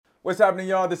What's happening,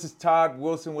 y'all? This is Todd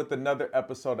Wilson with another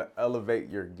episode of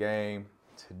Elevate Your Game.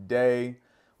 Today,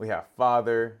 we have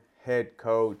father, head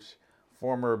coach,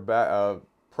 former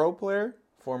pro player,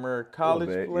 former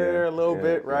college player, a little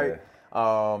bit, right?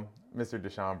 Mr.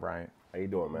 Deshaun Bryant. How you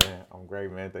doing, man? Man, I'm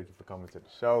great, man. Thank you for coming to the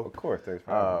show. Of course, thanks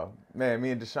for having me. Man,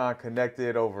 me and Deshaun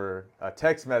connected over a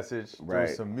text message through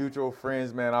some mutual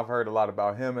friends, man. I've heard a lot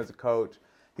about him as a coach.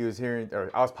 He was I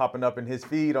was popping up in his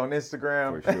feed on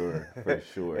Instagram. For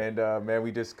sure. And, man,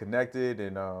 we just connected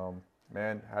and,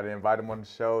 man, had to invite him on the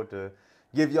show to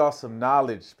give y'all some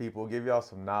knowledge, people, give y'all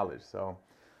some knowledge. So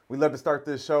we love to start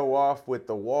this show off with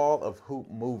the Wall of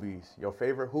Hoop movies. Your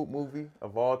favorite hoop movie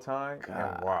of all time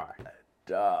and why?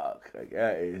 Dog,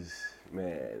 that is,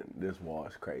 man, this wall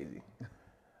is crazy.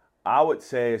 I would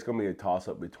say it's going to be a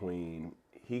toss-up between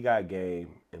He Got Game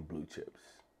and Blue Chips.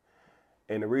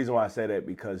 And the reason why I say that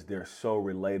because they're so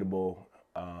relatable.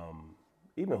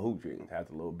 Even Hoop Dreams has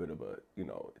a little bit of a,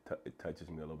 it touches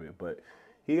me a little bit. But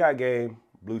He Got Game,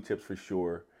 Blue Chips for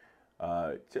sure.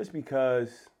 Just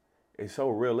because it's so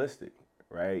realistic,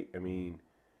 right? I mean,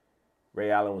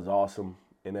 Ray Allen was awesome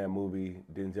in that movie.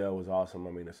 Denzel was awesome.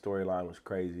 I mean, the storyline was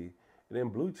crazy. And then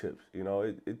Blue Chips,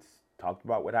 it's talked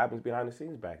about what happens behind the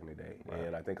scenes back in the day. Right.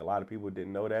 And I think a lot of people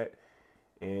didn't know that.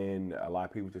 And a lot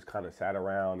of people just kind of sat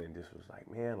around and just was like,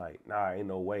 man, like, nah, ain't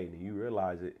no way. And you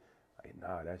realize it, like,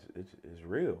 nah, it's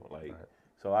real. Like, right.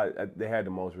 So they had the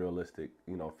most realistic,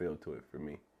 feel to it for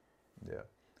me. Yeah.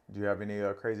 Do you have any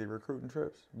crazy recruiting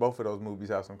trips? Both of those movies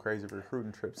have some crazy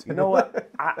recruiting trips. You know what?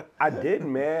 I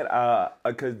didn't, man.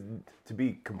 Because to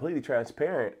be completely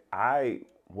transparent, I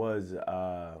was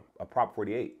a Prop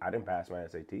 48. I didn't pass my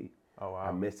SAT. Oh, wow.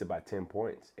 I missed it by 10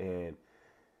 points. And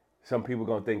some people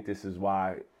going to think this is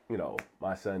why,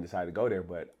 my son decided to go there.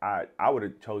 But I would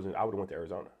have went to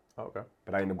Arizona. Oh, okay.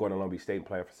 But I ended up going to Long Beach State and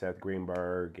playing for Seth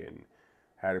Greenberg and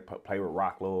had to play with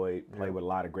Rock Lloyd, play with a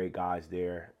lot of great guys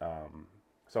there.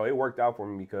 So it worked out for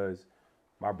me because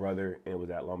my brother, and was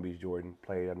at Long Beach Jordan,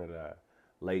 played under the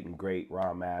late and great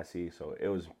Ron Massey. So it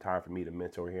was time for me to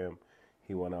mentor him.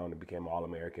 He went on and became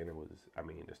All-American.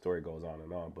 The story goes on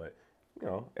and on. But,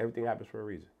 everything happens for a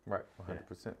reason. Right, 100%.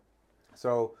 Yeah.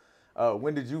 So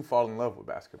when did you fall in love with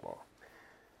basketball?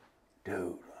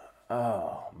 Dude,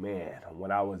 oh, man. When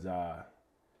I used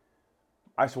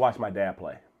to watch my dad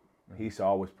play. He used to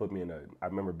always put me I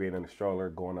remember being in the stroller,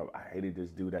 going up. I hated this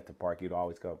dude at the park. He'd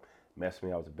always come mess with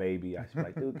me. I was a baby. I used to be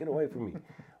like, dude, get away from me.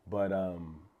 But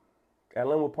at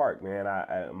Linwood Park, man,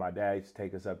 my dad used to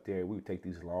take us up there. We would take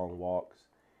these long walks.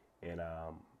 And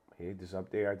he'd just up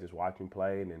there, just watch me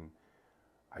play. And then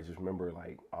I just remember,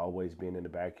 like, always being in the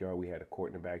backyard. We had a court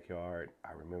in the backyard.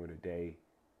 I remember the day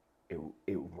it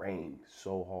rained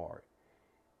so hard.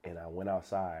 And I went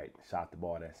outside, shot the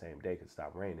ball that same day because it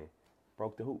stopped raining,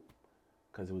 broke the hoop.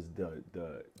 Because it was the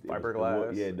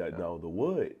fiberglass? The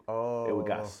wood. Oh. It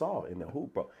got soft in the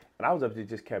hoop, bro. And I was up there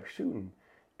just kept shooting.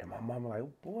 And my mom was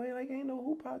like, boy, like, ain't no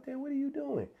hoop out there. What are you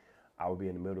doing? I would be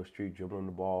in the middle of the street dribbling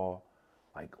the ball,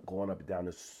 like going up and down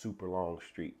this super long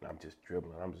street. And I'm just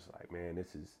dribbling. I'm just like, man,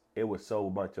 it was so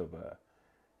much of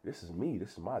this is me.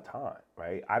 This is my time,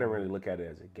 right? I didn't really look at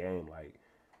it as a game, like,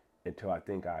 until I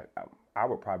think I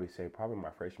would probably say my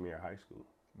freshman year of high school.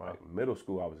 Wow. Like middle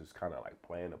school, I was just kind of like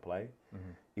playing to play.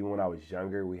 Mm-hmm. Even when I was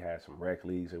younger, we had some rec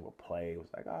leagues that would play. It was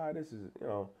like, this is,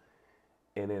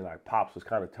 And then like Pops was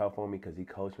kind of tough on me because he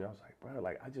coached me. I was like, bro,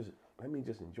 like let me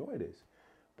just enjoy this.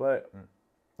 But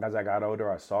as I got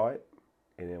older, I saw it.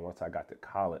 And then once I got to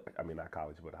college, not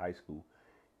college, but high school,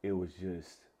 it was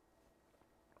just,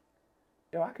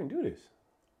 I can do this.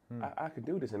 I can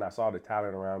do this. And I saw the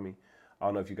talent around me. I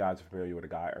don't know if you guys are familiar with a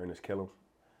guy, Ernest Killam.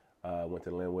 Went to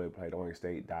Linwood, played Oregon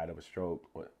State, died of a stroke.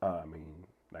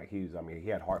 He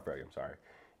had heart failure, I'm sorry.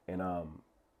 And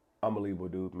unbelievable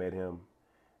dude, met him.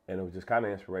 And it was just kind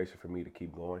of inspiration for me to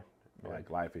keep going. Right.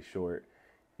 Like, life is short.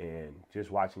 And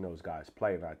just watching those guys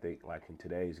play, and I think, like, in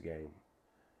today's game,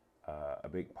 a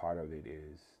big part of it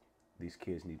is these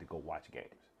kids need to go watch games.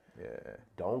 Yeah.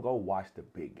 Don't go watch the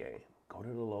big game. Go to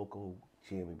the local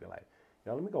gym and be like,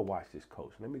 let me go watch this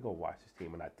coach. Let me go watch this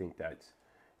team. And I think that's,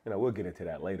 we'll get into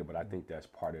that later, but I think that's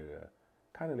part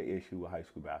of the issue with high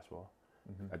school basketball.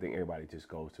 Mm-hmm. I think everybody just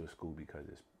goes to a school because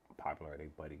it's popular. Their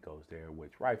buddy goes there,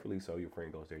 which rightfully so. Your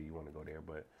friend goes there, you want to go there.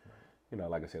 But,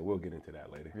 like I said, we'll get into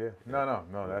that later. Yeah.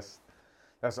 No.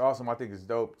 That's awesome. I think it's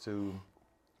dope to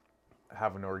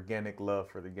have an organic love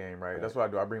for the game, right? That's what I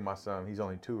do. I bring my son. He's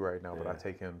only 2 right now, but I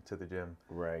take him to the gym.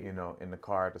 Right. In the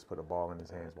car, I just put a ball in his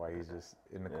hands while he's just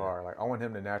in the car. Like, I want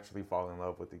him to naturally fall in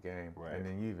love with the game. Right. And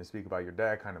then you even speak about your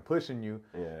dad kind of pushing you.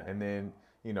 Yeah. And then,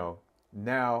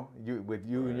 now you with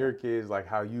you and your kids, like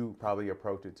how you probably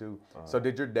approach it too. So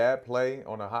did your dad play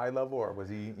on a high level, or was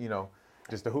he,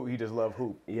 just the hoop? He just loved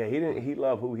hoop. Yeah, he didn't. He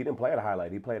loved who. He didn't play at a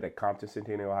highlight. He played at Compton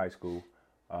Centennial High School.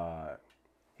 Uh,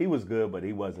 he was good, but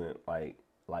he wasn't like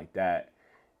that.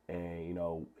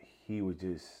 And he was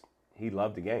just he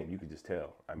loved the game. You could just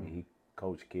tell. I mean, he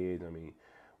coached kids. I mean,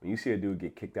 when you see a dude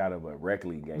get kicked out of a rec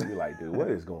league game, you're like, dude, what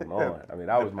is going on? I mean,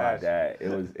 that was my dad. It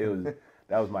was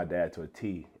that was my dad to a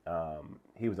T.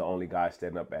 He was the only guy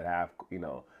standing up at half.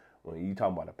 When you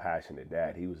talking about a passionate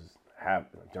dad, he was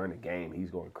during the game.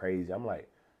 He's going crazy. I'm like,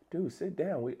 dude, sit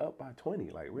down. We up by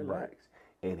 20. Like, relax.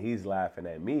 Right. And he's laughing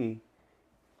at me,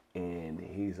 and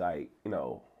he's like,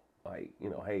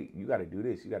 hey, you got to do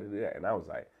this. You got to do that. And I was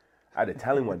like, I had to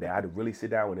tell him one day. I had to really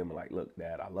sit down with him and like, look,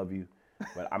 Dad, I love you,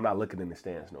 but I'm not looking in the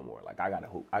stands no more. Like, I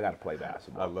gotta play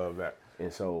basketball. I love that.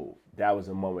 And so that was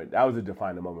a moment. That was a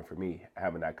defining moment for me,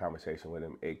 having that conversation with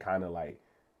him. It kind of like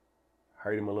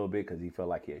hurt him a little bit because he felt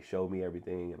like he had showed me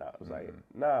everything, and I was like,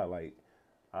 nah, like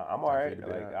I'm all right.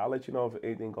 Like, I'll let you know if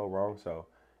anything go wrong. So,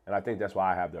 and I think that's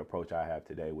why I have the approach I have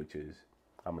today, which is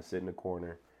I'm gonna sit in the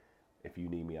corner. If you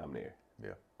need me, I'm there.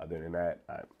 Yeah. Other than that,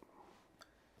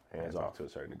 hands off to a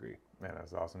certain degree. Man,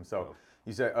 that's awesome. So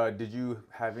you said, did you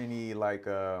have any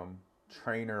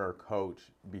trainer or coach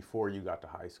before you got to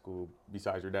high school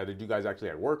besides your dad? Did you guys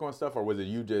actually work on stuff, or was it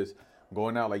you just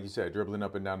going out, like you said, dribbling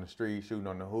up and down the street, shooting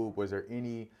on the hoop? Was there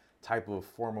any type of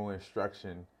formal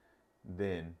instruction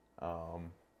then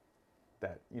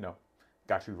that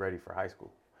got you ready for high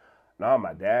school? No,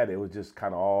 my dad, it was just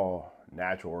kind of all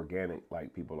natural, organic,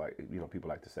 like people like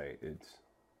to say.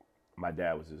 My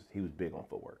dad he was big on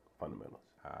footwork, fundamentals.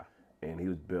 And he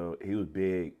was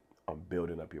big on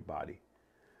building up your body.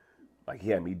 Like, he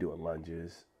had me doing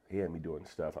lunges, he had me doing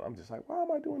stuff, and I'm just like, why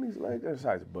am I doing these leg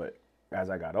exercises? But as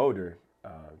I got older,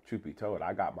 truth be told,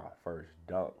 I got my first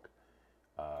dunk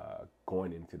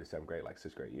going into the 7th grade, like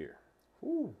 6th grade year.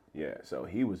 Ooh. Yeah, so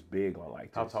he was big on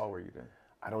like. How tall were you then?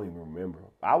 I don't even remember.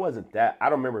 I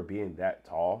don't remember being that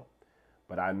tall,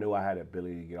 but I knew I had the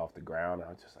ability to get off the ground. I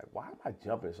was just like, why am I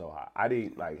jumping so high? I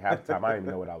didn't, half the time, I didn't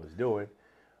even know what I was doing,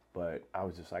 but I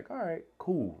was just like, all right,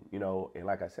 cool, and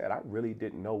like I said, I really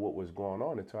didn't know what was going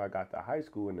on until I got to high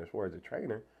school, and as far as a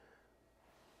trainer,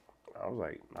 I was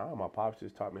like, nah, my pops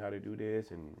just taught me how to do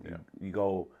this, and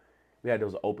we had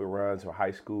those open runs for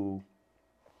high school,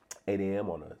 8 a.m.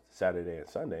 on a Saturday and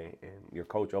Sunday, and your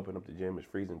coach opened up the gym. It's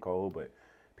freezing cold, but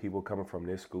people coming from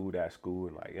this school, that school,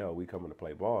 and like, we coming to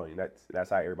play ball, and that's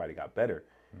how everybody got better.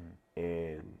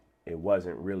 And it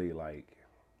wasn't really like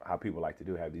how people like to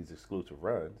do, have these exclusive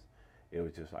runs. It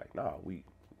was just like, nah,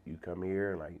 you come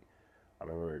here, and like, I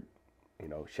remember,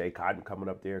 Shea Cotton coming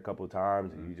up there a couple of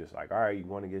times, and you just like, all right, you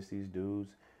going against these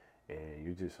dudes, and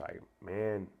you're just like,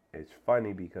 man, it's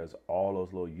funny because all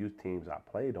those little youth teams I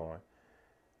played on,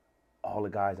 all the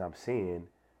guys I'm seeing,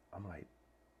 I'm like,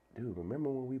 dude, remember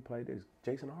when we played this?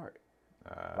 Jason Hart.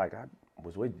 Like, I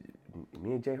was with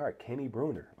me and Jay Hart, Kenny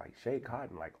Bruner, like Shea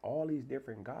Cotton, like all these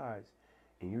different guys.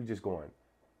 And you're just going,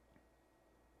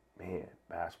 man,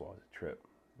 basketball is a trip.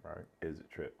 Right. It's a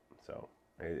trip. So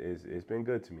it's been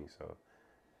good to me. So,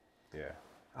 yeah.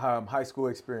 High school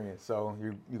experience. So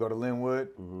you go to Linwood,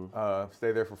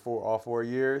 stay there for all 4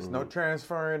 years. No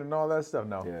transferring and all that stuff.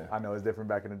 No, Yeah. I know it's different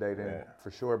back in the day then,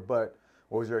 for sure. But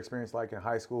what was your experience like in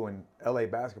high school? And LA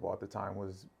basketball at the time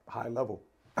was high level,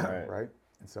 right?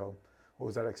 And so, what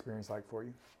was that experience like for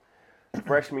you?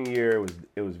 Freshman year,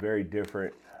 it was very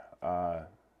different because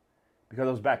it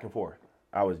was back and forth.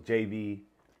 I was JV,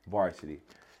 varsity.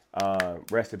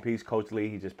 Rest in peace, Coach Lee.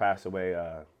 He just passed away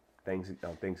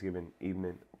Thanksgiving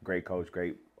evening. Great coach,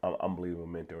 great, unbelievable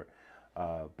mentor.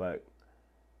 But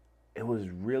it was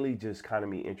really just kind of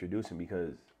me introducing,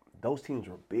 because those teams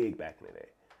were big back in the day.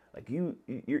 Like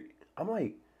I'm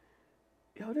like,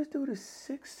 yo, this dude is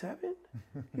 6'7"?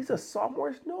 He's a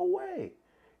sophomore? No way.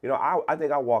 I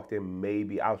think I walked in,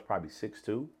 maybe I was probably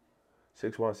 6'2",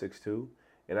 6'1", 6'2",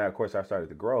 and then of course I started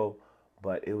to grow.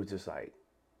 But it was just like,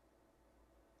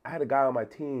 I had a guy on my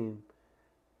team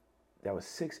that was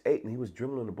 6'8", and he was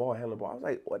dribbling the ball, handling the ball. I was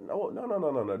like, what?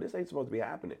 No, this ain't supposed to be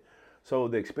happening. So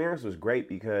the experience was great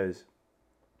because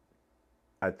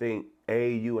I think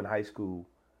AAU and high school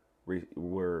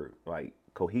were like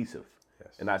cohesive.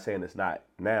 Yes. And not saying it's not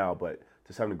now, but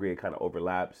to some degree it kind of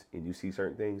overlaps and you see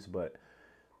certain things. But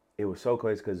it was so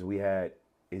close because we had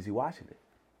Izzy Washington,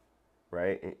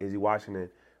 right? And Izzy Washington,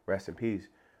 rest in peace,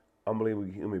 unbelievable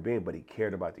human being, but he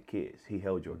cared about the kids. He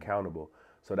held you accountable.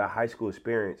 So that high school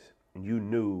experience, you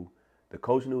knew, the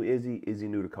coach knew Izzy, Izzy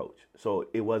knew the coach. So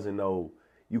it wasn't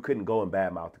you couldn't go and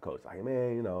badmouth the coach. Like,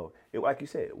 man, like you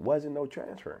said, it wasn't no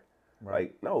transfer. Right.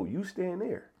 Like, no, you stand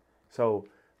there. So,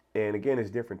 and again, it's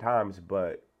different times,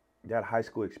 but that high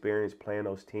school experience playing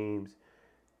those teams,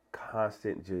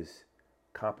 constant just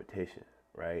competition,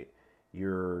 right?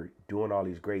 You're doing all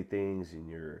these great things and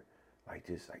you're like,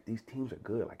 just like, these teams are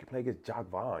good. Like, you play against Jock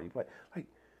Vaughn. You play, like,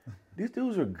 these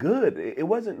dudes are good. It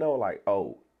wasn't no like,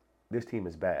 oh, this team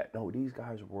is bad. No, these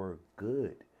guys were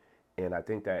good. And I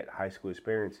think that high school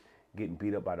experience, getting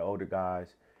beat up by the older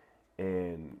guys,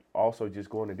 and also just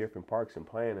going to different parks and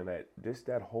playing, and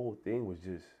that whole thing was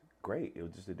just great. It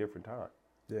was just a different time.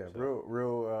 Yeah, So.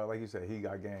 real. Like you said, he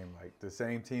got game. Like the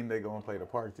same team, they go and play the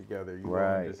park together. You go and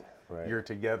Right, just right, you're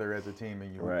together as a team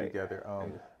and you hoop right. together.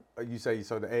 You say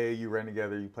so the AAU ran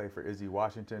together. You play for Izzy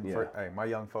Washington. Yeah. Hey, my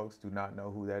young folks do not know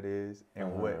who that is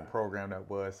and what program that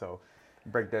was. So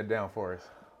break that down for us.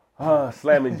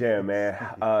 Slam and Jam, man.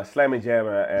 Slam and Jam,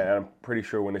 and I'm pretty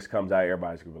sure when this comes out,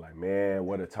 everybody's gonna be like, man,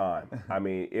 what a time. I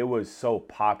mean, it was so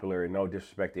popular, and no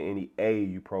disrespect to any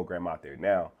AAU program out there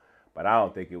now, but I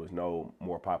don't think it was no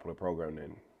more popular program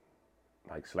than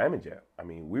like Slam and Jam. I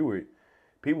mean,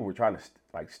 people were trying to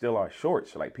like steal our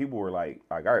shorts. Like people were like,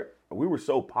 all right, we were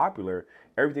so popular.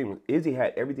 Izzy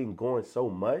had everything going so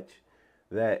much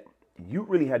that you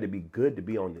really had to be good to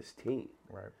be on this team.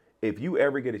 Right. If you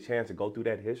ever get a chance to go through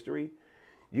that history,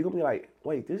 you're going to be like,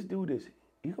 wait, this dude is,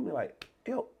 you're going to be like,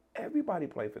 yo, everybody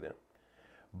play for them.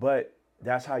 But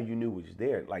that's how you knew it was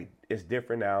there. Like, it's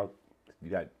different now.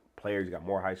 You got players, you got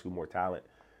more high school, more talent.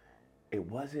 It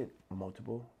wasn't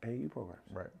multiple AAU programs.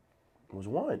 Right. It was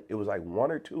one. It was like one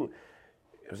or two.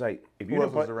 It was like, if you Who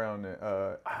else didn't play, was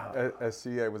around?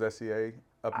 SCA was SCA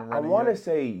up and I running. want to yet?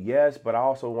 say yes, but I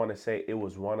also want to say it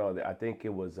was one of the, I think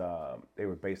it was, they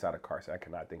were based out of Carson. I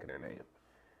cannot think of their name.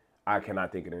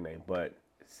 But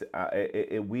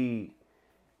we,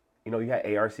 you know, you had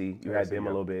ARC, you had them a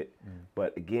little bit.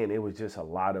 But again, it was just a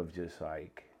lot of just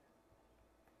like,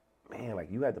 man,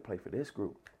 like you had to play for this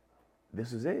group.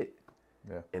 This is it.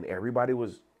 Yeah. And everybody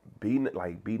was beating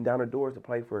down the doors to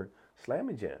play for Slam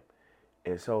and Jam.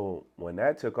 And so when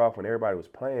that took off, when everybody was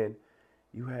playing,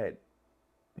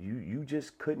 you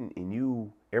just couldn't,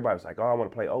 and everybody was like, oh, I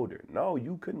want to play older. No,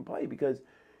 you couldn't play because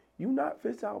you not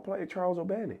fit out player Charles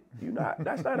O'Bannon.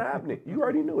 That's not happening. You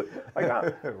already knew it. Like,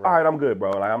 right. All right, I'm good,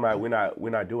 bro. Like, we're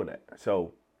not doing that.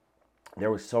 So there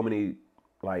was so many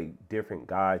like different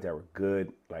guys that were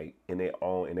good, like in their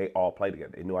own, and they all played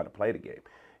together. They knew how to play the game.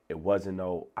 It wasn't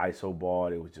no ISO ball.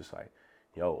 It was just like,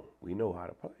 yo, we know how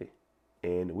to play,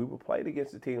 and we were played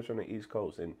against the teams from the East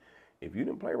Coast. And if you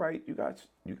didn't play right, you got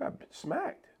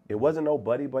smacked. It wasn't no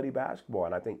buddy basketball.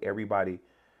 And I think everybody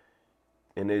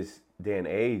in this day and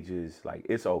age is like,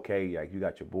 it's okay, like you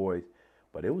got your boys,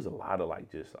 but it was a lot of like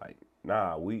just like,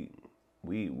 nah, we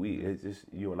it's just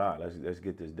you and I. Let's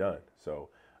get this done. So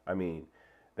I mean,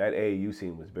 that AAU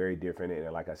scene was very different, and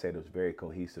like I said, it was very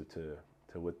cohesive to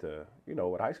what the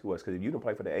what high school was. Because if you didn't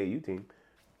play for the AAU team,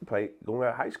 you played going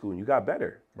to high school and you got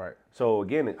better. Right. So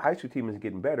again, the high school team is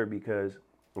getting better because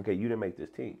okay, you didn't make this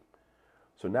team.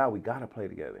 So now we got to play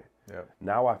together. Yep.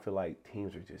 Now I feel like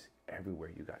teams are just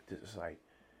everywhere. You got just like,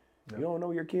 you don't know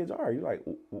who your kids are. You're like,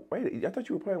 wait, I thought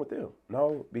you were playing with them.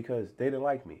 No, because they didn't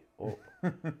like me. Well,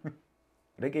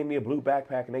 they gave me a blue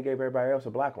backpack and they gave everybody else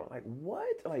a black one. Like, what?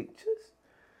 Like, just,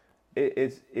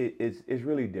 it's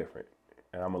really different.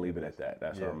 And I'm going to leave it at that.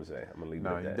 That's what I'm going to say. I'm going to leave it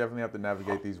at that. No, you definitely have to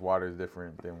navigate these waters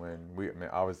different than when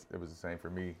it was the same for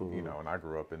me, and I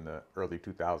grew up in the early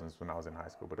 2000s when I was in high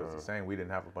school, but it was the same. We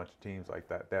didn't have a bunch of teams like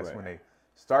that. That's when they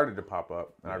started to pop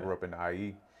up, and I grew up in the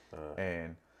IE,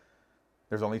 and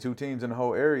there's only two teams in the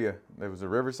whole area. There was a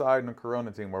Riverside and a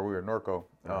Corona team where we were Norco,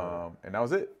 and that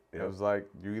was it. It was like,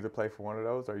 you either play for one of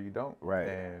those or you don't. Right.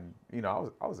 And,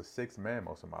 I was a sixth man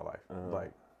most of my life,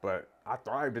 but I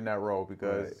thrived in that role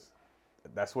because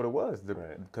that's what it was.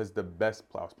 Because I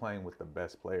was playing with the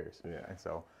best players. Yeah. And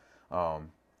so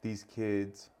these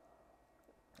kids,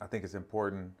 I think it's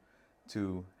important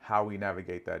to how we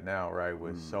navigate that now, right?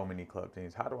 With so many club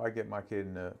teams. How do I get my kid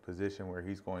in a position where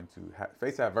he's going to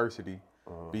face adversity,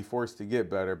 be forced to get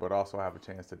better, but also have a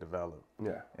chance to develop?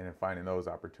 Yeah. And in finding those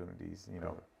opportunities, you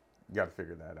got to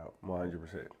figure that out.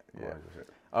 100%. 100%.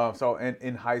 Yeah. So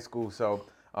in high school,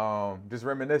 just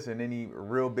reminiscing, any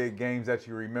real big games that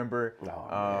you remember?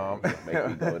 Make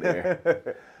me go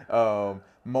there.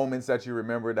 Moments that you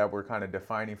remember that were kind of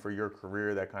defining for your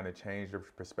career that kind of changed your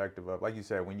perspective of, like you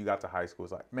said, when you got to high school,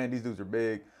 it's like, man, these dudes are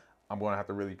big. I'm going to have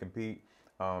to really compete.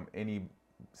 A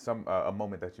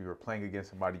moment that you were playing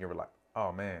against somebody, you were like,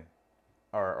 oh man,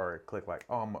 or it clicked like,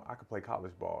 oh, I could play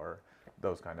college ball, or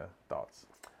those kind of thoughts.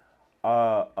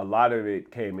 A lot of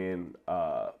it came in.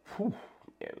 Let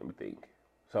me think.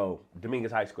 So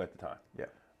Dominguez High School at the time. Yeah.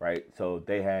 right? So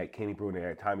they had Kenny Bruner, they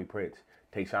had Tommy Prince,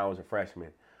 Tayshaun was a freshman.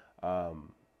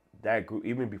 That group,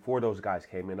 even before those guys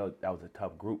came in, that was a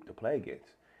tough group to play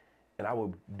against. And I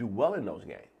would do well in those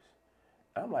games.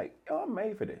 And I'm like, yo, I'm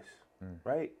made for this,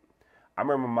 right? I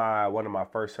remember one of my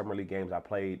first summer league games I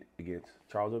played against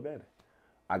Charles O'Bannon.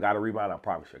 I got a rebound, I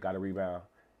promise you, I got a rebound.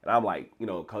 And I'm like,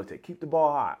 coach said, keep the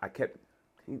ball high.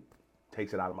 He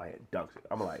takes it out of my hand, dunks it.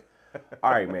 I'm like,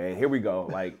 all right, man, here we go.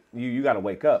 Like, you got to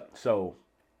wake up. So,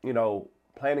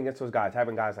 playing against those guys,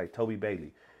 having guys like Toby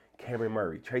Bailey, Cameron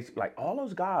Murray, Tracy, like all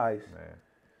those guys, Man.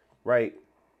 right,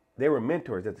 they were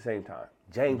mentors at the same time.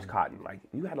 James Cotton, like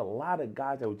you had a lot of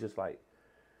guys that were just like,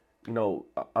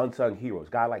 unsung heroes.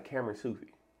 Guy like Cameron Sufi.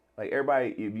 Like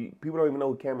everybody, people don't even know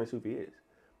who Cameron Sufi is.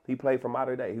 He played for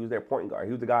Mater Dei. He was their point guard.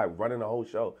 He was the guy running the whole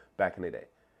show back in the day.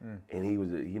 And he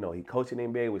was, he coached in the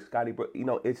NBA with Scotty Brooks.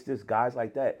 It's just guys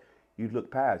like that. You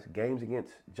look past games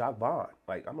against Jock Bond.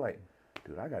 Like, I'm like,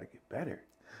 dude, I got to get better.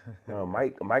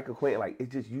 Michael Quinn, like,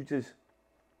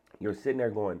 you're sitting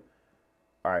there going,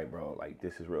 all right, bro, like,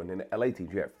 this is real. And then the LA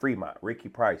teams, you had Fremont, Ricky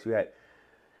Price, you had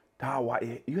Todd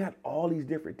White, you had all these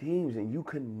different teams, and you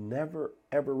could never,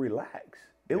 ever relax.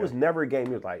 It was never a game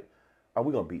you was like, oh,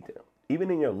 we're going to beat them. Even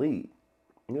in your league,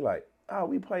 you're like, oh,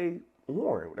 we play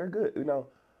Warren. They're good,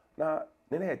 Nah,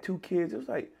 then they had 2 kids. It was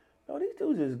like, no, these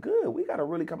dudes is good. We got to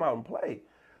really come out and play.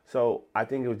 So I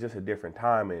think it was just a different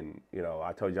time. And,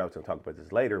 I told you I was going to talk about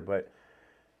this later, but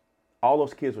all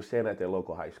those kids were staying at their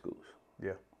local high schools.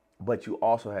 Yeah. But you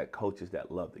also had coaches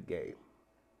that loved the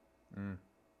game.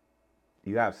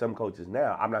 You have some coaches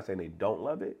now, I'm not saying they don't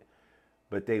love it,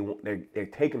 but they're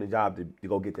taking the job to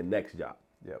go get the next job.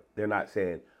 Yep. They're not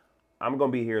saying, I'm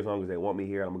going to be here as long as they want me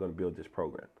here. I'm going to build this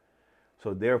program.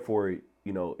 So therefore,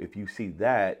 if you see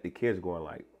that, the kids are going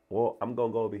like, well, I'm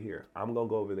going to go over here. I'm going to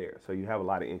go over there. So you have a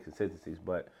lot of inconsistencies.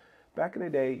 But back in the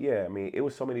day, yeah, I mean, it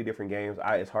was so many different games.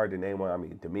 It's hard to name one. I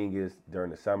mean, Dominguez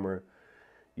during the summer,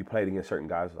 you played against certain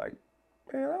guys like,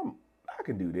 man, I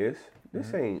can do this.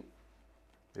 This ain't.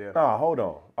 Yeah. Oh, hold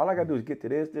on. All I got to do is get to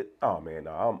this. Oh, man,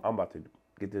 no, I'm about to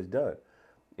get this done.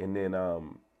 And then,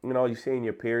 you seeing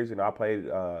your peers. I played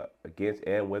against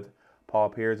and with Paul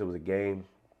Pierce. It was a game,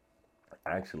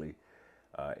 actually,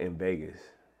 in Vegas.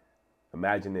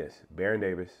 Imagine this: Baron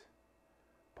Davis,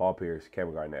 Paul Pierce,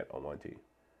 Kevin Garnett on one team.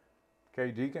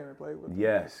 KG came and played with him?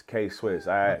 Yes, K Swiss.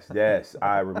 Yes,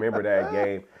 I remember that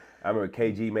game. I remember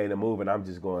KG made a move, and I'm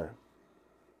just going,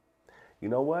 you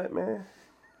know what, man?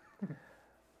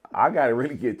 I got to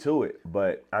really get to it.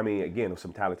 But, I mean, again, it was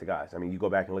some talented guys. I mean, you go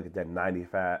back and look at that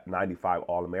 95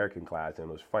 All-American class, and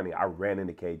it was funny. I ran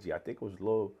into KG. I think it was a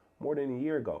little more than a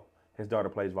year ago. His daughter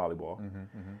plays volleyball.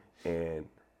 And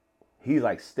he's,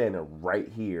 like, standing right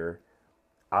here.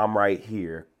 I'm right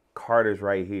here. Carter's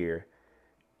right here.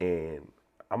 And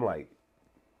I'm like,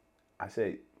 I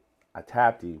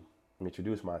tapped him and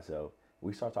introduced myself.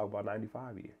 We started talking about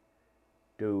 95 year.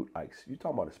 Dude, like, you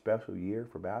talking about a special year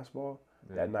for basketball?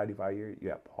 Yeah. That 95 year, you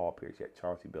had Paul Pierce, you had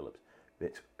Chauncey Billups.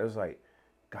 It was like,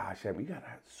 gosh, man, you got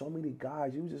so many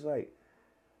guys. You was just like,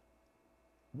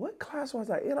 what class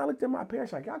was I in? I looked at my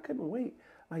parents like, y'all couldn't wait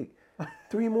like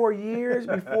 3 more years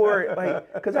before,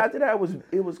 like, because after that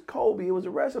it was Kobe, it was the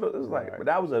rest of it. It was like, but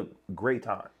that was a great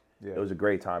time. Yeah. It was a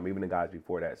great time, even the guys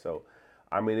before that. So,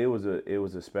 I mean, it was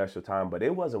a special time, but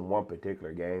it wasn't one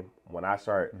particular game. When I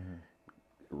started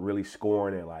really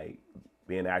scoring and like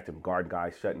being active, guard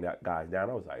guys, shutting guys down,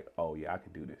 I was like, oh yeah, I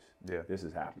can do this. Yeah, this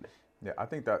is happening. Yeah, I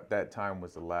think that time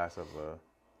was the last of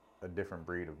a different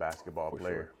breed of basketball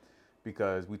player. Sure.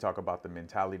 Because we talk about the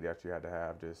mentality that you had to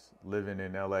have just living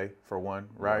in LA for one,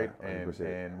 right? Yeah,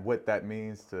 and what that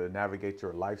means to navigate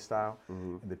your lifestyle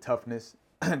and the toughness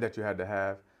that you had to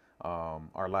have.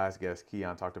 Our last guest,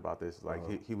 Keon, talked about this. Like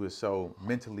he was so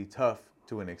mentally tough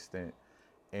to an extent,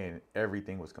 and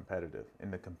everything was competitive.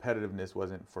 And the competitiveness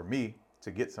wasn't for me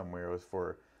to get somewhere; it was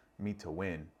for me to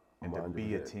win and 100%. To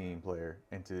be a team player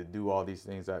and to do all these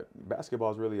things that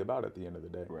basketball is really about at the end of the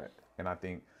day. Right. And I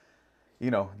think,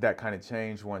 that kind of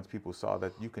changed once people saw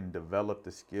that you can develop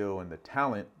the skill and the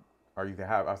talent, or you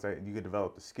can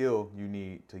develop the skill you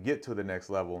need to get to the next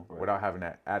level without having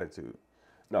that attitude.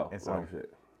 No, and so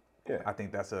yeah, I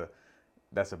think that's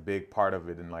a big part of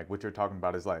it. And like what you're talking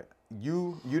about is like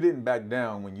you didn't back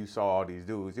down when you saw all these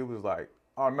dudes. It was like,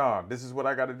 oh no, this is what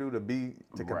I got to do to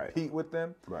compete with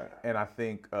them. Right. And I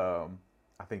think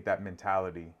that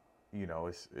mentality,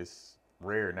 it's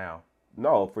rare now.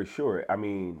 No, for sure. I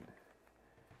mean,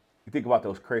 you think about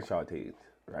those Crenshaw teams,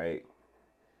 right?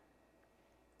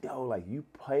 Yo, like you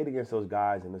played against those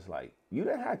guys, and it's like you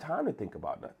didn't have time to think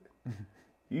about nothing.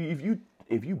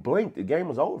 If you blinked, the game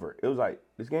was over. It was like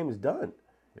this game is done.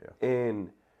 Yeah. And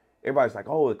Everybody's like,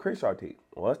 oh, the Crenshaw team.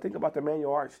 Well, let's think about the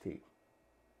Manual Arts team.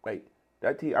 Like,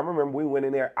 that team, I remember we went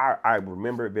in there, I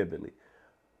remember it vividly.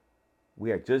 We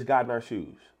had just gotten our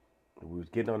shoes. We was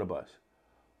getting on the bus.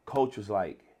 Coach was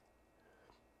like,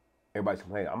 everybody's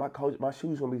complaining, my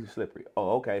shoes gonna be slippery.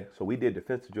 Oh, okay. So we did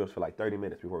defensive drills for like 30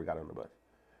 minutes before we got on the bus.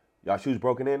 Y'all shoes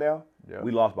broken in now? Yeah.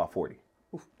 We lost by 40.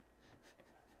 Oof.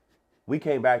 We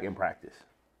came back in practice.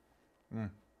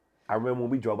 I remember when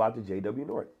we drove out to JW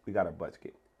North, we got our butts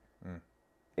kicked.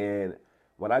 And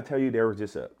when I tell you there was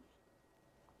just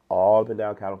all up and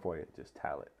down California, just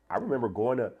talent. I remember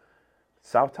going to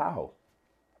South Tahoe,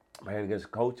 playing against a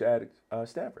coach at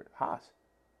Stanford, Haas.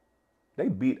 They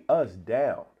beat us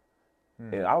down.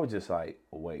 And I was just like,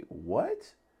 wait,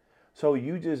 what? So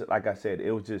you just, like I said,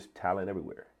 it was just talent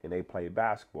everywhere. And they played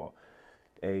basketball.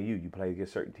 And you played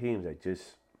against certain teams that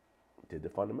just did the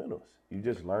fundamentals. You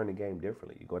just learn the game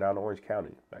differently. You go down to Orange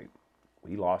County. Like,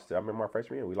 we lost, I remember my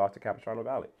freshman year, we lost to Capistrano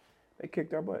Valley. They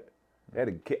kicked our butt. They had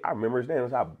a kid, I remember his name.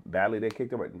 That's how badly they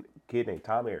kicked him. A kid named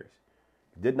Tom Ayers.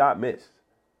 Did not miss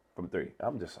from three.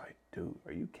 I'm just like, dude,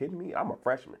 are you kidding me? I'm a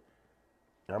freshman.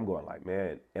 And I'm going like,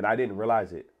 man. And I didn't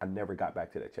realize it. I never got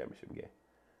back to that championship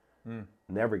game.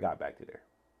 Never got back to there.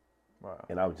 Wow.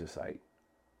 And I was just like,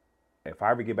 if I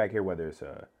ever get back here, whether it's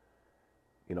a,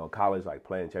 college, like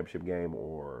playing championship game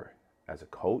or as a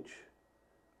coach,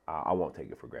 I won't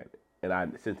take it for granted.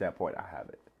 And since that point, I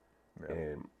haven't.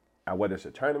 Yeah. And whether it's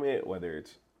a tournament, whether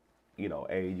it's,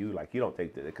 AAU, like you don't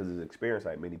take that because it's experience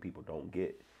like many people don't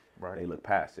get. Right. They look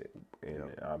past it. And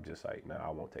I'm just like, no, I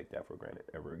won't take that for granted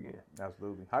ever again.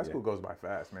 Absolutely. High school goes by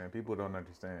fast, man. People don't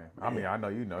understand. Man. I mean, I know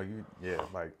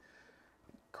like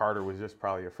Carter was just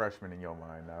probably a freshman in your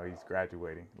mind. Now he's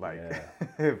graduating. Like,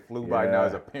 it flew by now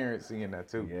as a parent seeing that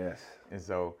too. Yes. And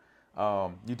so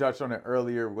you touched on it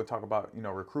earlier. We'll talk about,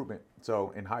 recruitment.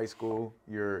 So in high school,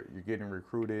 you're getting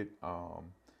recruited.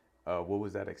 What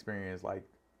was that experience like,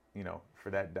 for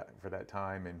that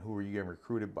time, and who were you getting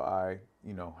recruited by?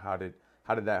 How did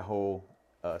that whole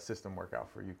system work out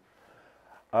for you?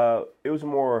 It was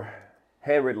more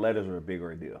handwritten letters were a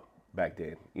bigger deal back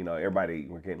then. Everybody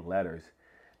were getting letters.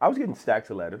 I was getting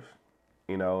stacks of letters,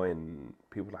 and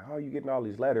people were like, oh, you getting all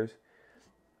these letters.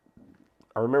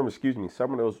 I remember,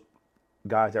 some of those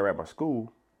guys that were at my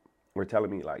school were telling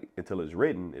me, like, until it's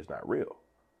written, it's not real.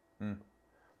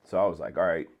 So I was like, all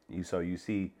right, you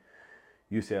see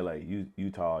UCLA,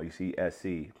 Utah, you see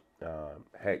SC,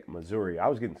 heck, Missouri. I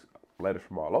was getting letters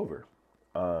from all over.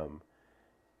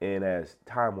 And as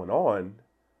time went on,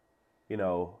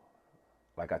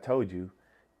 like I told you,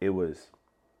 it was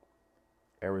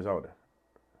Arizona,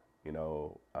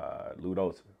 Lou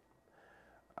Olson,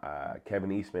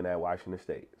 Kevin Eastman at Washington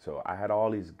State. So I had all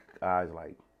these guys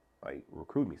like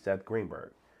recruit me, Seth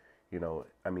Greenberg,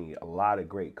 a lot of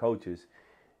great coaches.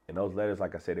 And those letters,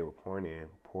 like I said, they were pouring in.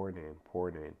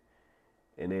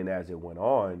 And then as it went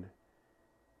on,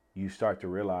 you start to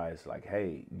realize, like,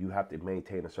 hey, you have to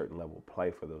maintain a certain level of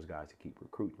play for those guys to keep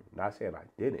recruiting. Not saying I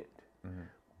didn't,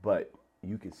 but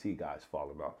you can see guys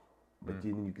falling off. But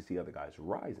then you can see other guys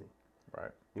rising.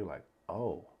 Right. You're like,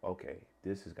 oh, okay,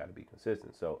 this has got to be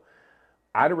consistent. So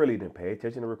I really didn't pay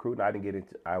attention to recruiting.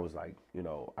 I was like,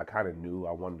 I kind of knew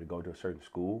I wanted to go to a certain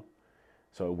school.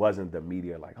 So it wasn't the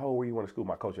media like, oh, where you want to school?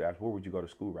 My coach asked, where would you go to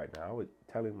school right now? I would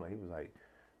tell him, he was like,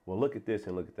 well, look at this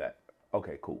and look at that.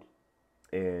 Okay, cool.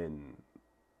 And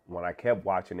when I kept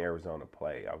watching Arizona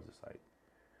play, I was this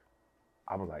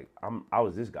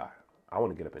guy. I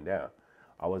want to get up and down.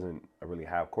 I wasn't a really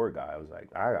half court guy. I was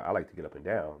like, I like to get up and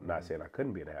down. Not saying I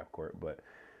couldn't be in a half court, but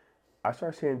I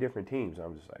started seeing different teams.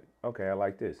 I'm just like, okay, I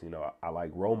like this. I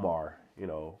like Romar.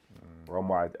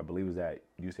 Romar, I believe was at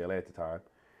UCLA at the time.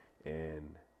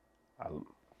 And I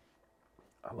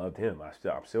loved him.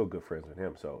 I'm still good friends with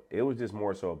him. So it was just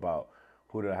more so about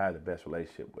who did I have the best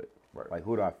relationship with. Right. Like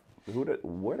where did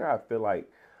I feel like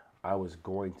I was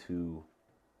going to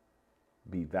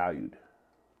be valued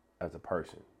as a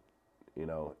person,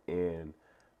 And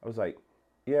I was like,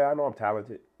 yeah, I know I'm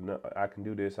talented. No, I can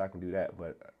do this, I can do that,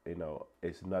 but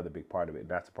it's another big part of it. And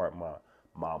that's the part my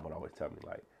mom would always tell me,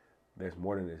 like, there's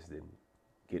more than this than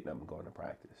getting up and going to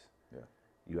practice. Yeah.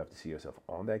 You have to see yourself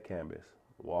on that canvas,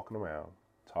 walking around,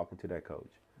 talking to that coach,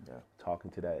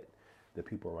 talking to the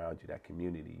people around you, that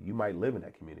community. You might live in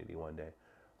that community one day.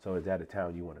 So is that a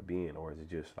town you want to be in, or is it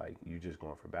just like you just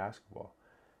going for basketball?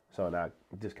 So and I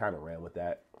just kind of ran with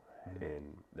that.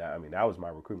 And that was my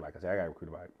recruitment. Like I said, I got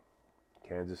recruited by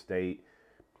Kansas State,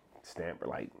 Stanford,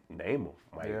 like name them.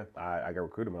 Like I got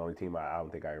recruited. My only team I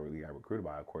don't think I really got recruited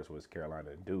by, of course, was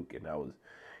Carolina and Duke. And that was,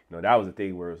 that was the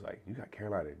thing where it was like, you got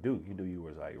Carolina and Duke. You knew you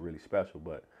was like really special.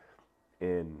 But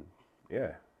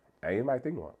Anybody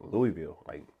think about Louisville?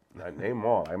 Like, I name them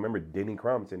all. I remember Denny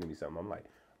Crum sending me something. I'm like,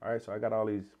 all right, so I got all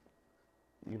these,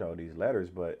 these letters,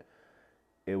 but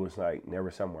it was like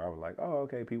never somewhere I was like, oh,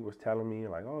 okay. People was telling me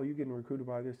like, oh, you getting recruited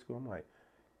by this school? I'm like,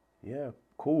 yeah,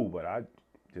 cool, but I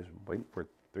just wait for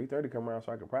 3:30 to come around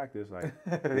so I can practice. Like,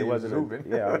 it wasn't. I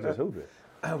was just hooping.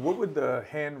 What would the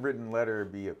handwritten letter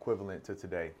be equivalent to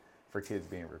today for kids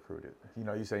being recruited?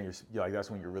 You're saying you're like that's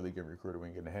when you're really getting recruited, when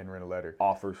you get a handwritten letter.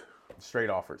 Offers. Straight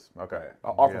offers. Okay.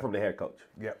 Offer from the head coach.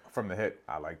 Yeah, from the head.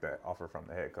 I like that. Offer from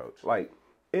the head coach. Like,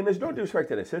 and there's no disrespect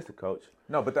to the assistant coach.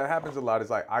 No, but that happens a lot. It's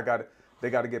like they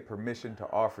got to get permission to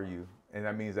offer you, and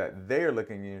that means that they're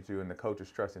looking into you, and the coach is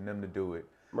trusting them to do it.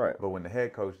 Right. But when the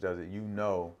head coach does it,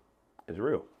 it's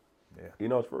real. Yeah.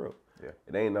 It's for real. Yeah.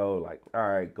 It ain't no like, all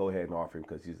right, go ahead and offer him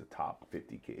because he's a top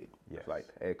 50 kid. Yes. It's like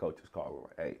head coach is calling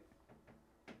like, hey,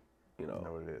 You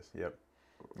know what it is. Yep.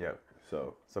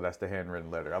 So that's the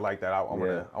handwritten letter. I like that. I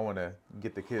want to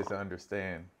get the kids to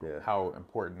understand how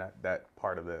important that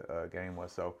part of the game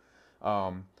was. So,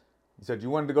 you said you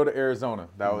wanted to go to Arizona.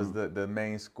 That was the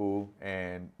main school,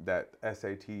 and that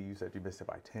SAT. You said you missed it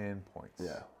by 10 points.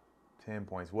 Yeah. 10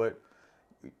 points. What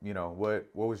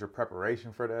was your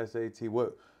preparation for the SAT?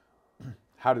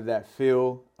 How did that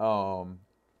feel?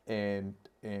 And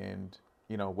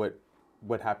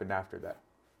what happened after that?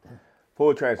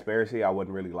 Full transparency, I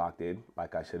wasn't really locked in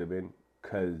like I should have been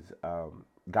because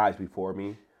guys before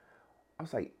me, I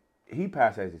was like, he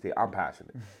passed SAT, I'm passing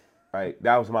it. Right?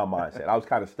 That was my mindset. I was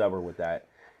kind of stubborn with that.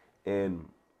 And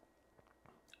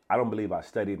I don't believe I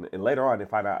studied. And later on, I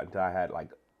found out that I had like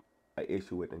an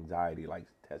issue with anxiety, like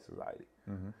test anxiety.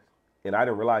 Mm-hmm. And I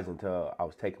didn't realize until I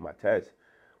was taking my test.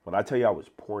 When I tell you I was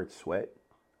pouring sweat,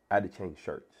 I had to change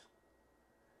shirts.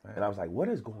 Man. And I was like, what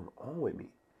is going on with me?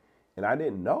 And I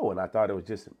didn't know. And I thought it was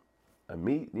just a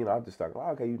me. I'm just like,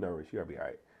 oh, okay, you nervous. You're going to be all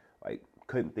right. Like,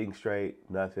 couldn't think straight,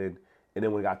 nothing. And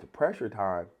then when it got to pressure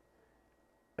time,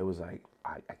 it was like,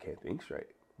 I can't think straight.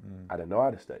 I didn't know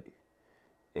how to study.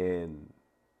 And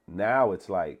now it's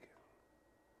like,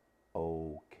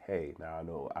 okay,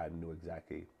 now I knew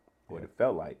exactly what it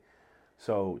felt like.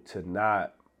 So to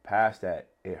not pass that,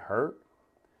 it hurt.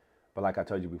 But like I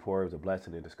told you before, it was a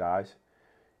blessing in disguise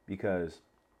because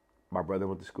my brother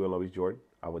went to school in Long Beach, Jordan.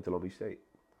 I went to Long Beach State.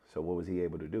 So what was he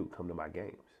able to do? Come to my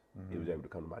games. He was able to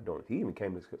come to my dorms. He even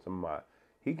came to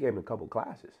he came to a couple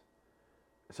classes.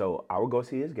 So I would go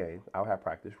see his game. I would have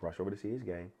practice, rush over to see his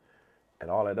game, and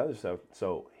all that other stuff.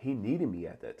 So he needed me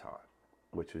at that time,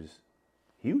 which was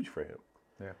huge for him.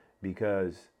 Yeah.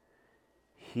 Because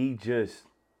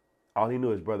all he knew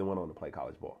his brother went on to play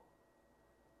college ball.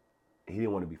 He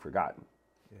didn't want to be forgotten.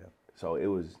 Yeah. So it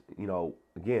was,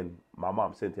 again, my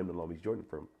mom sent him to Long Beach, Jordan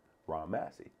from Ron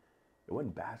Massey. It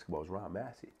wasn't basketball, it was Ron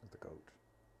Massey. The coach.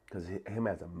 Because him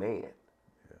as a man.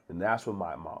 Yeah. And that's what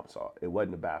my mom saw. It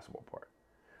wasn't the basketball part.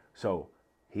 So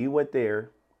he went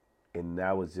there, and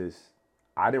that was just,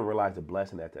 I didn't realize the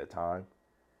blessing at that time.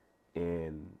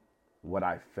 And what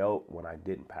I felt when I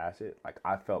didn't pass it, like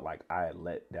I felt like I had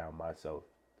let down myself.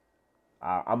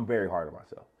 I'm very hard on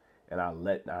myself. And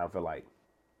I feel like,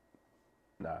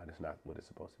 nah, that's not what it's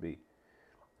supposed to be.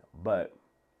 But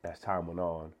as time went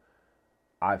on,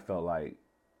 I felt like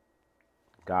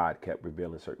God kept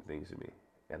revealing certain things to me.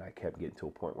 And I kept getting to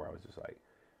a point where I was just like,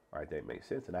 all right, that makes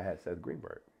sense. And I had Seth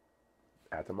Greenberg.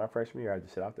 After my freshman year, I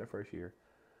just sit out that first year.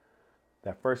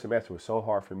 That first semester was so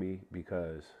hard for me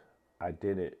because I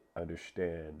didn't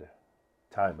understand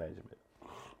time management.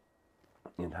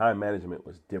 And time management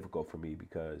was difficult for me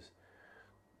because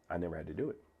I never had to do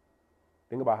it.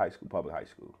 Think about high school, public high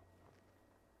school.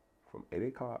 From 8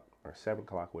 o'clock or 7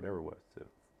 o'clock, whatever it was, to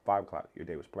 5 o'clock, your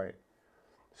day was playing.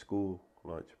 School,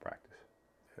 lunch, practice.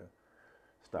 Yeah.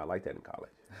 It's not like that in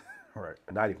college. Right.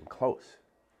 Not even close.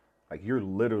 Like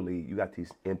you got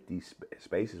these empty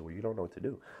spaces where you don't know what to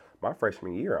do. My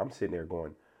freshman year, I'm sitting there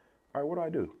going, all right,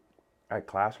 what do? I had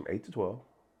class from 8 to 12,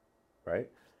 right?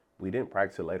 We didn't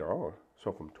practice it later on.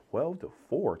 So from 12 to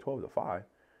 4, 12 to 5,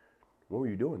 what were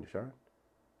you doing, Deshaun?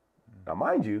 Now,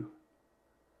 mind you,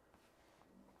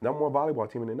 number one volleyball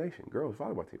team in the nation, girls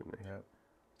volleyball team in the nation. Yep.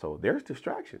 So there's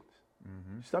distractions,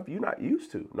 stuff you're not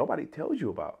used to. Nobody tells you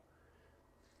about.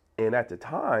 And at the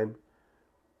time,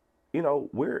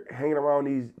 we're hanging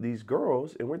around these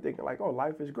girls and we're thinking like, oh,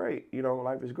 life is great.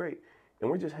 Life is great. And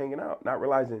we're just hanging out, not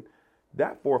realizing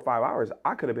that 4 or 5 hours,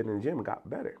 I could have been in the gym and got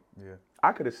better. Yeah.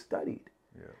 I could have studied.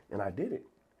 Yeah. And I didn't.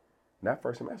 And that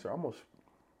first semester, I almost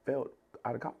failed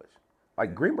out of college.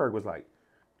 Like Greenberg was like,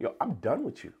 I'm done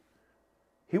with you.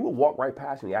 He would walk right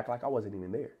past me, act like I wasn't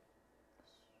even there.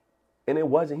 And he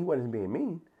wasn't being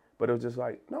mean, but it was just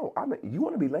like, no, you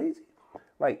want to be lazy?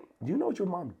 Like, do you know what your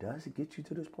mom does to get you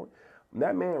to this point?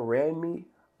 That man ran me.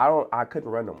 I couldn't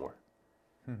run no more.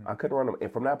 I couldn't run no more.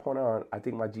 And from that point on, I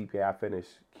think my GPA, I finished,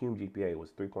 cum GPA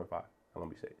was 3.5. Let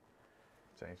me say it.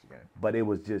 Change the game. But it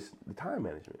was just the time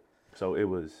management. So it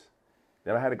was,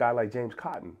 then I had a guy like James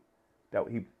Cotton that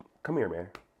come here, man.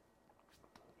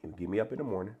 He would get me up in the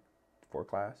morning before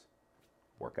class,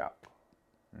 work out.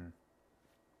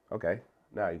 Okay,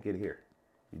 now you get here.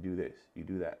 You do this, you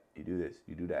do that, you do this,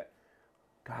 you do that.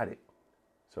 Got it.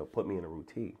 So put me in a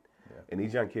routine. Yeah. And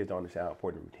these young kids don't understand how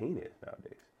important routine is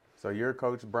nowadays. So you're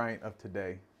Coach Bryant of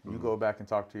today. You go back and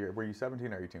talk to were you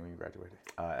 17 or 18 when you graduated?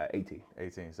 18.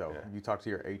 18. So you talk to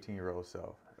your 18-year-old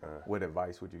self. What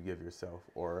advice would you give yourself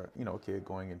or, a kid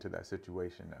going into that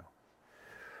situation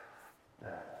now?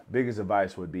 Biggest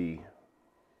advice would be,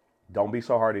 don't be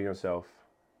so hard on yourself.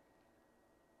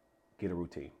 Get a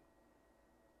routine.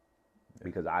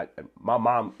 Because my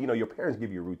mom, your parents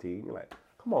give you a routine. You're like,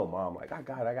 come on, mom. Like, I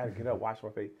got to get up, wash my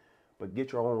face. But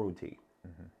get your own routine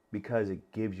because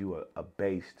it gives you a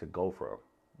base to go from.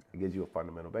 It gives you a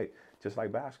fundamental base, just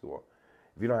like basketball.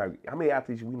 If you don't have, how many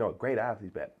athletes we know, great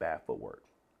athletes, bad footwork,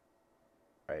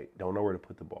 right? Don't know where to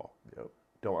put the ball. Yep.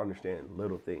 Don't understand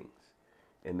little things.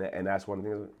 And that's one of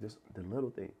the things, just the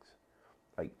little things.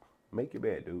 Like, make your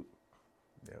bed, dude.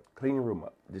 Yep. Clean your room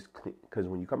up. Just clean, because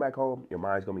when you come back home, your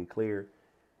mind's going to be clear.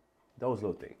 Those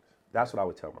little things. That's what I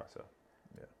would tell myself.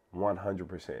 Yeah.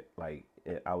 100%. Like,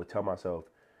 I would tell myself,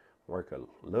 work a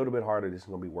little bit harder. This is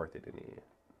going to be worth it in the end.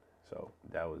 So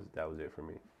that was it for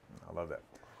me. I love that.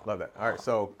 Love that. All right,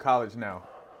 so college now.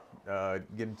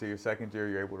 Getting to your second year,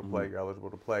 you're able to play. You're eligible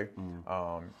to play.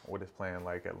 What is playing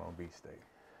like at Long Beach State?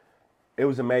 It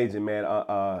was amazing, man.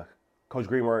 Coach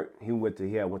Greenberg, he went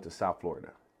to South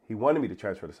Florida. He wanted me to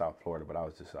transfer to South Florida, but I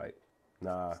was just like,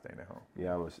 nah. Staying at home.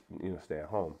 Yeah, I was, stay at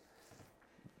home.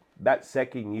 That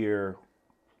second year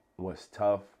was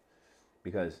tough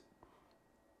because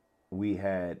we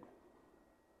had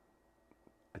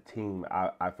a team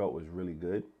I felt was really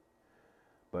good,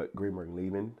 but Greenberg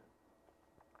leaving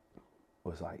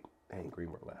was like, dang,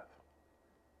 Greenberg left.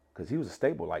 Because he was a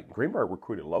staple. Like, Greenberg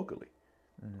recruited locally.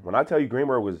 When I tell you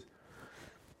Greenberg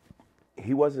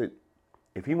he wasn't,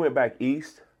 if he went back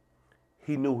east,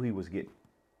 he knew who he was getting.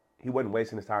 He wasn't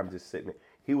wasting his time just sitting there.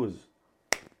 He was,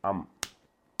 I'm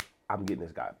getting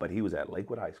this guy. But he was at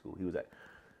Lakewood High School. He was at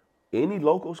any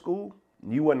local school.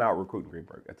 You were not recruiting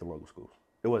Greenberg at the local schools.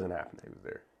 It wasn't happening.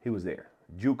 He was there.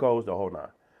 JUCOs, the whole nine.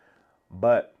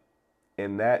 But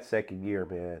in that second year,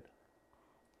 man,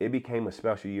 it became a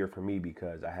special year for me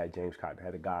because I had James Cotton. I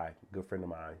had a guy, good friend of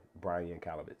mine, Bryant.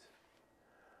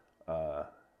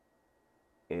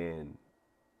 And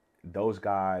those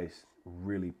guys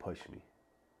really pushed me.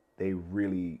 They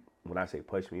really, when I say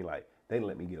push me, like, they didn't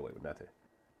let me get away with nothing.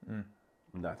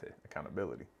 Nothing.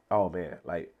 Accountability. Oh, man.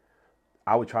 Like,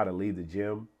 I would try to leave the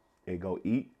gym and go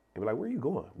eat and be like, where are you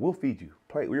going? We'll feed you.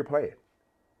 We're playing.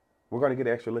 We're going to get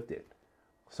an extra lift in.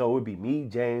 So it would be me,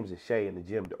 James, and Shay in the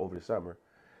gym over the summer.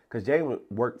 Because James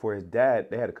worked for his dad.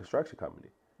 They had a construction company.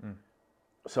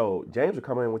 So James would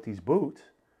come in with these boots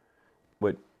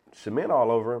with cement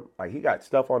all over him. Like, he got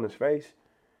stuff on his face.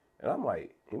 And I'm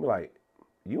like, he'd be like,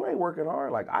 you ain't working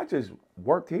hard. Like, I just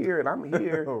worked here and I'm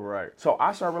here. Right. So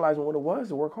I started realizing what it was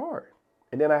to work hard.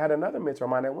 And then I had another mentor of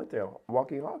mine that went there,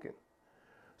 Walkie Hawkins.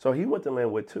 So he went to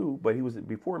Linwood too, but he was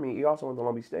before me. He also went to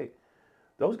Long Beach State.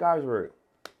 Those guys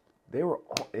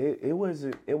it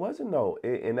wasn't no.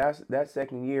 And that's that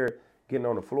second year getting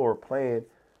on the floor playing,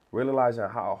 realizing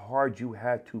how hard you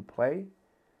had to play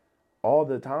all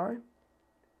the time.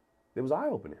 It was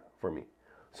eye-opening for me.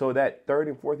 So that third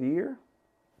and fourth year,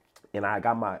 and I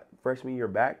got my freshman year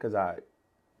back because I,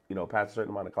 passed a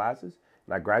certain amount of classes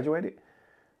and I graduated.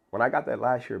 When I got that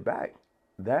last year back,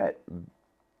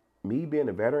 me being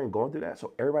a veteran going through that,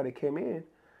 so everybody that came in,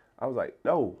 I was like,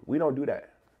 no, we don't do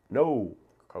that. No.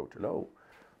 Coach. No.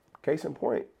 Case in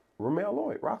point,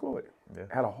 Rock Lloyd,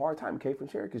 had a hard time. Came from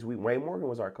Syracuse. Wayne Morgan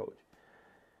was our coach.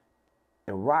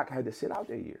 And Rock had to sit out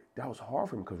that year. That was hard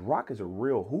for him because Rock is a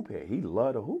real hoop head. He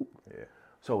loved to hoop. Yeah.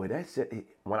 So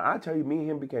when I tell you, me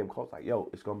and him became close, like, yo,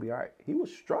 it's going to be all right. He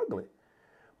was struggling.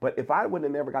 But if I would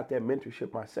have never got that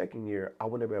mentorship my second year, I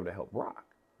wouldn't have been able to help Rock.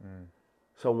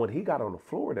 So when he got on the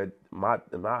floor, that my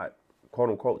quote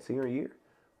unquote senior year,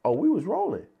 we was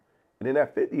rolling. And then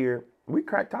that fifth year, we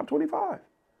cracked top 25.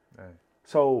 Dang.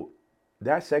 So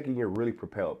that second year really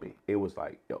propelled me. It was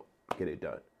like, yo, get it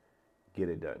done. Get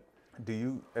it done. Do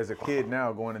you, as a kid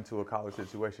now going into a college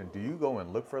situation, do you go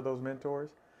and look for those mentors?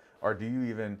 Or do you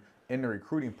even, in the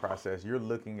recruiting process, you're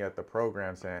looking at the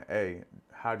program saying, hey,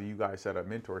 how do you guys set up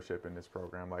mentorship in this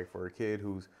program? Like for a kid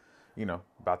who's,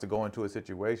 about to go into a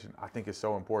situation. I think it's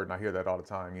so important. I hear that all the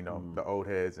time, the old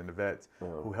heads and the vets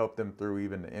who help them through,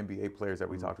 even the NBA players that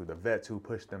we talk to, the vets who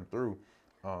push them through.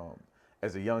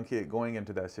 As a young kid going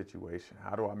into that situation,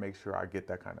 how do I make sure I get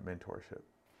that kind of mentorship?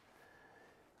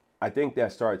 I think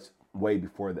that starts way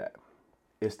before that.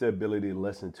 It's the ability to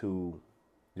listen to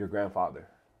your grandfather,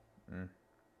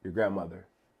 your grandmother,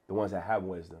 the ones that have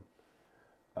wisdom.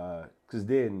 Because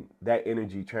then that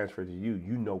energy transfers to you.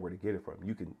 You know where to get it from.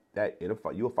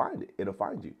 You'll find it. It'll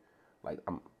find you. Like,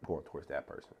 I'm going towards that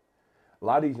person. A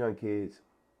lot of these young kids,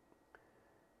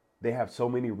 they have so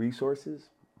many resources,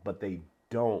 but they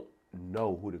don't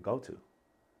know who to go to.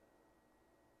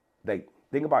 They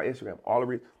think about Instagram, all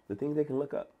the things they can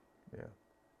look up. Yeah.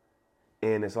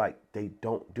 And it's like they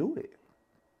don't do it.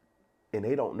 And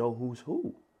they don't know who's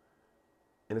who.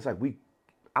 And it's like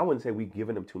I wouldn't say we've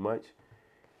given them too much.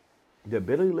 The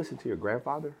ability to listen to your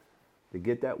grandfather, to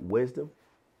get that wisdom,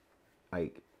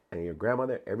 and your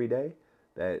grandmother every day,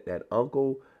 that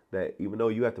uncle that even though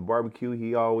you at the barbecue,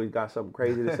 he always got something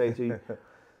crazy to say to you,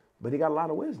 but he got a lot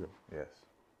of wisdom. Yes.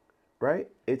 Right?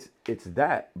 It's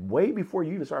that way before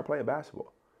you even start playing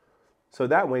basketball. So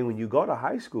that way, when you go to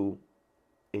high school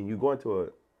and you go into a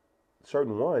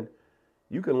certain one,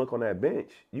 you can look on that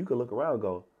bench, you can look around and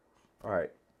go, all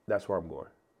right, that's where I'm going.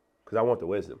 Because I want the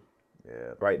wisdom.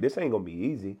 Yeah. Right? This ain't going to be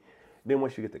easy. Then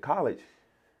once you get to college,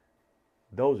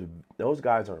 those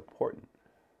guys are important.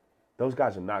 Those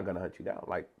guys are not going to hunt you down.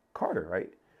 Like Carter, right?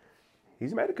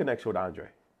 He's made a connection with Andre.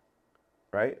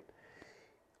 Right?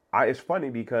 It's funny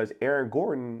because Aaron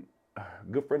Gordon, a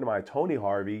good friend of mine, Tony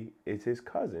Harvey, is his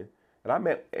cousin. And I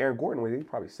met Aaron Gordon when he was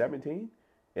probably 17.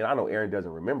 And I know Aaron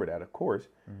doesn't remember that, of course.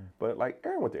 But like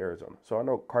Aaron went to Arizona. So I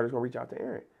know Carter's going to reach out to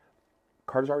Aaron.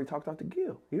 Carter's already talked to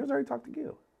Gil. He has already talked to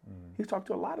Gil. He's talked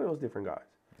to a lot of those different guys.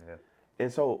 Yeah.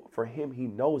 And so for him, he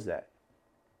knows that.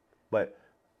 But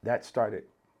that started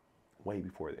way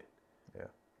before then. Yeah.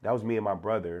 That was me and my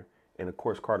brother, and of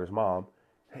course Carter's mom.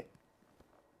 Hey,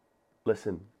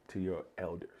 listen to your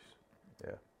elders.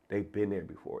 Yeah. They've been there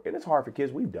before. And it's hard for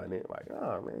kids. We've done it. Like,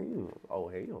 oh, man, you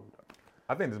don't know.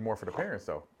 I think there's more for the parents,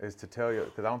 though, is to tell you,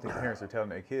 because I don't think parents are telling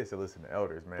their kids to listen to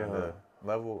elders, man. The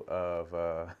level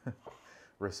of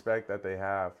respect that they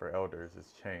have for elders has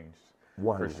changed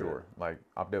 100%. for sure. Like,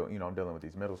 I'm dealing with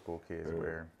these middle school kids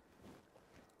where,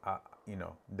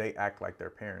 they act like their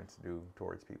parents do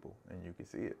towards people, and you can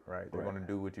see it, right? They're going to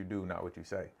do what you do, not what you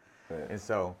say. Right. And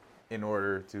so, in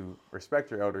order to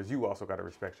respect your elders, you also got to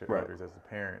respect your elders as a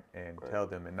parent and tell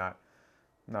them and not.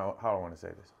 No, how do I want to say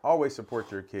this? Always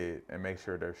support your kid and make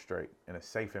sure they're straight in a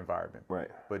safe environment. Right.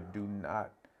 But do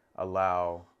not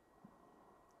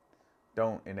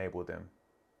don't enable them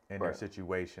in their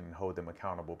situation and hold them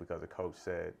accountable because a coach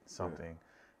said something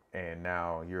and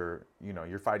now you're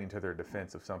fighting to their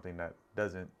defense of something that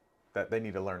they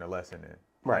need to learn a lesson in.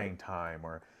 Playing time,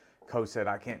 or coach said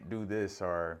I can't do this,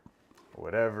 or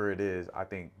whatever it is. I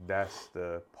think that's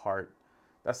the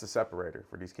separator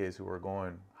for these kids who are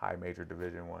going high major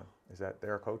Division I, is that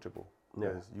they're coachable.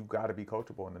 Because you got to be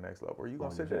coachable in the next level, or you're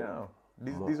going to sit down.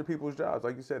 These are people's jobs.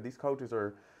 Like you said, these coaches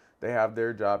they have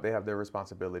their job, they have their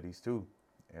responsibilities too.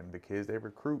 And the kids they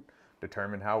recruit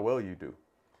determine how well you do.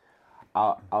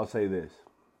 I'll say this.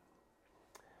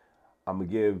 I'm going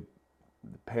to give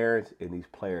the parents and these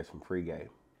players some free game.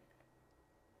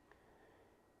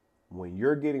 When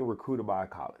you're getting recruited by a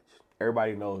college,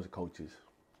 everybody knows the coaches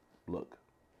look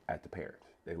at the parents.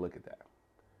 They look at that.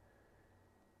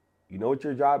 You know what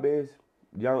your job is?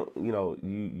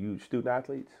 You student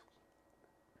athletes?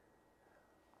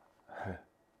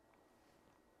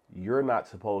 You're not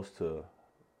supposed to,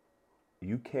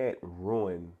 you can't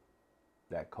ruin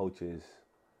that coach's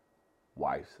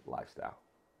wife's lifestyle.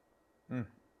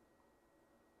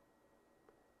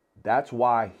 That's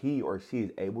why he or she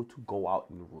is able to go out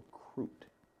and recruit.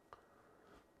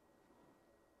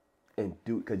 And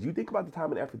do, because you think about the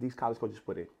time and effort these college coaches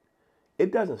put in.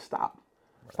 It doesn't stop.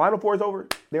 Right. Final Four is over,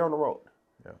 they're on the road.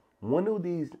 Yeah. When do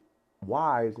these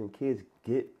wives and kids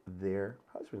get their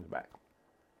husbands back?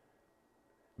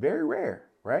 Very rare,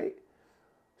 right?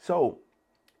 So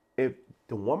if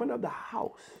the woman of the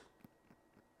house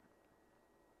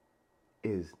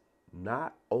is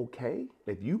not okay,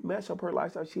 if you mess up her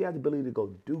lifestyle, she has the ability to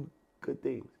go do good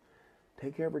things.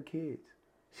 Take care of her kids.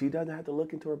 She doesn't have to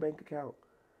look into her bank account.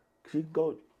 She can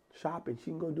go shopping.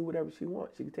 She can go do whatever she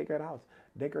wants. She can take care of the house,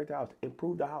 decorate the house,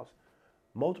 improve the house,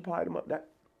 multiply them up.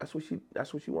 That's what she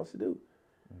wants to do.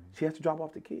 She has to drop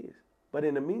off the kids. But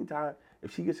in the meantime,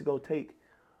 if she gets to go take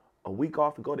a week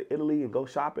off and go to Italy and go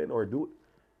shopping or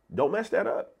don't mess that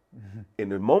up.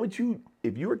 And the moment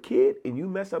if you're a kid and you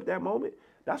mess up that moment,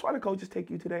 That's why the coaches take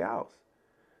you to their house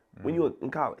when you're in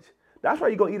college. That's why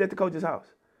you go eat at the coach's house.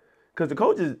 Because the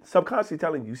coach is subconsciously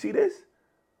telling you, see this?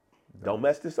 Don't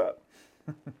mess this up.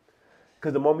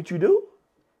 Because the moment you do,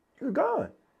 you're gone.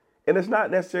 And it's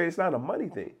not necessarily, it's not a money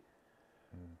thing.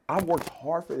 I've worked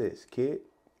hard for this, kid.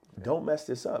 Don't mess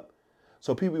this up.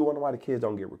 So people wonder why the kids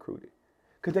don't get recruited.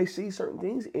 Because they see certain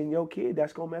things in your kid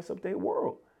that's going to mess up their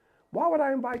world. Why would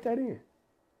I invite that in?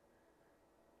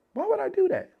 Why would I do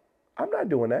that? I'm not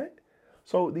doing that.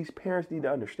 So these parents need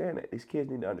to understand that. These kids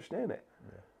need to understand that.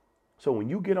 Yeah. So when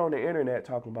you get on the internet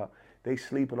talking about they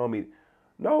sleeping on me,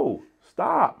 no,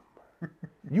 stop.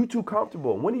 You too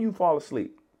comfortable. When do you fall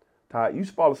asleep? Tired. You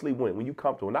fall asleep when? When you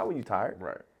comfortable, not when you tired.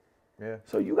 Right. Yeah.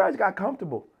 So you guys got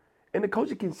comfortable. And the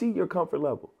coach can see your comfort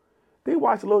level. They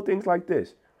watch little things like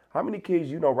this. How many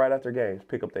kids you know right after games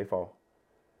pick up their phone?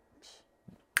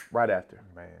 Right after.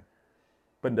 Man.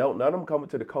 But none of them coming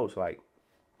to the coach like,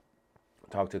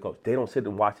 talk to the coach. They don't sit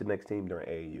and watch the next team during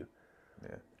AAU.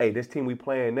 Yeah. Hey, this team we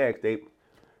playing next, they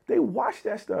watch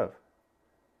that stuff.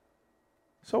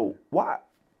 So why?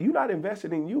 You not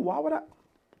invested in you. Why would I?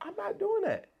 I'm not doing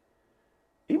that.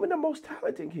 Even the most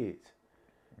talented kids.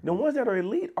 The ones that are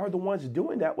elite are the ones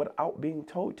doing that without being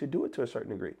told to do it to a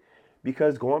certain degree.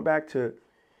 Because going back to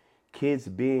kids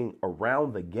being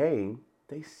around the game,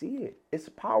 they see it. It's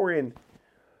power in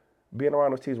being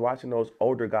around those teams, watching those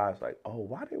older guys like, oh,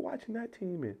 why they watching that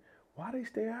team and why they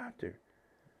stay after?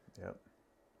 Yep.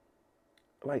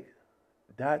 Like,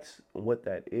 that's what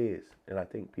that is. And I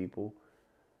think people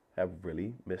have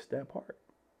really missed that part.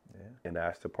 Yeah. And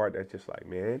that's the part that's just like,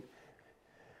 man,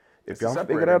 if y'all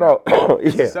figure that out,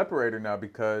 it's a separator now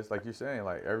because, like you're saying,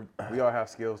 like we all have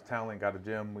skills, talent, got a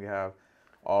gym, we have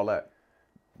all that.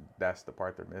 That's the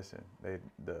part they're missing.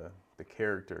 The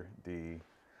character, the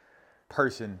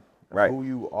person, who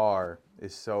you are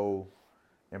is so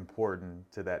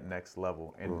important to that next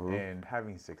level and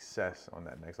having success on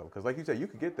that next level. Because, like you said, you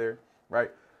could get there,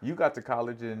 right? You got to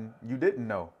college and you didn't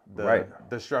know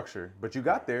the structure, but you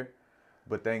got there.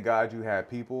 But thank God you had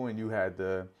people and you had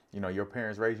your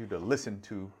parents raised you to listen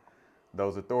to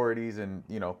those authorities and,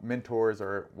 mentors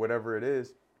or whatever it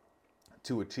is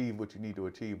to achieve what you need to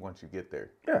achieve once you get there.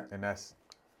 Yeah. And that's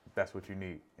what you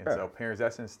need. And so parents,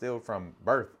 that's instilled from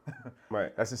birth.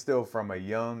 Right. That's instilled from a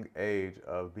young age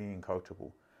of being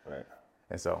coachable. Right.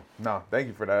 And so, thank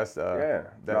you for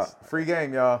that. That's free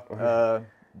game, y'all.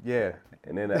 Yeah.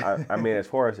 And then, I mean, as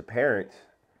far as the parents,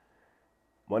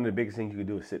 one of the biggest things you can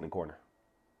do is sit in the corner.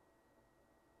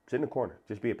 Sit in the corner.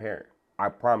 Just be a parent. I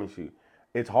promise you.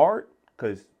 It's hard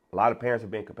because a lot of parents are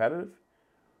being competitive.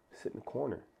 Sit in the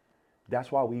corner.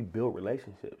 That's why we build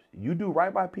relationships. You do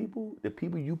right by people, the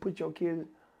people you put your kids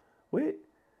with,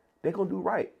 they're going to do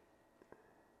right.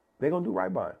 They're going to do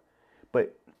right by them.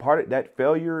 But part of that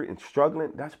failure and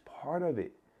struggling, that's part of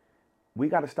it. We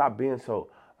got to stop being so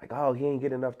like, oh, he ain't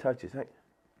getting enough touches. Hey,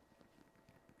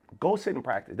 go sit and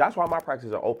practice. That's why my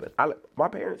practices are open. My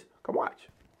parents, come watch.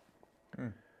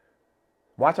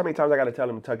 Watch how many times I got to tell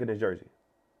him to tuck in his jersey.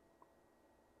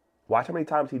 Watch how many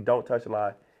times he don't touch the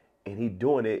line, and he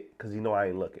doing it because he know I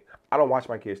ain't looking. I don't watch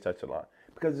my kids touch the line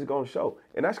because it's going to show.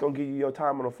 And that's going to give you your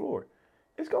time on the floor.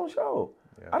 It's going to show.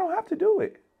 Yeah. I don't have to do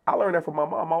it. I learned that from my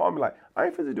mom. My mom be like, I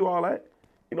ain't fit to do all that.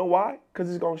 You know why? Because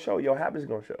it's going to show. Your habits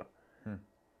going to show.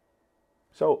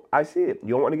 So I see it. You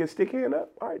don't want to get stick hand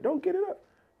up? All right, don't get it up.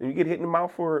 And you get hit in the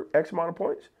mouth for X amount of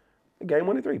points. Game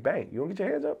 1 to 3, bang. You don't get your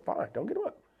hands up? Fine, don't get them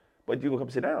up. But you going to come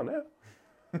sit down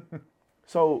now.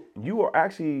 So you are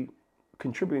actually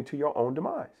contributing to your own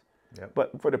demise. Yep.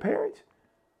 But for the parents,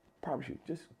 I promise you,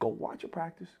 just go watch a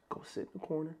practice. Go sit in the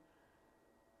corner.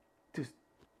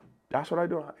 That's what I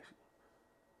do.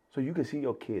 So you can see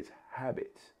your kids'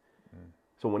 habits.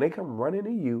 So when they come running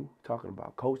to you, talking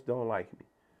about, Coach don't like me.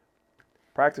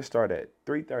 Practice start at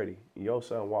 3:30. Your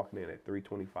son walking in at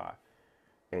 3:25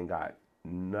 and got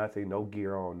nothing, no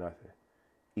gear on, nothing.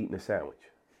 Eating a sandwich.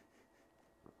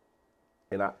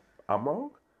 And I'm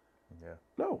wrong? Yeah.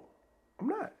 No, I'm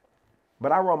not.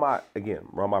 But I run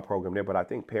my program there. But I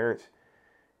think parents,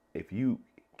 if you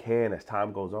can, as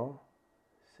time goes on,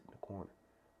 sit in the corner.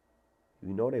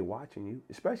 You know they're watching you,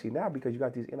 especially now because you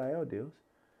got these NIL deals.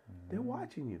 They're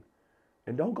watching you.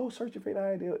 And don't go searching for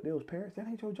NIL deals, parents. That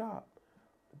ain't your job.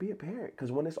 Be a parent.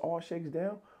 Because when this all shakes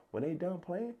down, when they done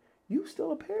playing, you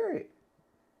still a parent.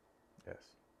 Yes.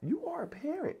 You are a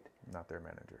parent. Not their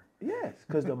manager. Yes,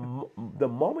 because the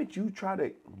moment you try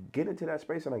to get into that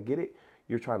space, and I get it,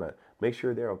 you're trying to make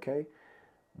sure they're okay.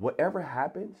 Whatever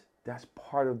happens, that's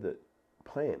part of the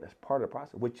plan. That's part of the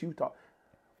process.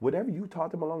 Whatever you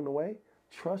taught them along the way,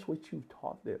 trust what you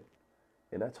taught them.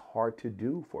 And that's hard to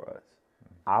do for us.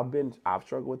 I've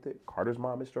struggled with it. Carter's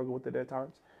mom has struggled with it at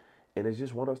times, and it's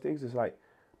just one of those things. It's like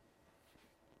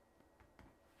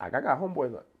I got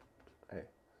homeboys like, hey,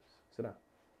 sit down.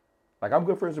 Like I'm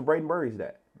good friends with Braden Murray's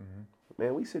dad.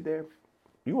 Man, we sit there.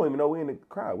 You won't even know we in the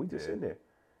crowd. We just sitting there.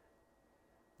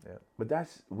 Yeah. But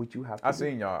that's what you have to I do.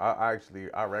 seen y'all.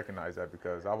 I recognize that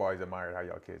because I've always admired how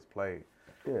y'all kids played.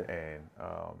 Yeah. And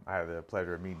I had the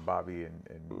pleasure of meeting Bobby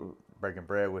and breaking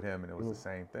bread with him, and it was the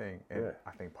same thing. And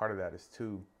I think part of that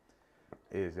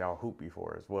is y'all hoop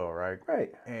before as well, right?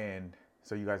 Right. And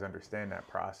so you guys understand that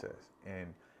process,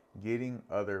 and getting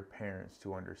other parents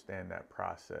to understand that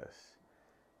process.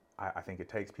 I think it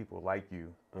takes people like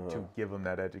you to give them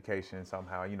that education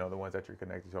somehow. You know, the ones that you're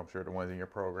connected to, I'm sure the ones in your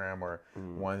program or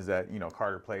ones that, you know,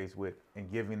 Carter plays with,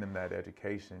 and giving them that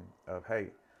education of, hey,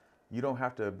 you don't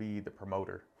have to be the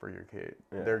promoter for your kid.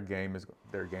 Yeah. Their game's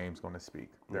going to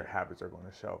speak. Their habits are going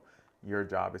to show. Your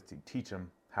job is to teach them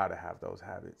how to have those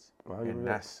habits. 100%. And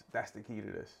that's the key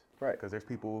to this. Right. Because there's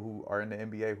people who are in the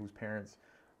NBA whose parents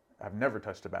have never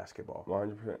touched a basketball.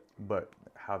 100%. But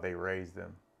how they raised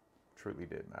them truly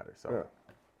did matter. So,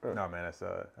 no, man,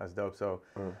 that's dope. So,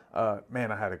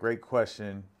 man, I had a great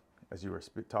question as you were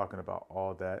talking about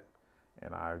all that,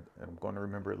 and I'm going to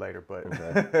remember it later. But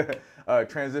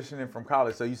transitioning from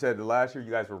college, so you said the last year you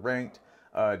guys were ranked.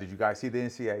 Did you guys see the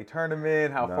NCAA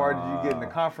tournament? How far did you get in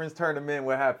the conference tournament?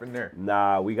 What happened there?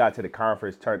 Nah, we got to the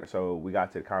conference tournament. So we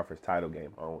got to the conference title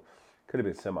game. Could have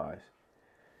been semis.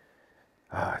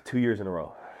 2 years in a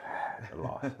row, I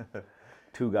lost.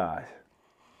 Two guys.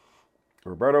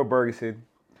 Roberto Bergeson,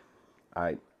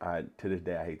 I to this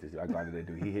day I hate this dude. I got to that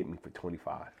dude. He hit me for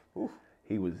 25. Oof.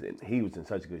 He was in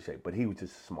such good shape, but he was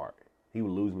just smart. He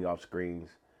would lose me off screens.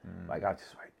 Like I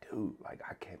just like, dude, like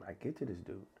I can't get to this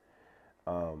dude.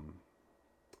 And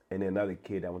then another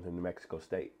kid that went to New Mexico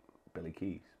State, Billy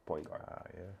Keys, point guard.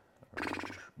 Yeah.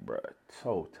 Bruh,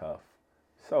 so tough.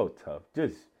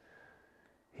 Just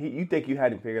you think you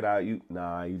had him figured out? You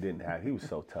didn't have. He was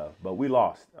so tough, but we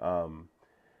lost.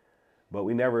 But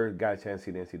we never got a chance to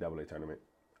see the NCAA tournament.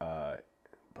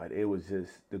 But it was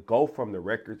just to go from the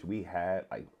records we had,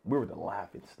 like we were the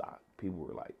laughing stock. People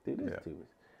were like, dude, this team is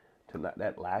to not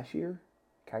that last year,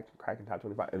 cracking top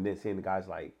 25, and then seeing the guys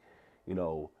like, you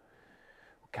know,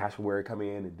 Cashmere come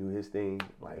in and do his thing.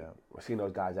 Like we're seeing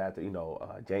those guys after, you know,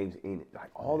 James Enid,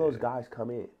 like all those guys come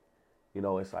in. You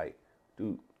know, it's like,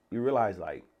 dude, you realize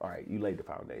like, all right, you laid the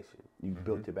foundation, you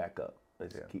built it back up.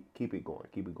 Let's keep it going.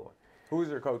 Who was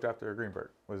your coach after Greenberg?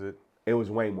 Was it? It was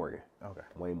Wayne Morgan. Okay.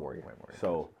 Wayne Morgan.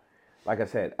 So, like I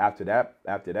said, after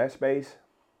that space,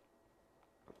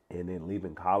 and then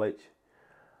leaving college,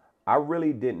 I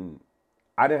didn't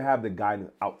have the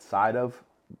guidance outside of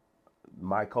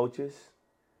my coaches.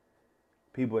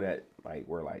 People that like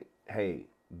were like, hey,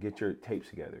 get your tapes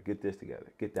together, get this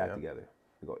together, get that together.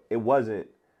 It wasn't.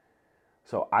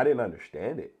 So I didn't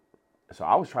understand it. So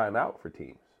I was trying out for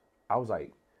teams. I was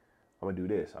like, I'm gonna do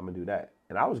this, I'm gonna do that.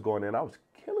 And I was going in, I was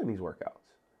killing these workouts.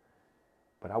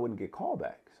 But I wouldn't get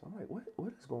callbacks. I'm like,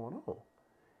 what is going on?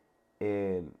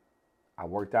 And I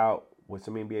worked out with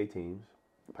some NBA teams,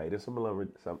 played in some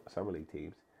summer league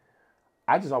teams.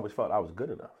 I just always felt I was good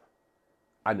enough.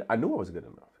 I knew I was good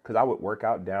enough because I would work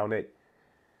out down at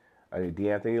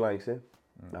D'Anthony Langston,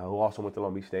 who also went to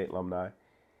Long Beach State, alumni.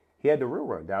 He had the real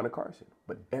run down to Carson.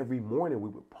 But every morning we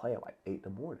would play at like 8 in the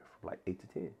morning, from like 8 to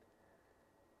 10.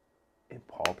 And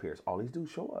Paul Pierce, all these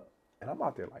dudes show up. And I'm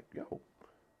out there like, yo,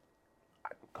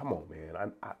 come on,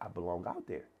 man. I belong out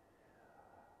there.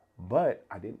 But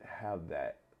I didn't have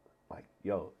that, like,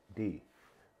 yo, D,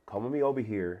 come with me over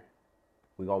here.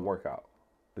 We're going to work out.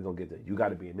 We're going to get there. You got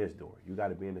to be in this door. You got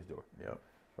to be in this door. Yep.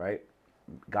 Right?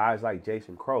 Guys like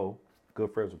Jason Crow,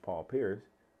 good friends with Paul Pierce.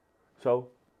 So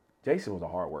Jason was a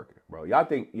hard worker, bro. Y'all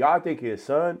think his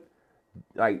son,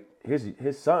 like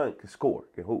his son can score,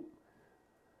 can hoop.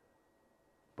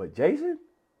 But Jason,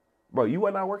 bro, you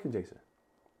were not working Jason.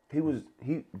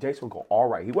 Jason would go all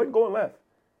right. He wasn't going left.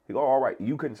 He go all right.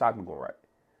 You couldn't stop him going right.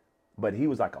 But he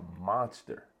was like a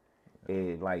monster.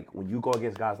 And like when you go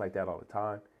against guys like that all the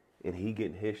time, and he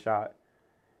getting his shot,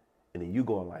 and then you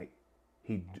going like,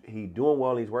 he doing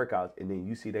well in these workouts, and then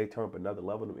you see they turn up another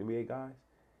level of NBA guys,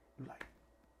 you're like,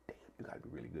 damn, you gotta be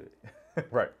really good.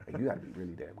 Right. Like, you gotta be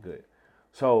really damn good.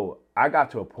 So I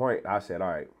got to a point, I said, all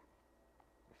right,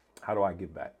 how do I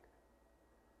give back?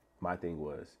 My thing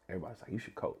was, everybody's like, you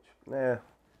should coach. Nah,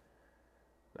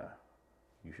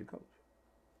 you should coach.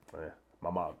 My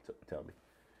mom tell me,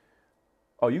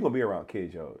 oh, you're going to be around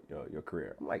kids your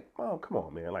career. I'm like, Mom, come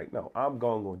on, man. Like, no, I'm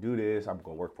going to do this. I'm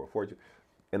going to work for a fortune.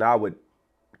 And I would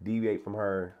deviate from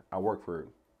her. I work for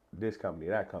this company,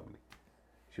 that company.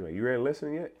 She was like, you ready to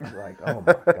listen yet? I was like, oh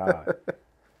my God.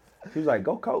 She was like,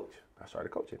 go coach. I started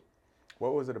coaching.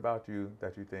 What was it about you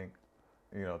that you think,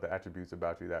 the attributes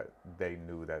about you that they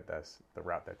knew that that's the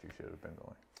route that you should have been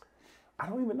going? I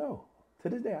don't even know. To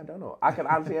this day, I don't know. I can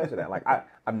honestly answer that. Like,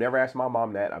 I've never asked my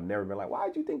mom that. I've never been like, why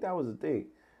did you think that was a thing?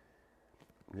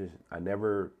 I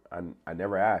never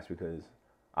asked because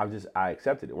I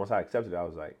accepted it. Once I accepted it, I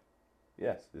was like,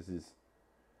 yes, this is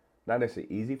not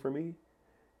necessarily easy for me.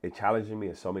 It challenges me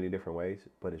in so many different ways,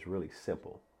 but it's really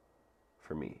simple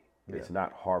for me. Yeah. It's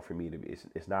not hard for me to be.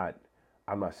 It's not.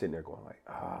 I'm not sitting there going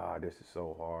like, this is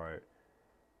so hard.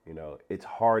 It's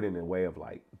hard in a way of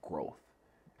like growth.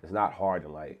 It's not hard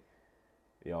in like,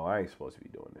 I ain't supposed to be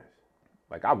doing this.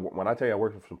 Like when I tell you I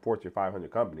worked for some Fortune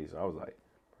 500 companies, I was like,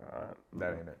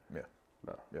 that ain't it. Yeah.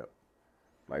 No. Yep.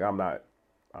 Like I'm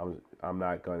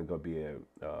not going to go be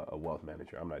a wealth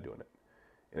manager. I'm not doing it.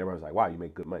 And everyone's like, wow, you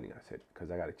make good money. I said, because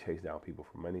I got to chase down people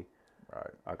for money.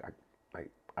 Right.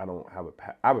 I don't have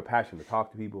I have a passion to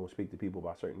talk to people and speak to people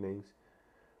about certain things.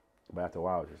 But after a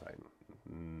while, I was just like,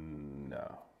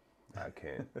 no, I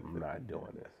can't. I'm not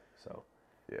doing this. So,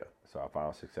 yeah. So I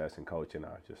found success in coaching.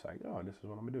 I was just like, oh, this is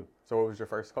what I'm going to do. So what was your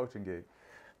first coaching gig?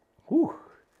 Whew.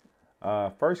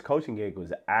 First coaching gig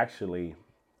was actually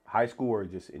high school or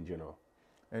just in general?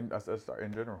 Let's start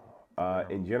in general.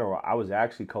 In general, I was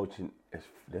actually coaching.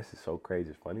 This is so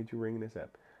crazy. It's funny that you bringing this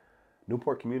up.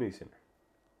 Newport Beach Community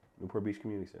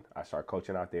Center. I started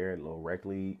coaching out there in a little rec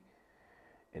league,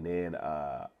 and then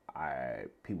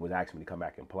people was asking me to come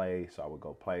back and play, so I would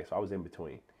go play. So I was in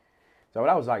between. So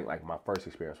that was like my first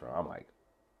experience where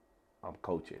I'm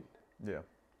coaching. Yeah.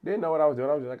 Didn't know what I was doing.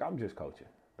 I was just like, I'm just coaching,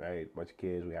 right? Bunch of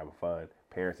kids, we having fun.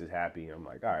 Parents is happy. I'm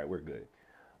like, all right, we're good.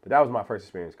 But that was my first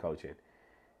experience coaching.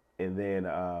 And then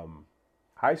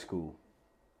high school,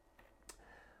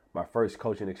 my first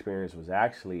coaching experience was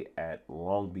actually at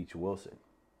Long Beach Wilson.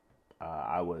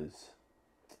 I was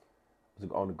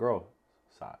on the girl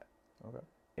side. Okay.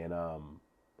 And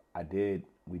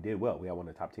we did well. We had one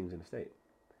of the top teams in the state.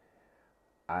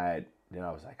 Then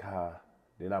I was like,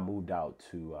 then I moved out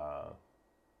to,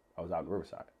 I was out in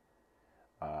Riverside.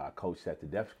 I coached at the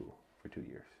deaf school for 2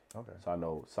 years. Okay. So I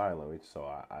know sign language. So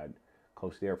I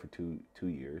coached there for two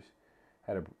years.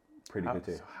 Had a pretty good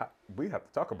team. We have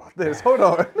to talk about this. Hold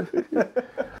on.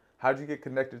 How'd you get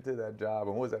connected to that job,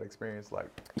 and what was that experience like?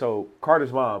 So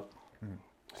Carter's mom,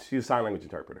 she was a sign language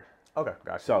interpreter. Okay,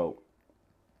 gotcha. So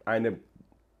I ended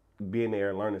up being there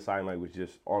and learning sign language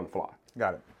just on the fly.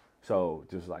 Got it. So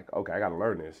just like, okay, I got to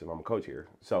learn this if I'm a coach here.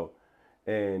 So,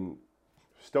 and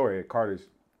story, Carter's,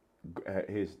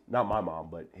 not my mom,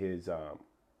 but his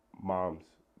mom's,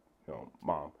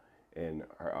 mom and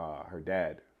her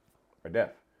dad are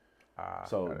deaf.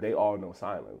 So they all know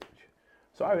sign language.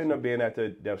 So I ended up being at the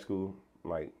deaf school,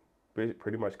 like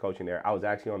pretty much coaching there. I was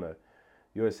actually on the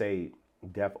USA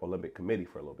Deaf Olympic Committee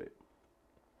for a little bit.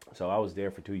 So I was there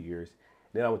for 2 years.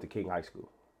 Then I went to King High School,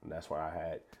 and that's where I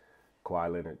had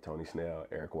Kawhi Leonard, Tony Snell,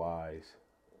 Eric Wise.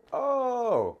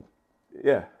 Oh.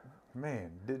 Yeah.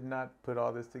 Man, did not put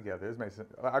all this together. This makes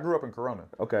sense. I grew up in Corona.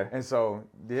 Okay. And so,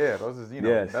 yeah, those is,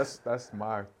 yes. that's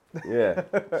my. Yeah.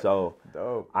 So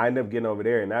dope. I ended up getting over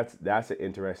there, and that's an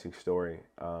interesting story.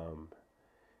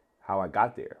 How I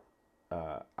got there.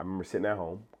 I remember sitting at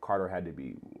home. Carter had to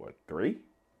be, three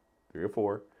or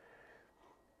four.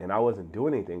 And I wasn't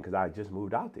doing anything because I just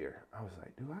moved out there. I was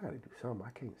like, dude, I got to do something. I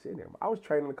can't sit there. I was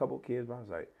training a couple of kids, but I was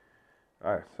like,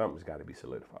 all right, something's got to be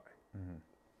solidified. Mm-hmm.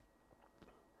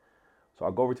 So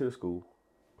I go over to the school,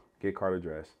 get Carter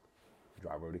dressed,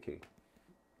 drive over to King.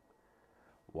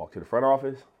 Walk to the front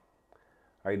office.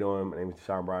 How you doing? My name is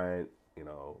Deshaun Bryant.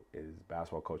 Is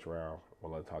basketball coach around?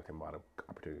 Well, I'll talk to him about an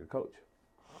opportunity to coach.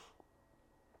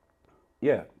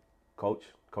 Yeah, Coach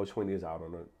Sweeney is out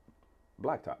on the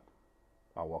blacktop.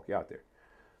 I'll walk you out there.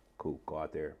 Cool, go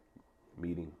out there,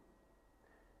 meeting.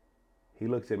 He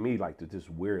looks at me like this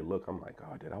weird look. I'm like,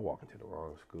 oh, did I walk into the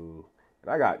wrong school?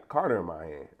 And I got Carter in my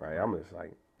hand, right? I'm just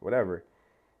like, whatever.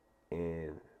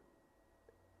 And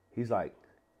he's like,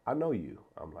 I know you.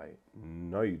 I'm like,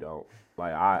 no, you don't.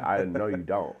 Like, I know you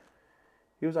don't.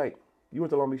 He was like, you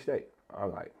went to Long Beach State. I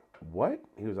was like, what?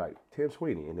 He was like, Tim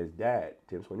Sweeney. And his dad,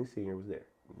 Tim Sweeney Sr., was there.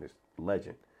 This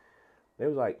legend. They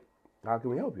was like, how can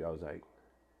we help you? I was like,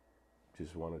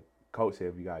 just want to coach, say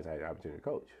if you guys had the opportunity to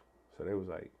coach. So they was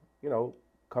like,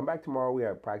 come back tomorrow. We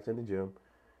have practice in the gym.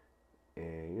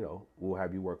 And, we'll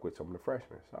have you work with some of the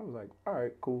freshmen. So I was like, all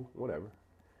right, cool, whatever.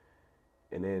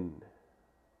 And then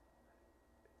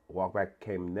walk back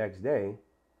came the next day.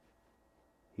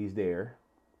 He's there.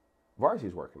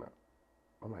 Varsity's working out.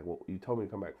 I'm like, well, you told me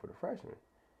to come back for the freshmen.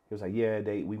 He was like, yeah,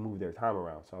 we moved their time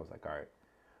around. So I was like, all right.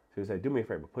 So he said, do me a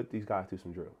favor, put these guys through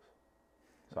some drills.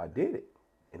 So I did it.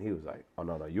 And he was like, oh,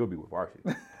 no, you'll be with varsity.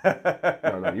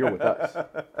 No, you're with us.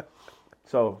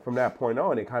 So from that point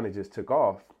on, it kind of just took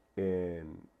off.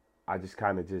 And I just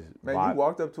kind of just Man, you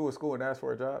walked up to a school and asked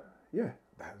for a job? Yeah.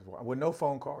 With no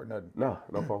phone call or nothing? No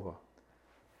phone call.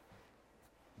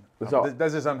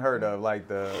 That's just unheard of. Like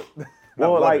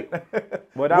well, like,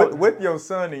 with your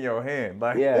son in your hand.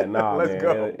 Like, yeah, nah, let's man.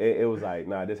 go. It was like,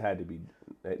 nah, this had to be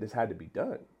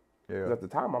done. Yeah. 'Cause at the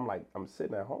time, I'm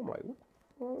sitting at home like,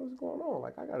 what's going on?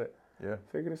 Like, I gotta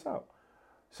figure this out.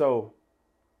 So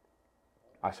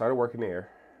I started working there,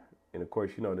 and of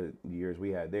course, you know the years we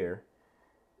had there,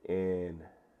 and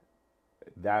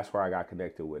that's where I got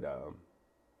connected with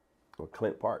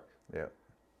Clint Park. Yeah.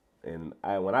 And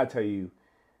when I tell you,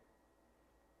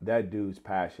 that dude's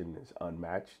passion is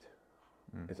unmatched.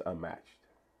 It's unmatched.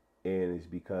 And it's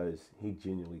because he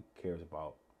genuinely cares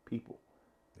about people.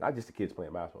 Not just the kids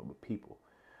playing basketball, but people.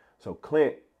 So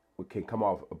Clint can come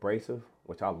off abrasive,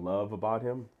 which I love about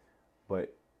him,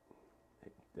 but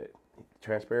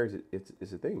transparency,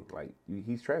 it's a thing. Like,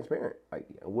 he's transparent. Like,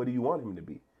 what do you want him to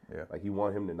be? Yeah. Like, you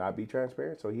want him to not be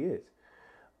transparent? So he is.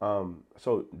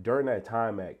 So during that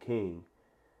time at King,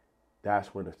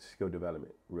 that's when the skill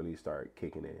development really started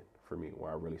kicking in for me,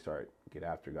 where I really started to get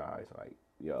after guys like,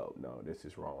 yo, no, this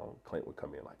is wrong. Clint would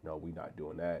come in like, no, we're not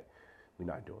doing that. We're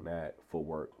not doing that.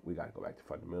 Footwork, we got to go back to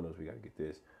fundamentals. We got to get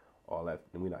this, all that,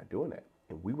 and we're not doing that.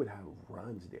 And we would have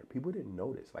runs there. People didn't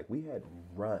notice. Like, we had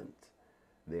runs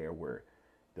there where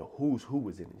the who's who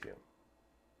was in the gym.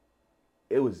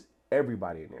 It was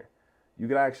everybody in there. You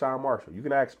can ask Sean Marshall. You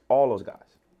can ask all those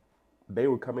guys. They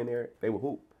would come in there, they would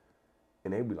hoop.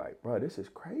 And they'd be like, bro, this is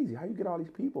crazy. How you get all these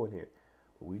people in here?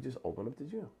 But we just opened up the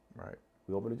gym. Right.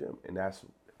 We opened the gym. And that's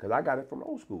because I got it from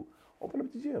old school. Open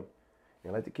up the gym.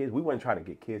 And let the kids, we wasn't trying to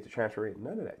get kids to transfer in.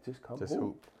 None of that. Just come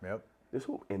hoop. Yep. Just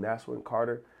hoop. And that's when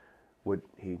Carter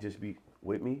he'd just be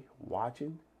with me,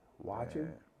 watching.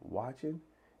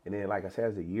 And then, like I said,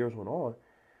 as the years went on,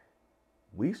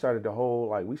 we started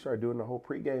doing the whole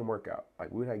pregame workout.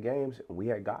 Like, we had games and we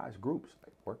had guys, groups,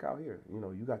 like, work out here. You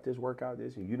know, you got this workout,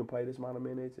 and you didn't play this amount of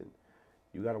minutes, and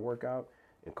you got to work out.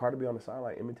 And Carter be on the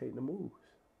sideline imitating the moves.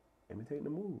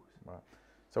 Wow.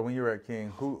 So when you were at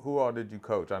King, who all did you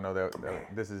coach? I know that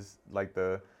this is like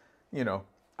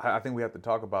I think we have to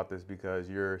talk about this because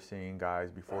you're seeing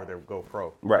guys before they go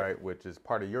pro, right? Which is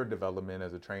part of your development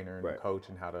as a trainer and a coach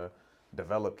and how to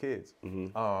develop kids.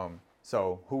 Mm-hmm.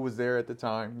 So who was there at the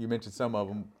time? You mentioned some of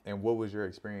them, and what was your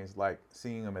experience like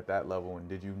seeing them at that level? And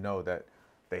did you know that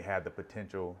they had the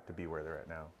potential to be where they're at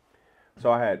now?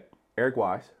 So I had Eric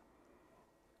Wise,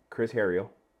 Chris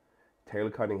Harriel, Taylor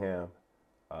Cunningham,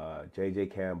 J.J.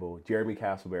 Campbell, Jeremy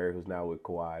Castleberry, who's now with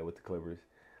Kawhi with the Clippers.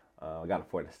 I got a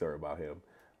funny story about him.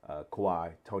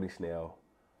 Kawhi, Tony Snell.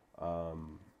 I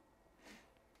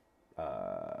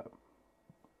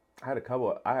had a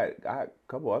couple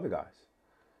other guys.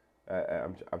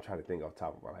 I'm trying to think off the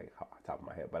top of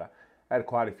my head, but I had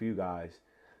quite a few guys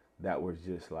that was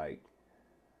just like,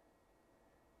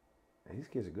 man, these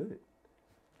kids are good.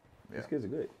 Yeah. These kids are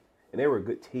good, and they were a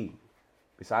good team.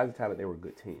 Besides the talent, they were a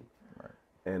good team. Right.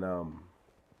 And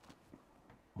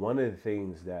one of the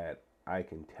things that I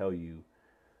can tell you,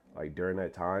 like during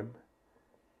that time,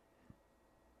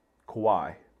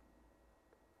 Kawhi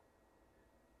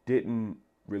didn't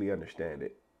really understand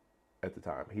it at the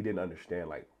time. He didn't understand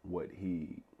like what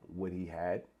he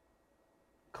had.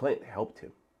 Clint helped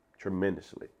him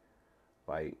tremendously.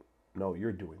 Like, no,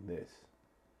 you're doing this.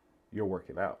 You're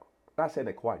working out. Not saying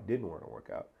that Kawhi didn't want to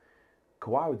work out.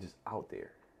 Kawhi was just out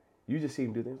there. You just see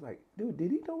him do things like, dude,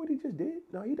 did he know what he just did?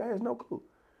 No, he has no clue.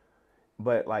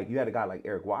 But like, you had a guy like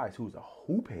Eric Wise who's a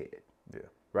hoop head. Yeah.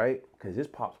 Right? Because his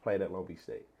pops played at Long Beach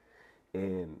State.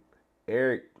 And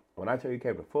Eric, when I tell you he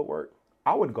came to footwork,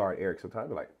 I would guard Eric sometimes.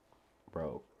 Be like,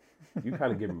 bro, you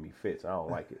kind of giving me fits. I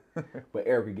don't like it. But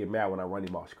Eric would get mad when I run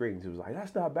him off screens. He was like,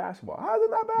 that's not basketball. How is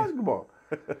it not basketball?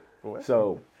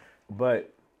 So,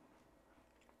 but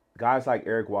guys like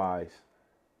Eric Wise,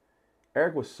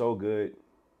 Eric was so good.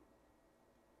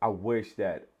 I wish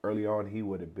that early on he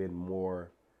would have been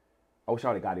more. I wish I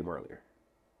would have got him earlier.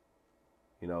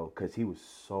 You know, because he was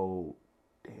so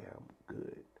damn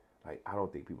good. Like, I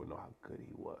don't think people know how good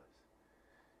he was.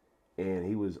 And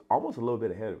he was almost a little bit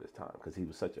ahead of his time because he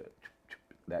was such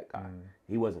that guy.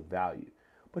 He wasn't valued.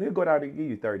 But he'll go down and give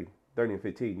you 30 and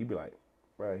 15. You'd be like,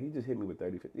 bro, he just hit me with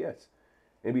 30, 50. Yes.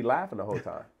 And be laughing the whole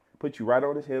time. Put you right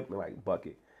on his hip and like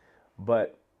bucket.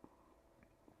 But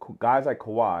guys like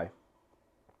Kawhi,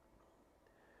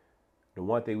 the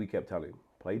one thing we kept telling him,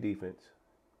 play defense,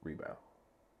 rebound.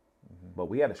 Mm-hmm. But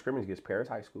we had a scrimmage against Paris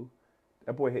High School.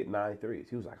 That boy hit 9 threes.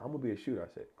 He was like, I'm going to be a shooter.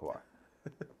 I said, Kawhi,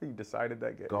 He decided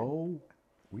that game. go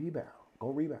rebound. Go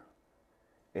rebound.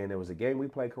 And there was a game we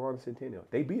played Corona Centennial.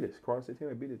 They beat us. Corona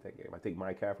Centennial beat us that game. I think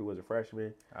Mike Caffrey was a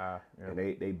freshman. Yeah. And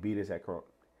they beat us at Corona.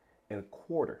 In a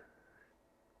quarter,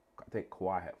 I think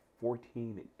Kawhi had 14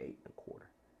 and 8 in a quarter.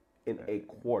 In a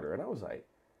quarter. And I was like,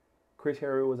 Chris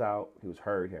Harry was out. He was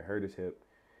hurt. He had hurt his hip.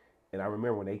 And I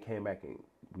remember when they came back and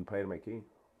we played him at King,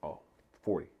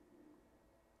 40.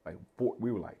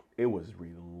 We were like, it was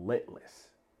relentless.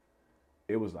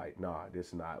 It was like, nah,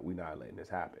 we're not letting this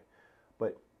happen.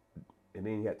 But, and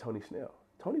then you had Tony Snell.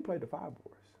 Tony played the 5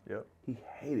 boards. Yep. He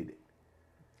hated it.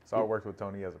 So I worked with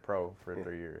Tony as a pro for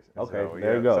 3 years. And Okay, so,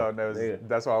 there you go. So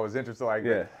that's why I was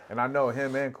interested. And I know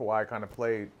him and Kawhi kind of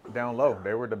played down low.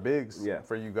 They were the bigs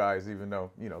for you guys, even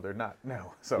though, they're not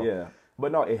now. So yeah.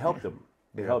 But no, it helped him.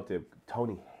 It helped him.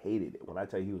 Tony hated it. When I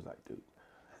tell you, he was like, dude,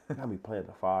 you got me playing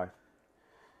the 5.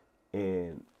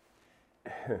 And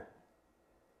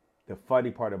the funny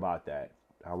part about that,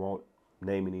 I won't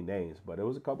name any names, but there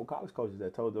was a couple college coaches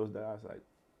that told those guys, like,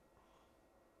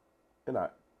 they're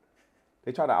not.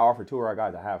 They try to offer 2 of our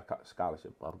guys to have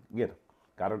scholarship. I'm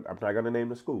not going to name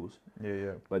the schools.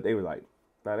 Yeah. But they were like,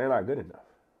 nah, they're not good enough.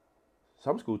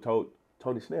 Some school told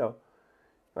Tony Snell,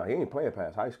 nah, he ain't playing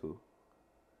past high school.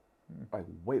 Like,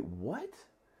 wait, what?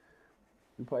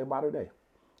 We played Modern Day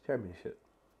Championship.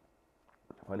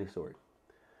 Funny story.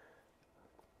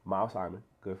 Miles Simon,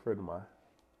 good friend of mine.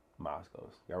 Miles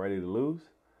goes, y'all ready to lose?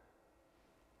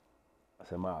 I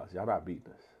said, Miles, y'all not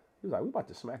beating us. He was like, we about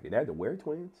to smack it. They had the Ware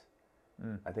twins.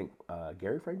 I think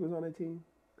Gary Frank was on that team.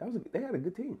 They had a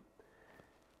good team.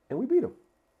 And we beat them.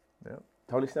 Yep.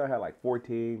 Tony Snell had like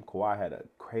 14. Kawhi had a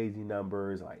crazy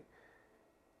numbers.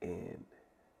 And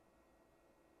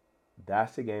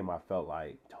that's the game I felt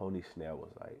like Tony Snell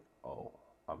was like, oh,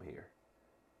 I'm here.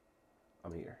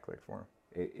 Click for him.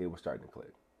 It was starting to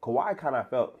click. Kawhi kind of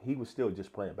felt he was still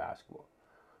just playing basketball.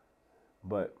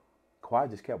 But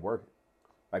Kawhi just kept working.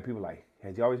 Like, people like,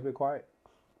 has he always been quiet?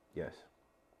 Yes.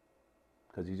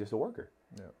 Because he's just a worker.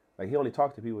 Yeah. Like, he only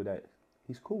talks to people that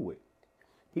he's cool with.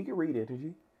 He can read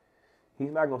energy.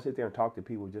 He's not going to sit there and talk to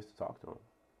people just to talk to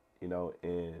them.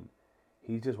 And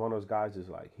he's just one of those guys that's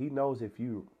like, he knows if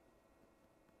you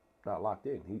not locked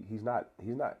in. He's not,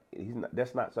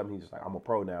 that's not something he's just like, I'm a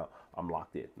pro now, I'm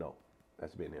locked in. No,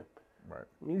 that's been him. Right.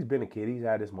 He's been a kid. He's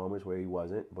had his moments where he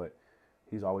wasn't, but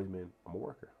he's always been, I'm a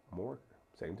worker.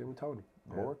 Same thing with Tony.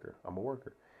 I'm a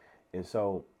worker. And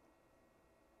so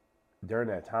during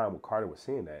that time when Carter was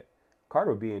seeing that,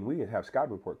 we didn't have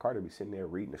scouting report. Carter would be sitting there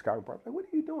reading the scouting report. Like, what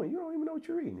are you doing? You don't even know what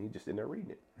you're reading. He's just in there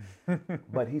reading it.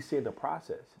 But he's seeing the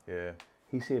process. Yeah.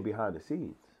 He's seeing behind the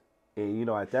scenes. And,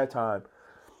 at that time,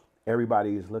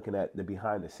 everybody is looking at the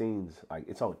behind the scenes, like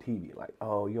it's on TV. Like,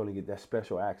 oh, you only get that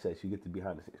special access. You get the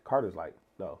behind the scenes. Carter's like,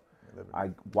 no.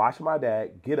 I watch my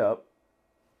dad get up,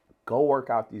 go work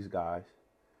out these guys,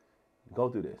 go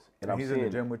through this. And he's in the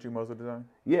gym with you most of the time?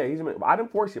 Yeah, I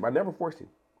didn't force him. I never forced him.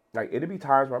 Like, it'd be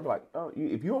times where I'd be like, oh,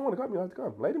 if you don't want to come, you don't have to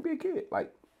come. Let him be a kid.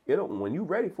 Like, when you're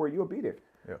ready for it, you'll be there.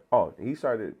 Yeah. Oh, he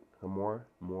started more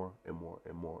and more.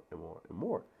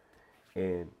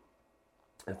 And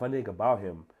the funny thing about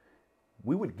him,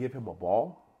 we would give him a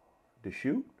ball to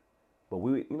shoot, but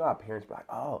we would, our parents be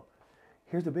like, oh,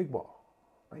 here's the big ball.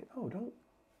 Like,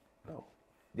 no.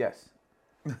 Yes.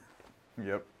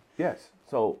 Yep. Yes.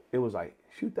 So it was like,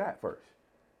 shoot that first.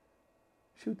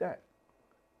 Shoot that.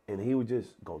 And he would just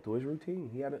go through his routine.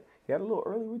 He had a little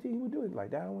early routine. He would do it.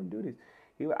 Like, Dad, I want to do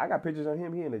this. I got pictures of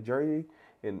him. He in a jersey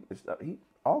and stuff.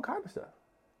 All kind of stuff.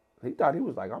 He thought he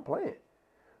was like, I'm playing.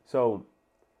 So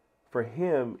for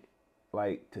him,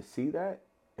 like, to see that,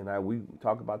 and we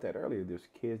talked about that earlier, there's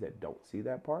kids that don't see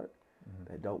that part,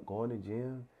 that don't go in the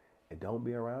gym and don't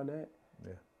be around that.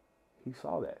 Yeah. He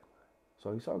saw that.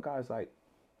 So he saw guys like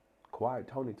Kawhi,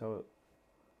 Tony told,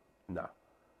 nah,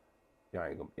 y'all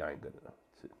ain't good enough.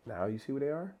 So now you see where they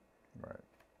are? Right.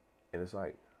 And it's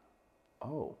like,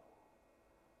 oh.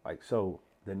 Like, so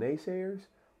the naysayers,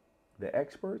 the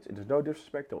experts, and there's no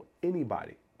disrespect on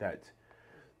anybody that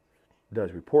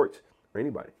does reports or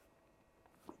anybody.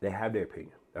 They have their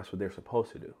opinion. That's what they're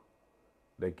supposed to do.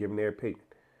 They're giving their opinion.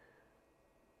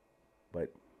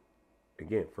 But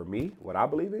again, for me, what I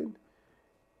believe in,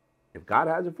 if God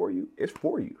has it for you, it's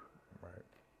for you. Right.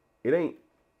 It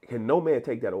can no man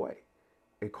take that away.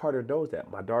 And Carter knows that.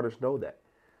 My daughters know that.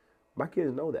 My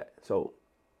kids know that. So,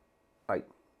 like,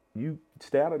 you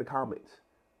stay out of the comments.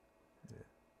 Yeah.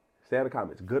 Stay out of the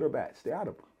comments, good or bad. Stay out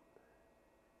of them.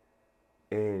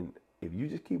 And if you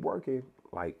just keep working,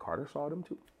 like Carter saw them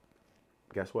too,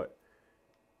 guess what?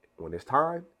 When it's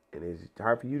time, and it's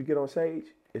time for you to get on stage,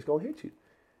 it's gonna hit you.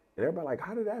 And everybody like,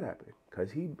 how did that happen?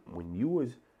 Because when you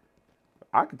was,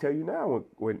 I can tell you now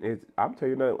I'm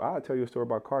telling you now, I'll tell you a story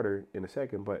about Carter in a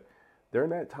second, but during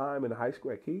that time in high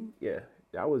school at King, yeah,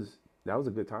 that was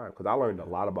a good time because I learned a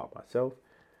lot about myself.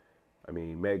 I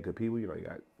mean, met good people. You know, you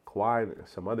got Kawhi and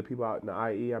some other people out in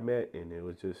the IE I met, and it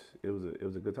was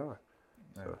a good time.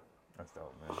 So. Man, that's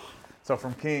dope, man. So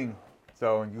from King,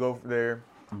 so you go there.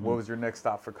 What was your next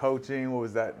stop for coaching? What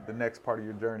was the next part of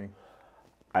your journey?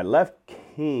 I left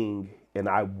King, and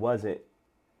I wasn't.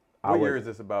 What year is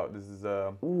this about? This is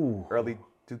early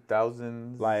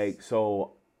 2000s. Like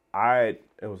so,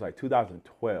 it was like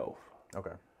 2012.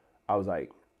 Okay. I was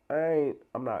like,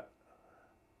 I'm done.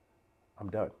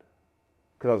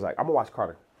 Because I was like, I'm gonna watch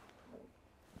Carter.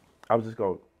 I was just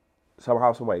going to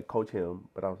somehow, some way coach him,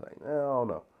 but I was like, I don't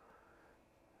know.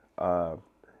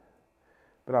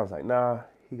 But I was like, nah,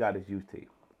 he got his youth team.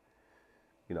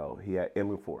 You know, he had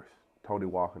Inland Force, Tony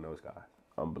Walker, and those guys,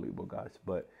 unbelievable guys.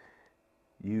 But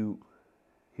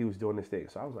he was doing this thing,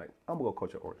 so I was like, I'm gonna go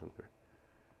coach at Orange Luther.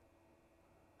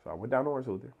 So I went down to Orange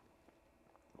Luther.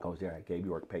 Coach there at Gabe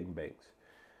York, Peyton Banks,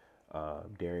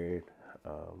 Darian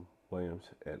Williams,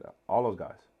 and all those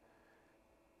guys.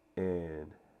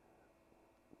 And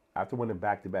after winning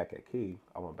back-to-back at King,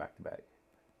 I went back-to-back at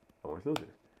Orange Luther.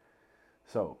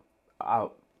 So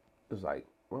it was like,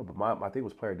 well, but my thing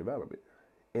was player development.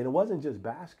 And it wasn't just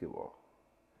basketball.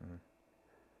 Mm-hmm.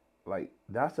 Like,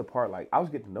 that's the part, like, I was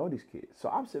getting to know these kids. So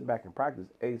I'm sitting back in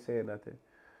practice, ain't saying nothing.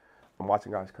 I'm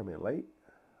watching guys come in late.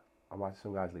 I'm watching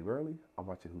some guys leave early. I'm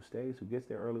watching who stays, who gets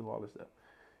there early, all this stuff.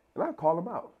 And I call them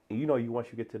out. And you know, once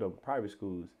you get to the private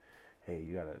schools, hey,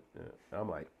 you gotta. I'm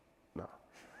like, no,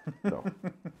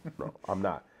 I'm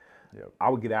not. Yep. I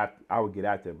would get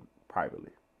at them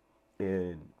privately,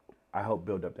 and I helped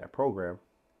build up that program.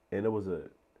 And we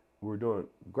were doing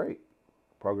great.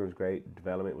 Program was great.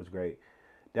 Development was great.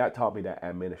 That taught me that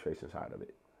administration side of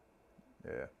it.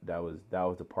 Yeah. That was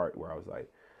the part where I was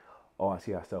like, oh, I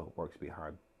see how stuff works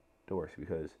behind doors.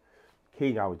 Because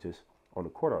King, I was just on the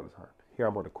court all the time. Here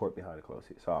I'm on the court behind the closed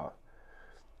seats. So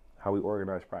how we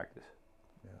organize practice,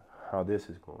 how this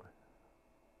is going,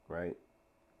 right?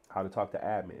 How to talk to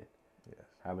admin,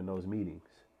 having those meetings,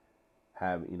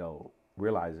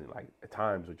 realizing like at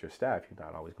times with your staff, you're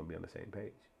not always going to be on the same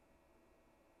page,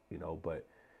 but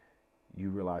you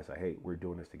realize like, hey, we're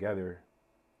doing this together.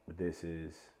 This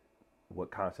is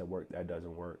what concept work, that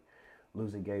doesn't work.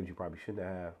 Losing games you probably shouldn't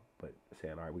have, but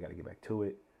saying, all right, we got to get back to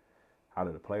it. How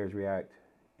do the players react?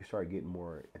 You start getting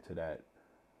more into the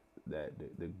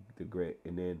grit,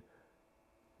 and then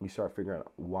you start figuring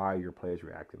out why your players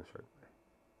react in a certain way,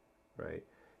 right?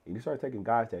 And you start taking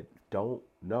guys that don't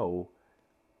know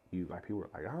you, like people are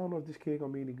like, I don't know if this kid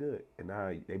gonna be any good, and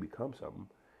now they become something.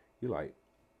 You're like,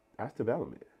 that's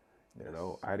development. Yes.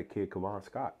 I had a kid, Kavan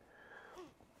Scott.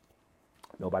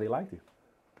 Nobody liked him.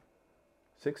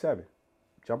 6'7",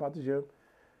 jump out the gym,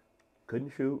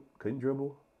 couldn't shoot, couldn't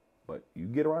dribble, but you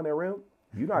get around that rim,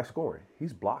 you're not scoring.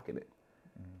 He's blocking it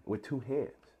with two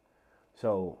hands.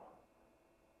 So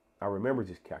I remember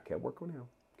just kept working with him.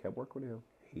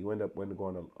 He went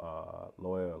going to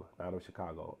Loyola, out of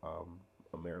Chicago,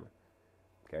 Maryland.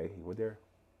 Okay, he went there,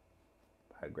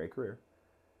 had a great career,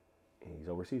 and he's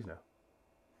overseas now.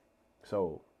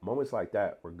 So moments like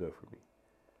that were good for me,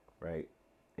 right?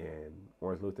 And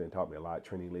Orange Lutheran taught me a lot.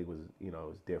 Trinity League was,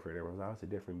 was different. Everyone was like, it's a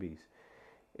different beast.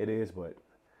 It is, but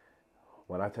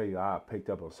when I tell you I picked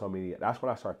up on so many, that's when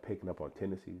I started picking up on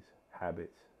tendencies,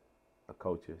 habits of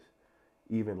coaches,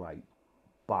 even like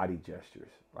body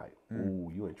gestures. Like,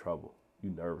 ooh, you in trouble.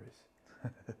 You nervous.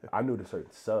 I knew the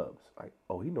certain subs. Like,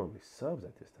 oh, he normally subs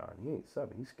at this time. He ain't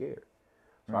subbing. He's scared.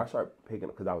 So I started picking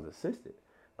up because I was assistant.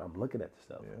 I'm looking at the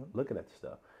stuff.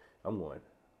 I'm going,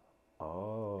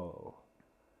 oh,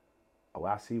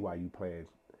 I see why you playing.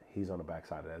 He's on the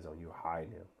backside of that zone. You're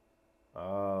hiding him.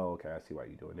 Oh, okay. I see why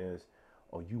you're doing this.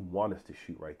 Oh, you want us to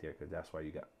shoot right there because that's why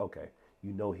you got, okay.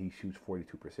 He shoots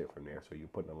 42% from there, so you're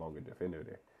putting a longer defender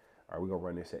there. All right, we're going to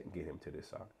run this set and get him to this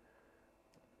side.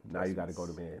 Now you got to go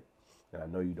to man. And I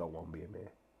know you don't want to be a man.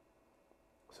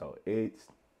 So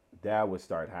that would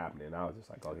start happening. I was just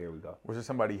like, oh, here we go. Was there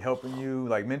somebody helping you,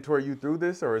 like mentor you through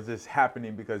this, or is this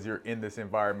happening because you're in this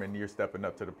environment and you're stepping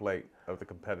up to the plate of the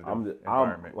competitive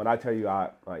environment? When I tell you,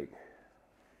 I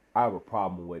have a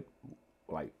problem with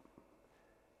like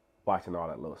watching all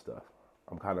that little stuff.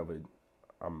 I'm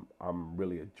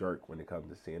really a jerk when it comes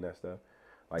to seeing that stuff.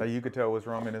 Like you could tell what's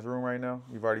wrong in his room right now.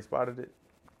 You've already spotted it.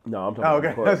 No, I'm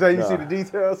talking about. Okay, so you see the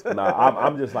details. No,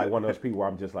 I'm just like one of those people where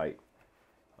I'm just like,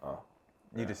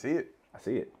 you just see it. I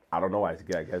see it. I don't know why it's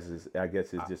good. I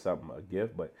guess it's just something, a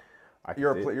gift, but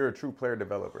You're a true player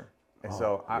developer. And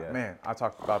so, yeah. I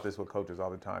talk about this with coaches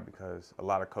all the time because a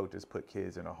lot of coaches put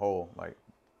kids in a hole. Like,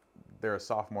 they're a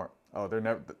sophomore. Oh, they're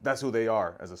never. That's who they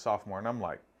are as a sophomore. And I'm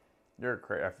like, you're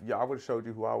crazy. If I would have showed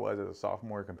you who I was as a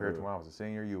sophomore compared to when I was a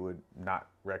senior, you would not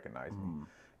recognize me.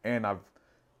 And I've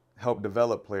helped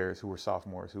develop players who were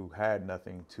sophomores who had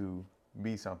nothing to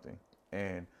be something.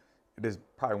 And it is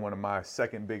probably one of my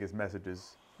second biggest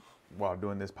messages while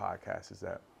doing this podcast is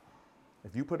that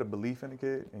if you put a belief in a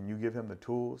kid and you give him the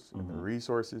tools and the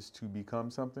resources to become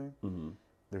something,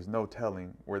 there's no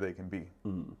telling where they can be.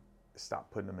 Stop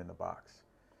putting them in the box.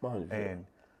 100%. And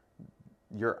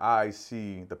your eyes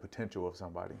see the potential of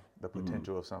somebody, the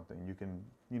potential of something. You can,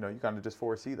 you kind of just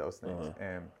foresee those things.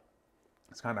 And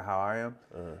it's kind of how I am.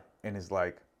 And it's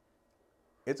like,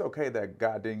 it's okay that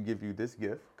God didn't give you this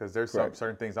gift because there's some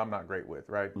certain things I'm not great with,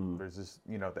 right? There's just,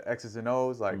 the X's and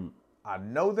O's, like I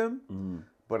know them,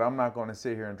 but I'm not going to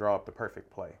sit here and draw up the perfect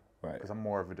play. Right. Because I'm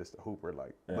more of just a hooper,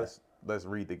 like let's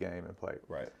read the game and play.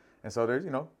 Right. And so there's,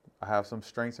 I have some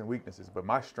strengths and weaknesses, but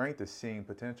my strength is seeing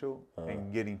potential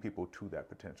and getting people to that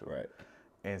potential. Right.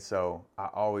 And so I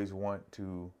always want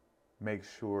to make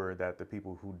sure that the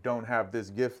people who don't have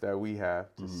this gift that we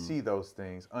have to see those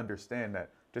things, understand that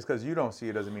just because you don't see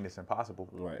it doesn't mean it's impossible.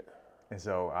 Right. And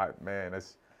so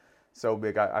it's so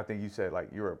big. I think you said like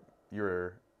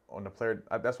you're on the player.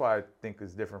 That's why I think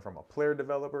it's different from a player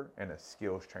developer and a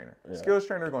skills trainer. Yeah. Skills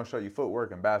trainer is going to show you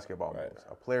footwork and basketball moves.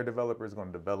 A player developer is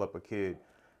going to develop a kid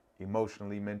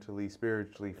emotionally, mentally,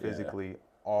 spiritually, physically,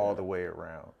 all the way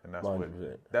around. And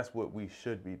that's what we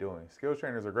should be doing. Skills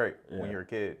trainers are great when you're a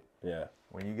kid. Yeah.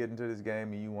 When you get into this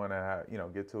game and you want to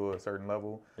get to a certain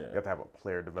level, you have to have a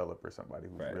player developer, somebody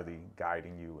who's really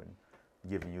guiding you and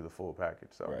giving you the full package.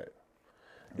 So. Right.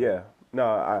 Yeah,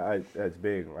 no, that's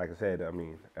big. Like I said, I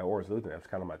mean, at Orange Lutheran, that's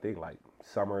kind of my thing. Like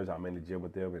summers, I'm in the gym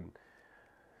with them, and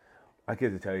my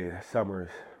kids will tell you that summers,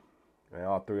 and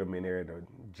all three of them in there in the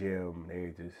gym,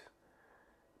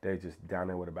 they're just down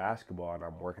there with a basketball, and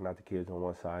I'm working out the kids on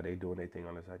one side, they doing their thing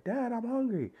on the side. Dad, I'm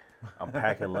hungry. I'm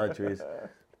packing lunches,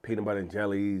 peanut butter and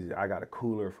jellies. I got a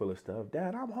cooler full of stuff.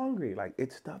 Dad, I'm hungry. Like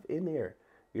it's stuff in there,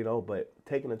 But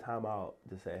taking the time out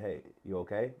to say, hey, you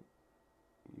okay?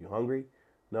 You hungry?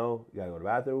 No, you gotta go to the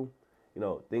bathroom,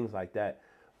 things like that.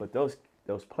 But those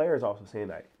players also saying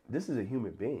like, this is a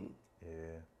human being.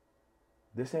 Yeah.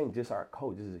 This ain't just our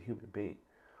coach. This is a human being.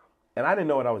 And I didn't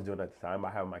know what I was doing at the time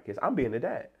by having my kids. I'm being a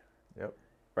dad. Yep.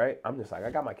 Right? I'm just like,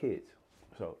 I got my kids,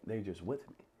 so they're just with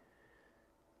me,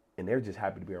 and they're just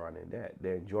happy to be around their dad.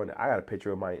 They're enjoying it. I got a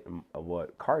picture of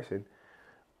what Carson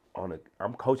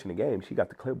I'm coaching the game. She got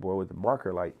the clipboard with the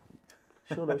marker, like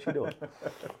she don't know what she's doing.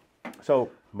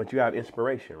 So, but you have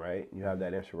inspiration, right? You have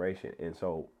that inspiration. And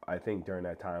so I think during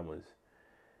that time was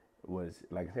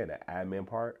like I said, the admin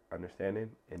part,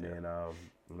 understanding. And then,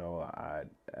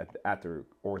 after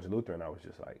Orange Lutheran, I was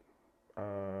just like,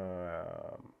 I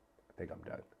think I'm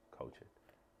done coaching.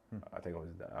 I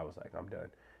was like, I'm done.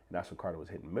 And that's when Carter was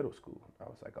hitting middle school. I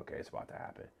was like, okay, it's about to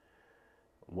happen.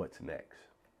 What's next?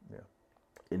 Yeah.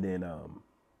 And then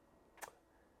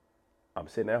I'm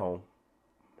sitting at home,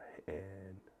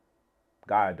 and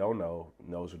guy I don't know,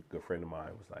 knows a good friend of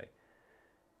mine, was like,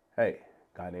 hey,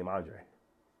 guy named Andre.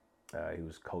 He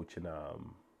was coaching,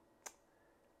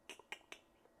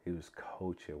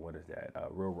 what is that?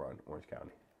 Real Run, Orange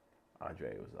County.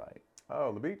 Andre was like,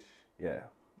 oh, the beach? Yeah.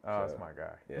 Oh, that's my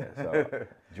guy. Yeah, so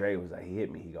Dre was like, he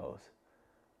hit me. He goes,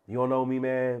 you don't know me,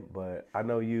 man, but I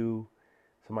know you.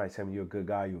 Somebody tell me you're a good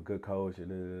guy, you're a good coach.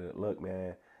 And look,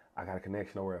 man, I got a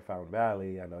connection over at Fountain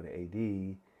Valley. I know the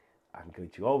AD. I can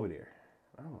get you over there.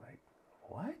 I'm like,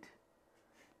 what?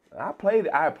 I played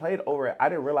over. I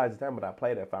didn't realize the time, but I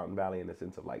played at Fountain Valley in the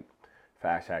sense of like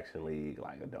Fast Action League,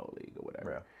 like Adult League or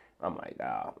whatever. Yeah. I'm like,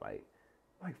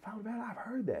 like Fountain Valley. I've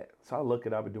heard that. So I look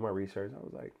it up and do my research. I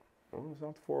was like, oh, it's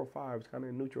off the 405. It's kind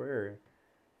of a neutral area.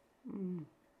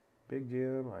 Big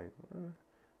gym. Like,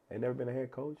 ain't never been a head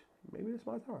coach. Maybe it's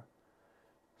my time.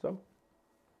 So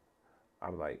I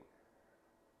was like,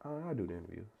 I'll do the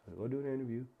interview. So go do the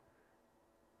interview.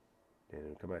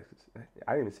 And come back.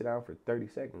 I didn't even sit down for 30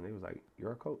 seconds. They was like,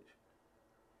 you're a coach.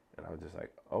 And I was just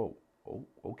like, oh,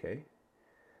 okay.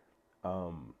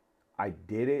 I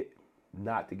did it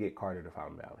not to get Carter to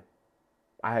Fountain Valley.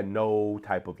 I had no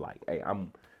type of like, hey,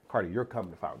 Carter, you're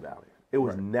coming to Fountain Valley. It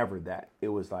was never that. It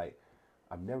was like,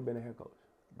 I've never been a head coach.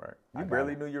 Right. You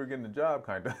barely knew you were getting the job,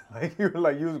 kind of. Like you were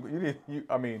like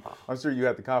I mean, I'm sure you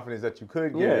had the confidence that you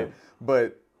could get it,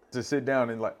 but to sit down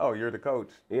and like, oh, you're the coach.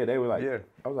 Yeah, they were like,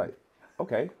 I was like,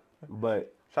 okay,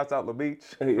 but Shouts out La Beach.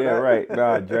 Yeah, right.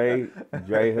 Nah, Dre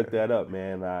hooked that up,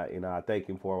 man. I thank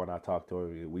him for it when I talked to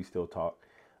him. We still talk,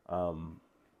 um,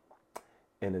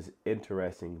 and it's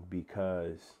interesting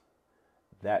because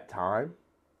that time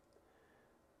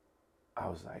I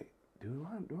was like, do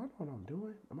I know what I'm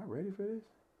doing? Am I ready for this?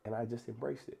 And I just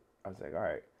embraced it. I was like, all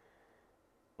right.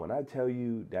 When I tell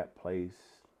you that place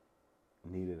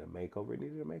needed a makeover, it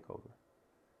needed a makeover.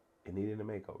 It needed a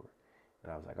makeover.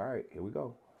 And I was like, all right, here we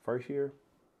go. First year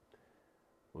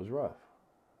was rough.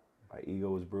 My ego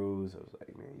was bruised. I was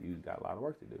like, man, you got a lot of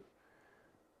work to do.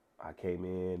 I came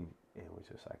in and was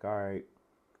just like, all right.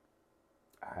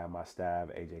 I had my staff,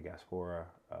 AJ Gaspora,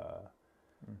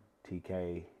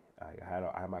 TK. I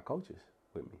had my coaches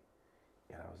with me.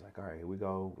 And I was like, all right, here we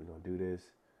go. We're going to do this.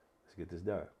 Let's get this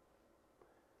done.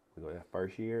 We go that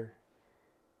first year.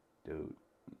 Dude,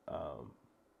 the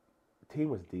team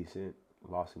was decent.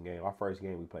 Lost some game. Our first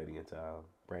game we played against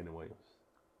Brandon Williams.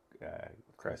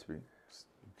 Crespi.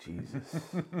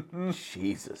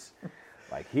 Jesus.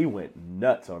 Like, he went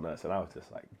nuts on us, and I was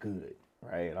just like, good,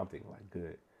 right? And I'm thinking, like,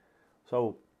 good.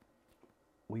 So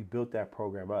we built that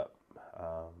program up.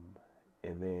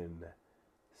 And then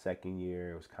second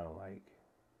year, it was kind of like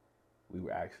we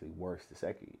were actually worse the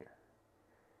second year.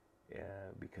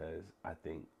 Yeah, because I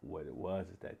think what it was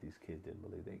is that these kids didn't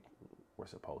believe they were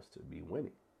supposed to be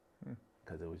winning.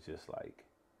 Because it was just like,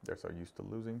 they're so used to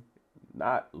losing.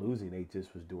 Not losing, they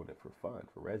just was doing it for fun,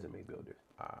 for resume builders.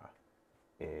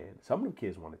 And some of them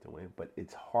kids wanted to win, but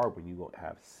it's hard when you don't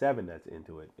have 7 that's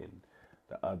into it, and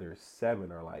the other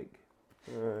 7 are like,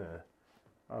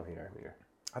 I'm here.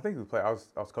 I think we played. I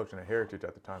was coaching at Heritage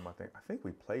at the time. I think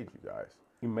we played you guys.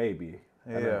 You may be.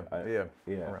 Yeah.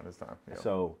 Around this time. Yeah.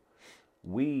 So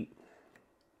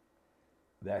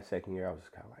that second year, I was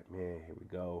kind of like, man, here we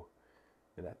go.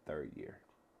 And that third year,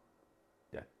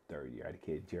 I had a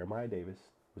kid, Jeremiah Davis,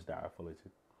 was down at Fullerton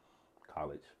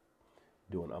College,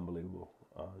 doing an unbelievable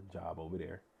job over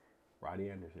there. Roddy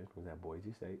Anderson was at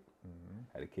Boise State.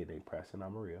 Had a kid named Preston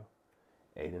Amarillo.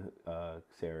 Aiden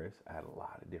Saris. I had a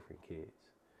lot of different kids.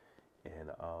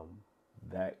 And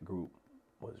that group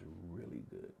was really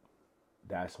good.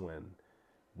 That's when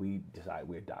we decided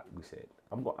we said,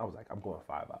 I was like, I'm going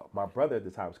 5 out. My brother at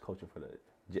the time was coaching for the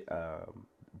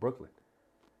Brooklyn.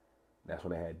 That's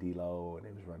when they had D-Lo and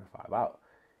they was running 5 out.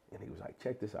 And he was like,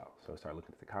 check this out. So I started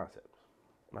looking at the concepts.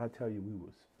 And I tell you, we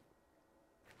was.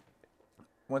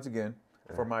 Once again,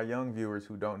 for my young viewers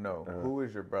who don't know, who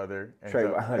is your brother?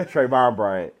 Trayvon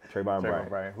Bryant. Trayvon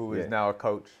Bryant, who is now a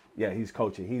coach. Yeah, he's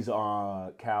coaching. He's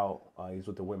on Cal. He's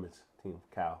with the women's team,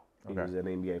 Cal. He was in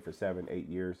the NBA for 7-8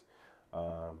 years.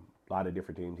 A lot of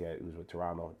different teams. He was with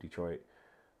Toronto, Detroit,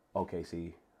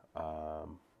 OKC,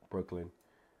 Brooklyn.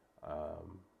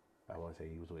 I want to say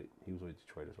he was with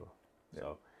Detroit as well.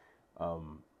 Yeah.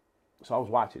 So I was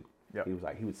watching. Yep. He was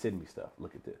like, he would send me stuff.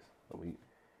 Look at this. And we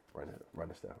running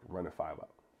 5 out.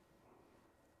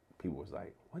 People was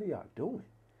like, what are y'all doing?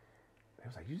 They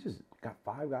was like, you just got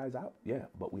 5 guys out? Yeah,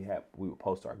 but we would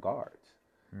post our guards.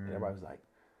 And everybody was like,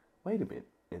 wait a minute.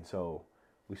 And so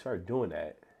we started doing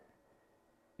that,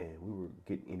 and we were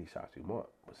getting any shots we want.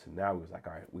 But so now we was like,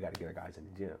 all right, we got to get our guys in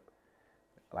the gym.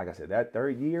 Like I said, that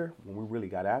third year, when we really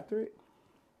got after it,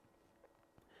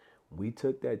 we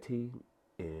took that team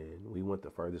and we went the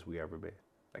furthest we ever been.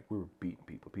 Like, we were beating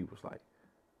people. People was like,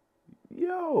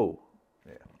 yo,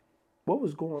 what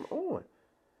was going on?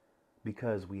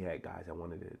 Because we had guys that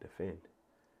wanted to defend.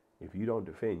 If you don't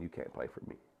defend, you can't play for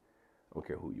me. I don't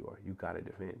care who you are. You got to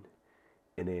defend.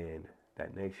 And then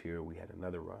that next year, we had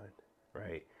another run,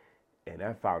 right? And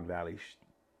that Fountain Valley,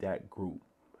 that group,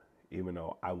 even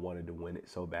though I wanted to win it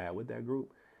so bad with that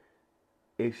group,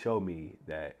 it showed me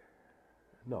that,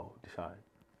 no, Deshaun,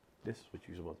 this is what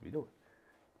you're supposed to be doing.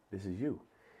 This is you.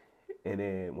 And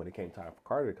then when it came time for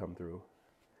Carter to come through,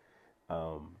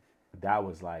 that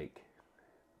was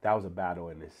a battle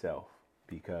in itself,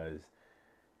 because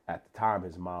at the time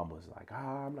his mom was like,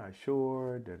 I'm not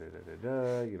sure,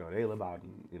 they live out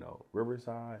in,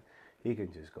 Riverside. He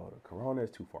can just go to Corona,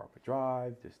 it's too far of a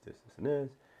drive, this, and this.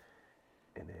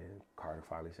 And then Carter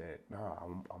finally said, no,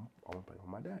 I'm gonna play with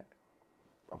my dad.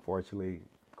 Unfortunately,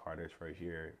 Carter's first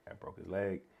year broke his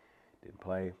leg, didn't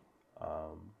play.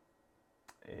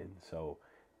 And so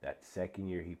that second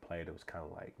year he played, it was kind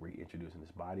of like reintroducing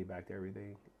his body back to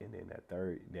everything. And then that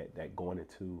third, that going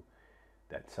into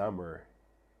that summer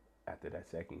after that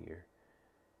second year,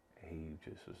 he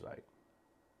just was like,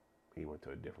 he went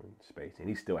to a different space. And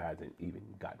he still hasn't even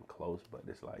gotten close, but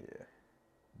it's like,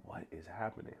 what is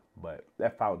happening? But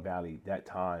that Fountain Valley, that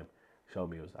time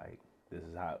showed me, it was like,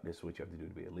 this is what you have to do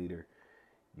to be a leader.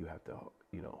 You have to,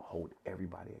 hold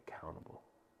everybody accountable.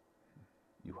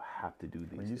 You have to do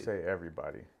these When you things. say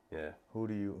everybody, Yeah.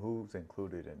 who's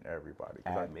included in everybody?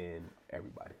 'Cause Admin,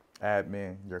 everybody.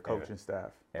 admin, your coaching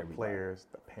staff, the Everybody. players,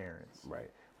 the parents.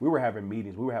 Right. We were having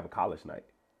meetings. We were having college night.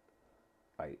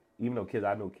 Like, even though kids,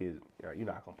 I know kids, you're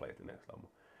not going to play at the next level.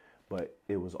 But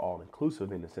it was all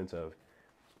inclusive in the sense of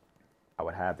I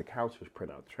would have the counselors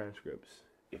print out transcripts.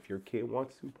 If your kid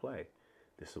wants to play,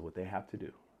 this is what they have to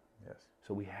do. Yes.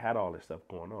 So we had all this stuff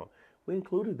going on. We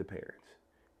included the parents.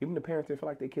 Even the parents that feel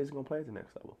like their kids are going to play at the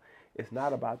next level. It's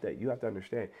not about that. You have to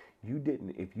understand,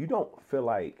 if you don't feel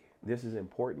like this is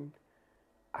important,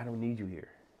 I don't need you here.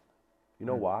 You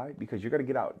know why? Because you're going to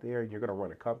get out there and you're going to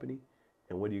run a company.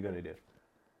 And what are you going to do?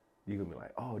 You're going to be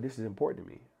like, oh, this is important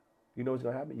to me. You know what's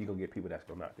going to happen? You're going to get people that's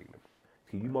going to not think of it.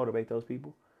 Can you motivate those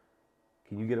people?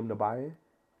 Can you get them to buy in?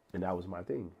 And that was my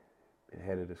thing,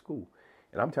 head of the school.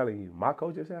 And I'm telling you, my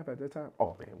coaching staff at that time,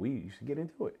 oh man, we used to get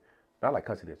into it. Not like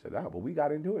cussing each other out, but we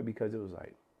got into it because it was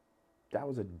like, that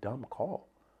was a dumb call.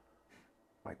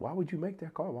 Like, why would you make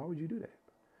that call? Why would you do that?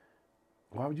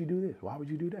 Why would you do this? Why would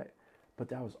you do that? But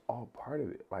that was all part of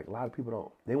it. Like, a lot of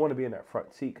people they want to be in that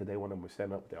front seat because they want them to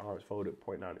stand up with their arms folded,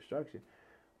 pointing out instruction.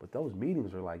 But those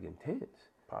meetings were like intense.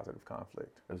 Positive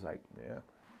conflict. It was like, Yeah.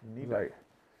 it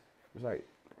was like,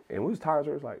 and it was times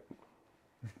where it was like,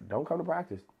 don't come to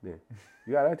practice then.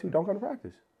 You got that too, don't come to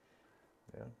practice.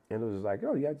 Yeah. And it was like,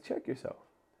 you have to check yourself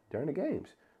during the games.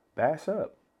 Bad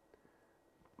sub.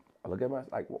 I look at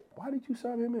like, why did you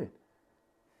sub him in?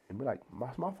 And be like,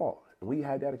 it's my fault. And we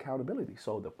had that accountability.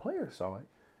 So the players saw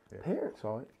it, parents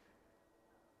saw it.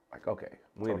 Like, okay,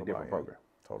 we're in a different program.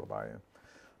 Total buy-in.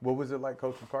 What was it like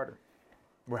coaching Carter?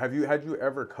 Well, had you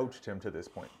ever coached him to this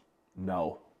point?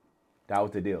 No. That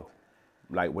was the deal.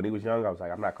 Like, when he was young, I was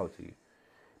like, I'm not coaching you.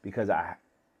 Because I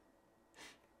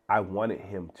wanted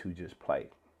him to just play.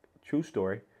 True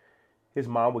story. His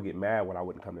mom would get mad when I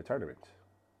wouldn't come to tournaments.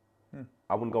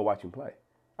 I wouldn't go watch him play.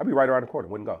 I'd be right around the corner,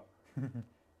 wouldn't go.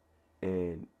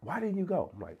 And why didn't you go?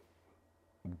 I'm like,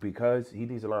 because he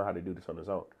needs to learn how to do this on his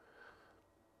own.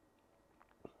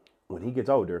 When he gets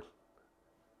older,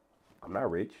 I'm not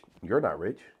rich. You're not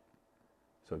rich.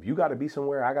 So if you got to be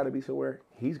somewhere, I got to be somewhere.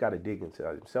 He's got to dig into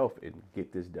himself and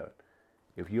get this done.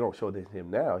 If you don't show this to him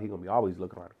now, he's going to be always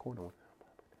looking around the corner.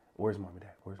 Where's mom and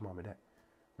dad? Where's mom and dad?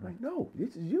 I'm like, no,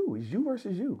 this is you. It's you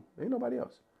versus you. Ain't nobody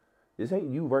else. This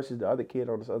ain't you versus the other kid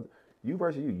on this other. You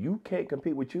versus you. You can't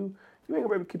compete with you. You ain't gonna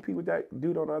be able to compete with that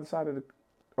dude on the other side of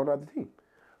on the other team.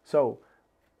 So,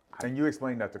 and you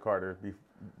explained that to Carter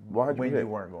 100%. when you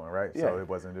weren't going, right? Yeah. So it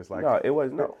wasn't just like no, it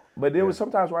wasn't. No, but there was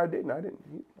sometimes where I didn't.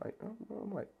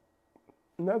 I'm like,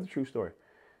 another true story.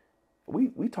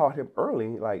 We taught him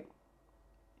early, like,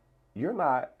 you're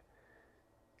not,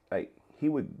 like, he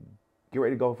would get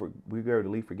ready to we get ready to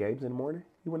leave for games in the morning.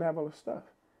 He wouldn't have all the stuff.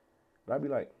 And I'd be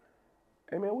like,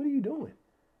 hey man, what are you doing?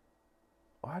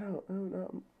 Oh, I don't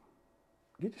know.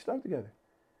 Get your stuff together.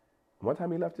 One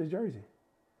time he left his jersey.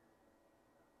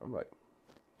 I'm like,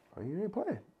 oh, you ain't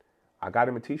playing. I got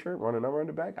him a t-shirt, run a number on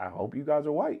the back. I hope you guys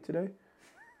are white today.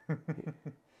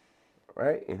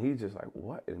 Right? And he's just like,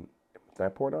 what? And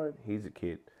that poured on, he's a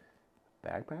kid.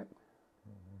 Backpack.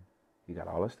 He got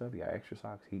all this stuff. He got extra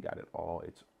socks. He got it all.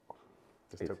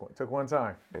 Took one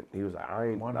time. And he was like,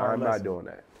 I'm not doing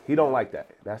that. He don't like that.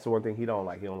 That's the one thing he don't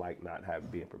like. He don't like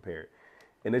not being prepared.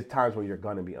 And there's times when you're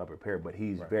gonna be unprepared, but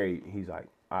he's like,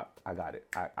 I got it.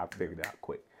 I figured it out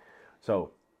quick.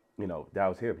 So, that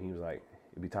was him. He was like,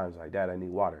 it'd be times like, Dad, I need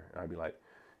water. And I'd be like,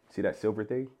 see that silver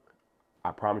thing?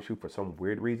 I promise you, for some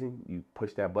weird reason, you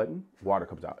push that button, water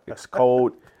comes out. It's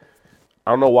cold.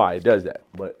 I don't know why it does that,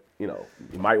 but you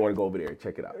might want to go over there and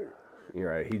check it out.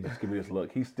 You're right. He just gives me this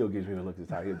look. He still gives me the look this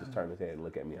time. He'll just turn his head and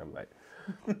look at me. I'm like,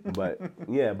 but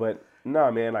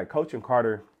no, man, like coaching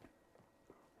Carter,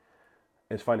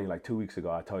 it's funny, like 2 weeks ago,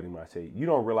 I told him, I said, you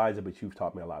don't realize it, but you've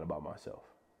taught me a lot about myself.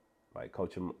 Like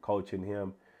coaching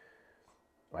him,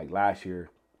 like last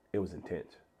year, it was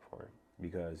intense for him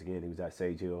because, again, he was at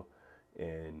Sage Hill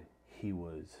and he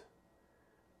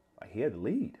had the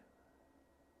lead.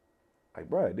 Like,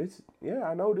 bro,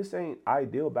 I know this ain't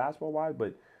ideal basketball-wise,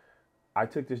 but I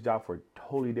took this job for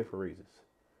totally different reasons.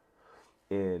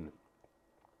 And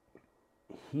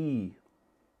he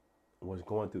was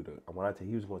going through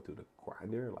he was going through the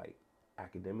grinder, like,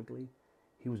 academically.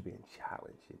 He was being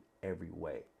challenged in every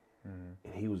way.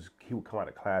 And he would come out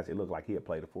of class, it looked like he had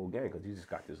played a full game because he just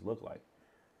got this look like,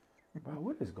 bro,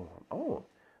 what is going on?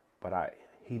 But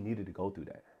he needed to go through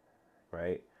that,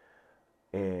 right?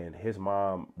 And his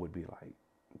mom would be like,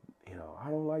 I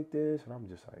don't like this. And I'm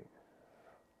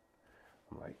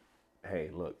like, hey,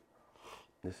 look,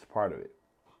 this is part of it.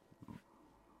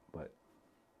 But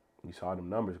you saw them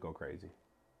numbers go crazy.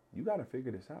 You got to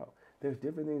figure this out. There's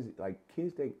different things. Like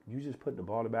kids think you just put the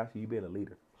ball in the basket, you being a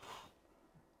leader.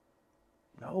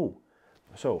 No.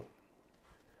 So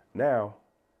now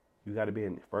you got to be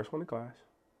in the first one in class.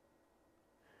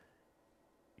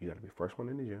 You got to be first one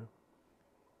in the gym.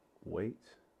 Weights.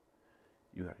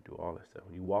 You got to do all that stuff.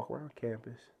 When you walk around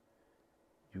campus,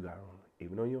 you got to,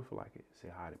 even though you don't feel like it, say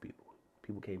hi to people.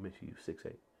 People can't miss you.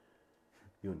 6'8".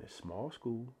 You're in this small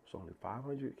school. It's only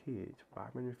 500 kids,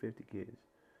 550 kids.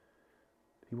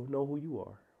 People know who you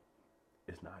are.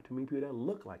 It's not too many people that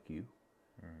look like you.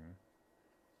 Mm-hmm.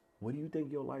 What do you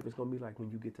think your life is going to be like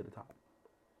when you get to the top?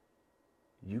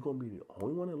 You're going to be the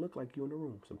only one that look like you in the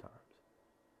room sometimes.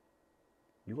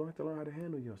 You're going to have to learn how to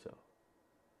handle yourself.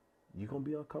 You're going to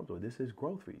be uncomfortable. This is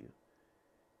growth for you.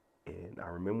 And I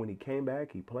remember when he came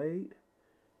back, he played.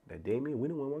 That Damien, we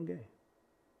didn't win one game.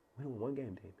 We didn't win one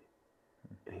game, Damien.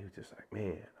 And he was just like,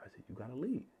 man, I said, you got to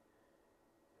lead.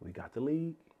 We got the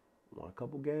league, won a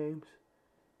couple games.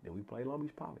 Then we played Long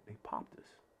Beach Poly. They popped us.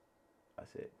 I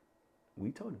said,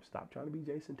 we told him, stop trying to be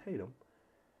Jason Tatum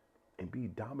and be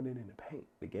dominant in the paint.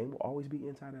 The game will always be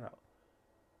inside and out.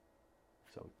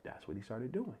 So that's what he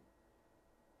started doing.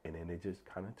 And then it just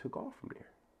kind of took off from there.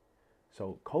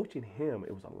 So coaching him,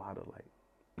 it was a lot of like,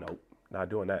 nope, not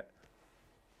doing that.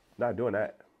 Not doing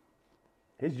that.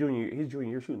 His junior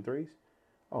year shooting threes.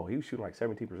 Oh, he was shooting like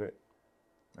 17%.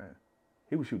 Man.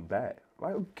 He was shooting bad.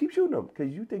 Like, keep shooting them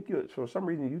because you think for some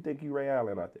reason you think you Ray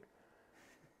Allen out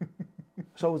there.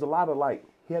 So it was a lot of like,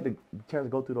 he had the chance to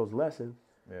go through those lessons.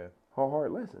 Yeah.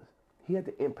 Hard lessons. He had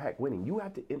to impact winning. You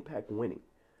have to impact winning.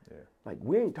 Yeah. Like,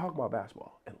 we ain't talking about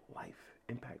basketball and life.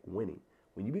 Impact winning.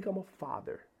 When you become a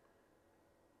father,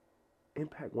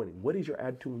 impact winning. What is your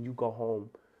attitude when you go home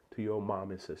to your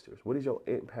mom and sisters? What is your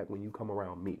impact when you come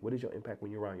around me? What is your impact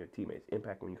when you're around your teammates?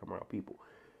 Impact when you come around people?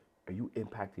 Are you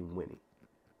impacting winning?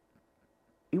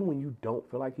 Even when you don't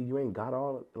feel like you ain't got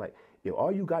all, like, if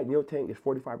all you got in your tank is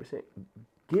 45%,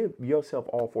 give yourself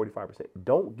all 45%.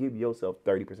 Don't give yourself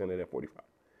 30% of that 45.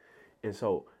 And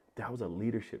so that was a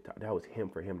leadership time. That was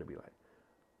for him to be like,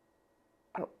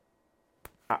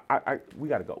 we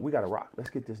gotta go. We gotta rock. Let's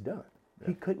get this done. Yeah.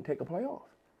 He couldn't take a play off.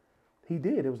 He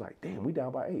did. It was like, damn, we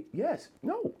down by 8. Yes.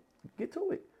 No. Get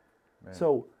to it. Man.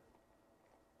 So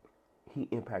he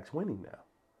impacts winning now.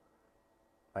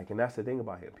 Like, and that's the thing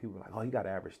about him. People are like, oh, he got to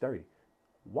average 30.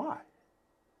 Why?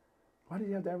 Why did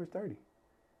he have to average 30?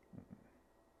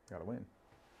 Got to win.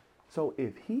 So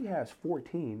if he has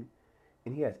 14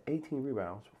 and he has 18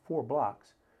 rebounds, 4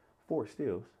 blocks, 4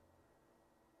 steals,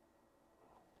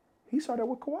 he started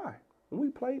with Kawhi. When we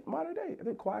played modern day, I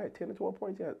think Kawhi had 10 to 12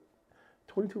 points. He had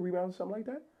 22 rebounds or something like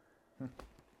that.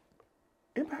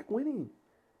 Impact winning.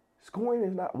 Scoring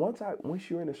is not, once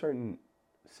you're in a certain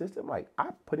system, like, I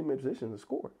put him in position to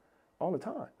score all the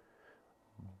time.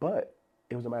 But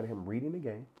it was a matter of him reading the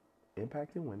game,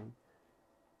 impacting winning,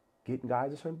 getting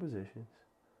guys in certain positions,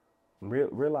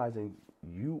 realizing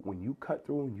when you cut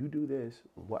through and you do this,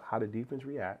 how the defense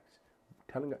reacts,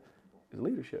 telling guys, is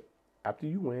leadership. After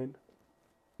you win,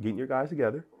 getting your guys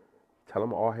together, tell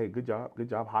them, oh, hey, good job,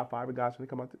 high five the guys when they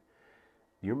come out.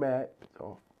 You're mad,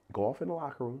 so go off in the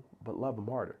locker room, but love them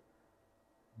harder.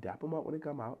 Dap them up when they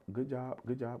come out. Good job.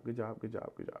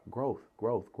 Growth.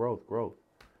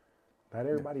 Not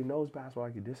everybody knows basketball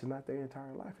like you. This is not their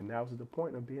entire life. And that was the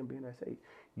point of being SA.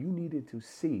 You needed to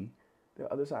see the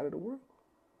other side of the world.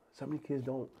 Some of these kids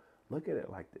don't look at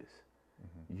it like this.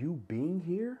 Mm-hmm. You being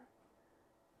here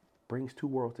brings 2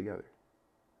 worlds together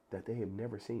that they have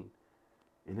never seen.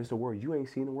 And it's a world you ain't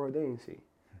seen, the world they ain't seen.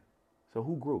 So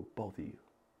who grew? Both of you.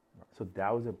 Right. So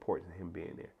that was important to him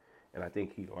being there. And I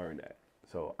think he learned that.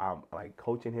 So I'm like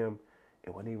coaching him.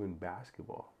 It wasn't even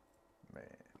basketball. Man.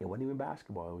 It wasn't even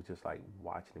basketball. It was just like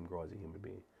watching him grow as a human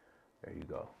being. There you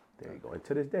go. And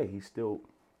to this day, he's still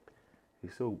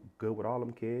good with all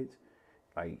them kids.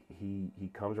 Like he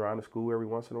comes around to school every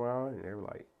once in a while, and they're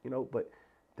like, but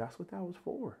that's what that was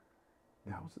for.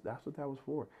 That's what that was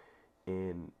for.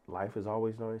 And life is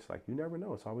always nice. Like, you never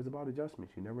know. It's always about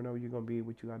adjustments. You never know you're gonna be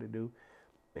what you got to do.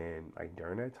 And like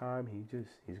during that time,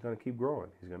 he's gonna keep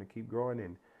growing. He's gonna keep growing.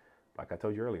 And like I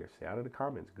told you earlier, stay out of the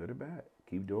comments, good or bad.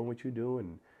 Keep doing what you do,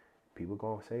 and people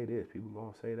gonna say this, people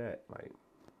gonna say that. Like,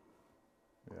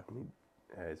 yeah, I mean,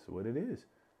 that's what it is.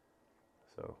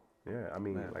 So yeah, I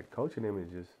mean, like coaching him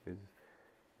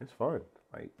it's fun.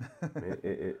 Like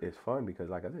it's fun because,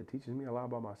 like I said, it teaches me a lot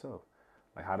about myself,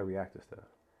 like how to react to stuff.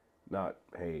 Not,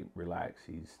 hey, relax.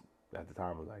 He's at the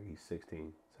time was like he's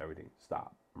 16, 17.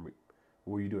 Stop. What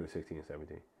were you doing at 16 and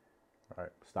 17? All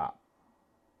right, stop.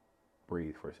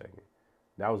 Breathe for a second.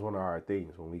 That was one of our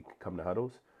things when we come to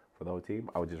huddles for the whole team.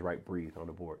 I would just write breathe on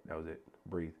the board. That was it.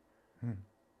 Breathe.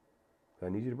 I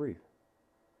need you to breathe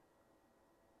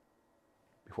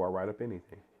before I write up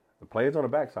anything. The play's on the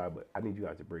backside, but I need you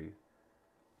guys to breathe.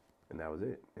 And that was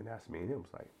it. And that's me and him.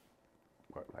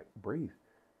 Was like breathe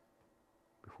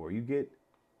before you get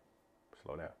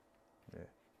slow down. Yeah.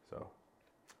 So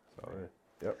yeah.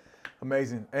 Yep.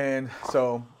 Amazing. And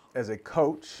so, as a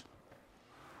coach,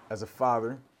 as a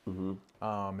father,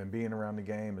 and being around the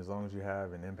game as long as you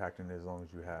have and impacting it as long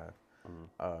as you have,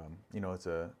 you know, it's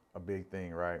a big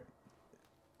thing, right?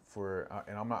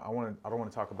 And I don't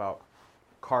want to talk about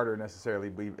Carter necessarily,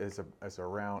 but it's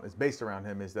based around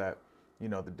him. Is that, you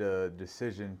know, the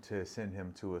decision to send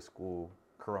him to a school,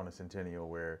 Corona Centennial,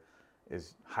 where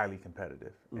is highly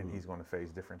competitive and he's going to face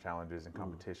different challenges and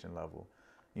competition level.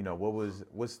 You know,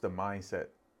 what's the mindset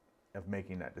of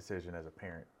making that decision as a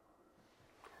parent?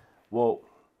 Well,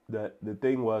 the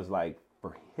thing was, like,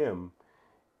 for him,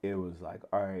 it was like,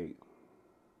 all right,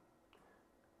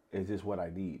 is this what I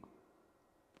need?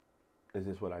 Is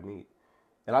this what I need?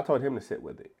 And I told him to sit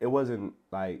with it. It wasn't,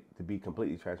 like, to be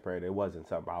completely transparent, it wasn't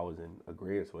something I was in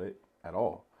agreement with at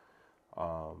all.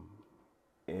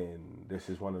 And this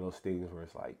is one of those things where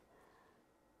it's like,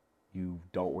 you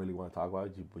don't really want to talk about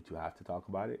it, but you have to talk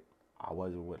about it. I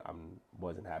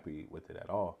wasn't happy with it at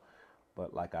all.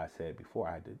 But like I said before,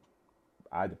 I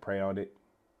had to pray on it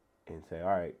and say, all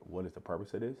right, what is the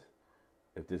purpose of this?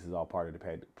 If this is all part of the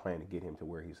plan to get him to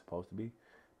where he's supposed to be,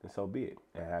 then so be it.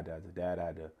 And as a dad, I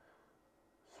had to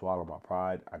swallow my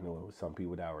pride. I know it was some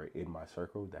people that were in my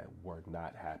circle that were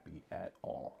not happy at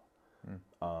all.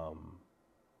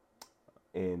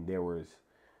 And there was,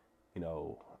 you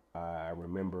know, I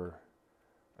remember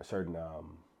a certain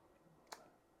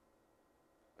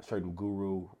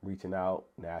guru reaching out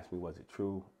and asked me, was it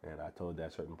true? And I told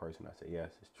that certain person, I said,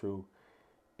 yes, it's true.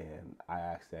 And I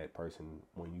asked that person,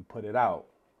 when you put it out,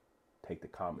 take the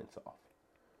comments off,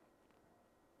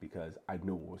 because I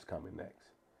knew what was coming next.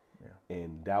 Yeah.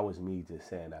 And that was me just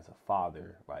saying, as a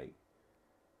father, like,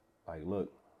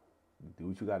 look, do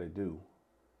what you got to do.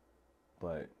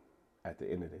 But at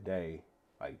the end of the day,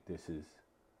 like, this is,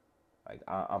 like,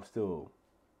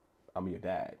 I'm your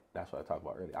dad. That's what I talked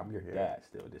about earlier. I'm your dad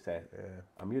still.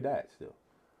 I'm your dad still.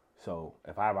 So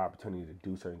if I have an opportunity to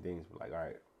do certain things, like, all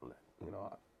right, you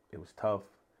know, it was tough.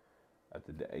 At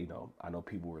the day, you know, I know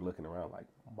people were looking around like,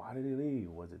 why did he leave?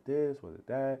 Was it this? Was it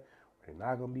that? Were they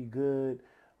not gonna be good?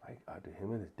 Like, did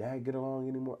him and his dad get along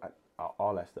anymore?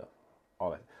 All that stuff,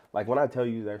 all that. Like, when I tell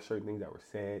you there's certain things that were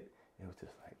said, it was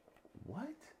just like,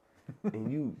 what?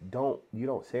 And you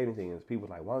don't say anything, and people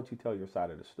are like, why don't you tell your side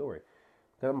of the story?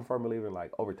 Because I'm a firm believer,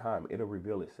 like, over time it'll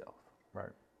reveal itself. Right.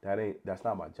 That's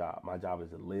not my job. My job is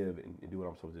to live and do what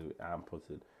I'm supposed to do. I'm supposed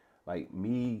to, like,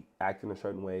 me acting a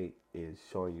certain way is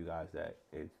showing you guys that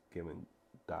it's giving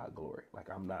God glory. Like,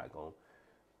 I'm not gonna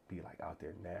be like out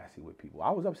there nasty with people.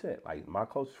 I was upset. Like, my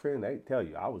closest friend, they tell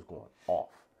you I was going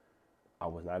off. I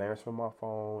was not answering my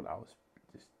phone. I was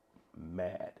just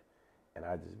mad. And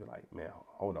I just be like, man,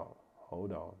 hold on.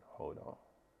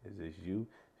 Is this you?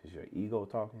 Is your ego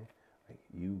talking? Like,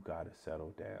 you gotta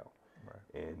settle down.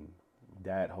 Right. And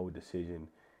that whole decision,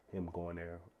 him going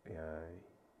there,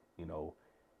 you know,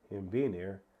 him being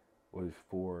there was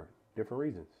for different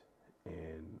reasons.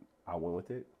 And I went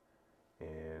with it.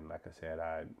 And like I said,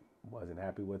 I wasn't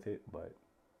happy with it, but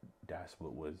that's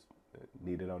what was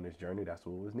needed on this journey. That's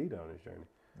what was needed on this journey.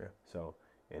 Yeah. So,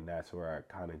 and that's where I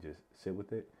kind of just sit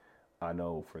with it. I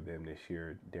know for them this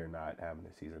year, they're not having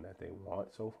the season that they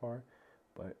want so far.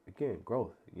 But again,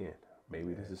 growth. Again,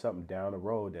 maybe this is something down the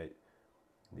road that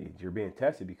you're being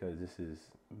tested, because this is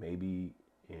maybe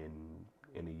in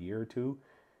a year or two,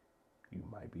 you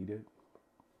might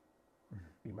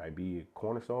be a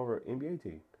cornerstone of an NBA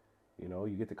team. You know,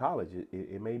 you get to college,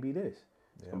 it may be this.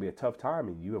 It's gonna be a tough time,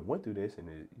 and you have went through this,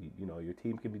 and you know, your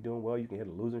team can be doing well. You can hit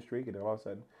a losing streak, and then all of a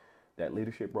sudden, that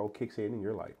leadership role kicks in, and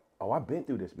you're like, oh, I've been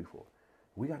through this before.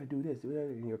 We got to do this, do that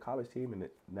in your college team, and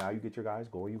now you get your guys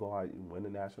going. You go out, you win the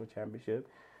national championship.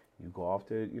 You go off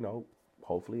to, you know,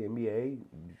 hopefully NBA,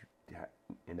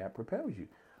 and that propels you.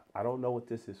 I don't know what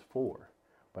this is for,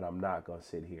 but I'm not gonna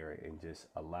sit here and just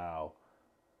allow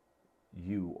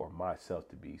you or myself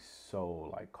to be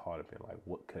so, like, caught up in, like,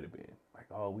 what could have been. Like,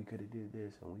 oh, we could have did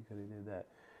this and we could have did that.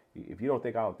 If you don't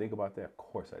think I don't think about that, of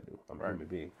course I do. I'm a human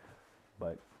being.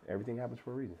 But everything happens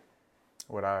for a reason.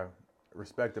 What I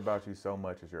respect about you so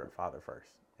much is you're a father first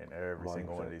in every 100%.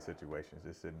 single one of these situations.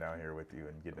 Just sitting down here with you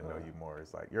and getting to know you more.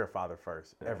 It's like you're a father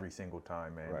first every single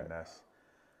time, man. Right. And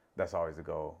that's always the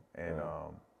goal. And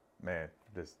man,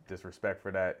 just respect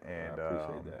for that. And I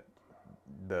appreciate that.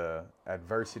 the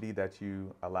adversity that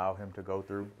you allow him to go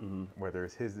through, whether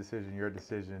it's his decision, your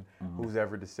decision, whose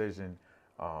ever decision,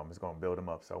 is going to build him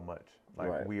up so much. Like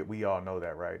Right. we all know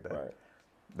that, right? Right.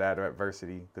 That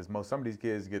adversity, because some of these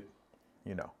kids get,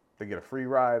 they get a free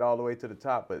ride all the way to the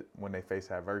top, but when they face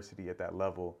adversity at that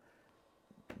level,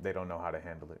 they don't know how to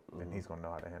handle it. And he's going to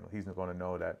know how to handle it. He's going to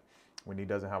know that when he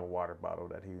doesn't have a water bottle,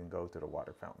 that he can go to the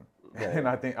water fountain. Yeah. And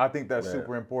I think that's Yeah.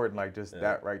 super important. Like just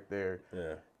that right there,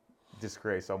 Yeah. just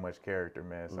creates so much character,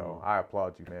 man. So I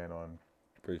applaud you, man, on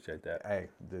Appreciate that. hey,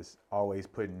 just always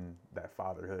putting that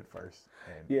fatherhood first.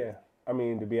 And Yeah. I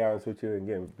mean, to be honest with you, and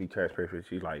again, be transparent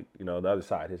with you, like, the other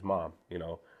side, his mom,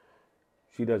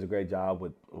 she does a great job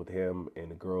with him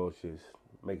and the girls, just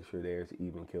making sure they're as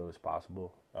even keel as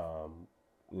possible.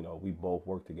 We both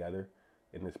work together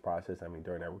in this process. I mean,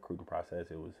 during that recruiting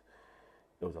process, it was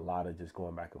a lot of just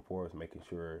going back and forth, making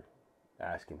sure,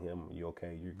 asking him, "You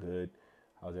okay? You're good?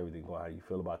 How's everything going? How do you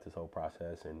feel about this whole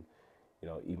process?" And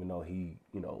even though he,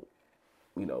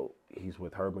 he's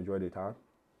with her majority of the time,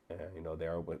 and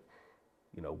there, but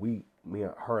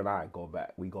her and I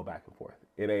we go back and forth.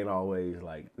 It ain't always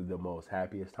like the most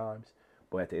happiest times,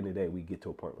 but at the end of the day, we get to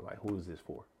a point where like, who is this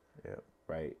for? yeah,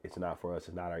 Right? It's not for us.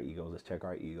 It's not our egos. Let's check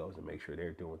our egos and make sure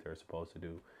they're doing what they're supposed to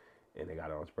do, and they got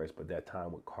it on space. But that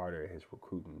time with Carter, his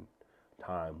recruiting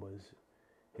time was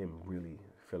him really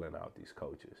filling out these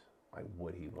coaches, like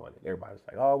what he wanted. Everybody's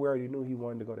like, "Oh, we already knew he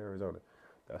wanted to go to Arizona."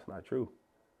 That's not true.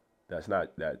 That's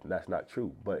not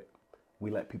true. But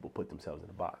we let people put themselves in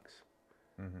a box.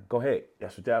 Go ahead.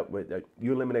 That's what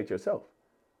you eliminate yourself.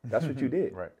 That's what you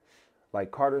did. right. Like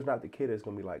Carter's not the kid that's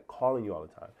gonna be like calling you all the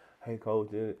time. "Hey,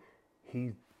 coach,"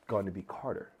 he's going to be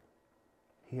Carter.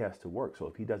 He has to work. So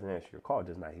if he doesn't answer your call, it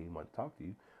does not mean he want to talk to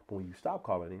you. But when you stop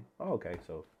calling him, oh, okay,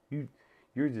 so you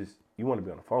want to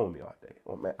be on the phone with me all day.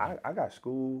 Well, man, I got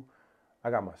school, I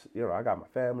got I got my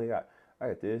family, I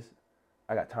got this,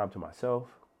 I got time to myself.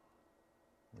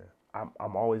 Yeah.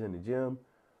 I'm always in the gym.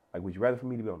 Like, would you rather for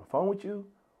me to be on the phone with you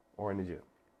or in the gym?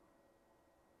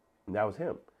 And that was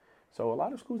him. So a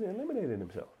lot of schools eliminated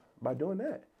themselves by doing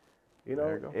that.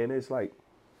 There you go. And it's like,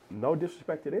 no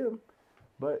disrespect to them,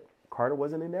 but Carter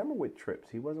wasn't enamored with trips.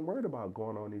 He wasn't worried about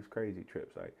going on these crazy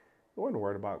trips. Like, he wasn't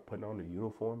worried about putting on the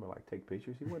uniform and like take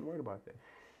pictures. He wasn't worried about that.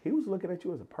 He was looking at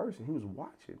you as a person. He was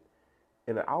watching.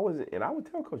 And I would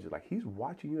tell coaches, like, he's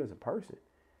watching you as a person.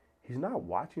 He's not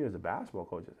watching you as a basketball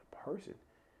coach, as a person.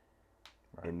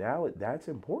 Right. And now that's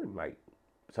important. Like,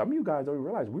 some of you guys don't even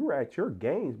realize we were at your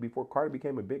games before Carter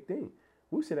became a big thing.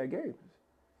 We would sit at games.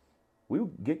 We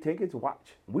would get tickets,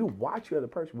 watch. We watch you as a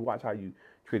person. We watch how you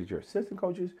treated your assistant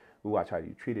coaches. We watch how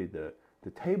you treated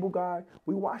the table guy.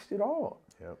 We watched it all.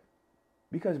 Yep.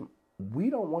 Because we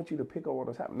don't want you to pick up on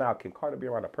what's happening. Now, can Carter be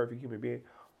around a perfect human being?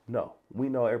 No. We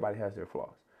know everybody has their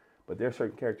flaws. But there are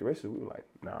certain characteristics we were like,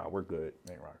 nah, we're good.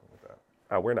 Ain't rocking with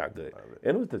that. We're not good.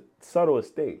 And it was the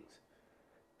subtlest things.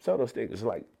 Subtlest things. It's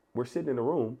like we're sitting in a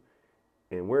room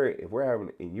and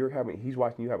he's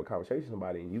watching you have a conversation with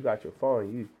somebody and you got your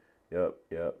phone, yep,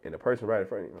 and the person right in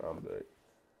front of you, I'm good.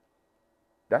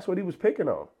 That's what he was picking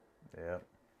on. Yeah.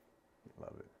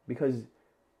 Love it. Because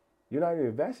you're not even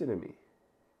invested in me.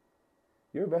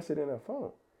 You're invested in that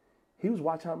phone. He was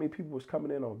watching how many people was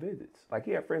coming in on visits. Like,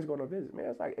 he had friends going on visits. Man,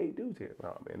 it's like 8 dudes here.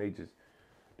 No, man,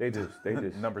 they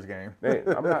just numbers game.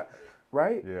 I'm not,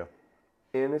 right? Yeah.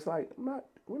 And it's like,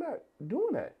 we're not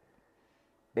doing that.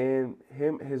 And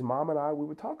his mom and I, we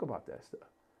would talk about that stuff.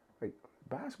 Like,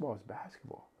 basketball is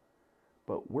basketball.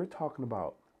 But we're talking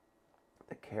about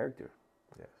the character.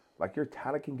 Yes. Like, your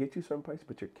talent can get you certain places,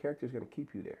 but your character is going to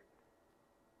keep you there.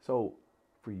 So,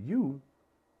 for you,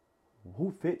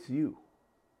 who fits you?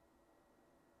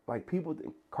 Like, people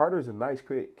think Carter's a nice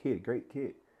kid, great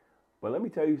kid. But let me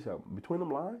tell you something. Between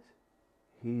them lines,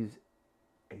 he's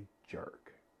a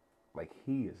jerk. Like,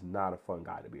 he is not a fun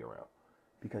guy to be around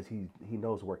because he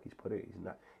knows the work he's put in. He's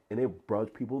not, and it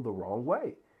rubs people the wrong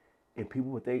way. And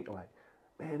people would think, like,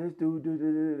 man, this dude.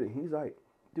 And he's like,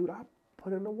 dude, I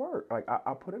put in the work. Like,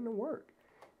 I put in the work.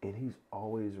 And he's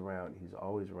always around.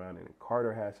 And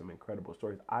Carter has some incredible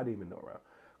stories I didn't even know around.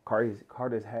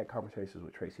 Carter's had conversations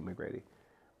with Tracy McGrady,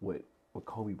 with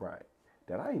Kobe Bryant,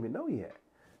 that I didn't even know he had.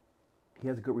 He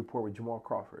has a good rapport with Jamal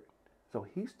Crawford. So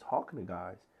he's talking to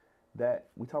guys that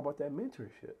we talk about that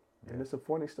mentorship. Yeah. And it's a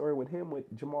funny story with him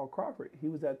with Jamal Crawford. He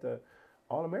was at the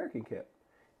All-American camp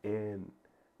and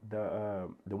the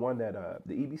one that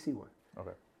the EBC one.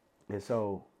 Okay. And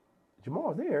so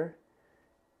Jamal's there,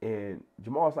 and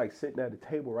Jamal's like sitting at the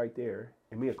table right there,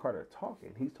 and me and Carter are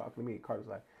talking. He's talking to me, and Carter's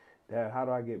like, "Dad, how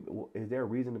do I get? Is there a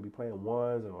reason to be playing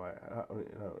ones, or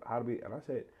how do we?" And I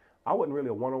said, I wasn't really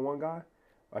a one-on-one guy,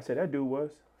 I said, that dude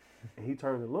was. And he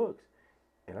turns and looks.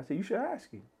 And I said, you should ask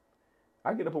him.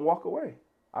 I get up and walk away.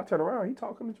 I turn around, he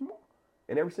talking to Jamal.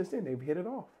 And ever since then, they've hit it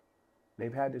off.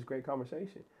 They've had this great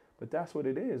conversation. But that's what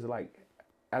it is. Like,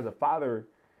 as a father,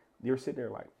 you're sitting there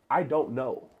like, I don't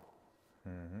know.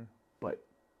 Mm-hmm. But,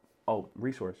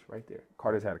 resource right there.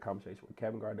 Carter's had a conversation with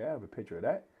Kevin Garnett. I have a picture of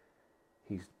that.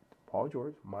 He's Paul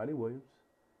George, Monty Williams.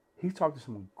 He's talked to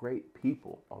some great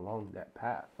people along his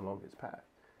path.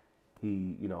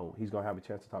 He's going to have a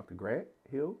chance to talk to Grant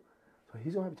Hill. So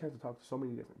he's going to have a chance to talk to so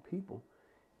many different people.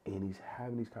 And he's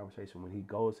having these conversations when he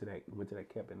went to that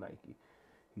camp at Nike.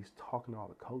 He's talking to all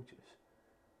the coaches.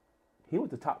 He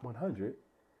went to top 100,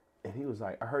 and he was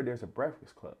like, I heard there's a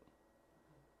breakfast club.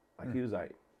 Like, he was up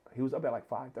at like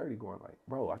 5:30 going like,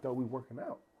 bro, I thought we were working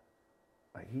out.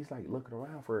 Like, he's like looking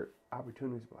around for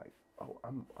opportunities like, I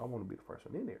want to be the first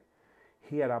one in there.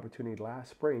 He had opportunity last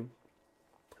spring.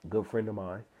 A good friend of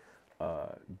mine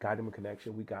got him a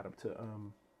connection. We got him to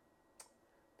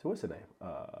what's the name?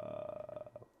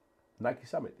 Nike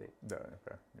Summit thing. Yeah,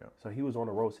 okay. Yeah. So he was on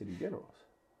the Rose City Generals.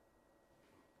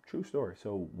 True story.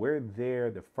 So we're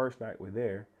there, the first night we're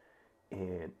there,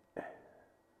 and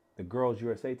the girls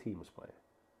USA team was playing.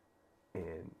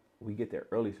 And we get there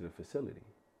early to the facility.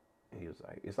 And he was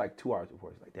like, it's like 2 hours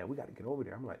before. He's like, Dad, we got to get over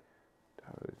there. I'm like,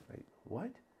 what?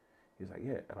 He's like,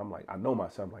 yeah. And I'm like, I know my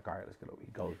son. I'm like, all right, let's get over.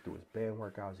 He goes through his band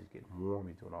workouts. He's getting warm.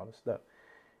 He's doing all this stuff.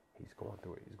 He's going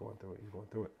through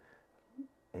it.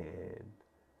 And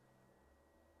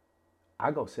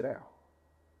I go sit down.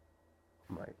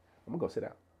 I'm like, I'm going to go sit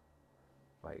down.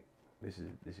 Like, this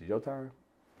is your time?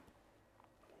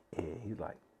 And he's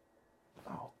like,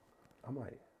 oh. I'm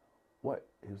like, what?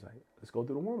 He was like, let's go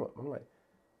through the warm-up.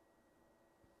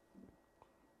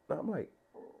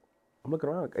 I'm looking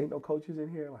around, like, ain't no coaches in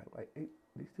here. Like, hey,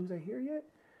 these dudes ain't here yet?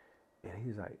 And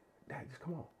he's like, Dad, just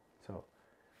come on. So,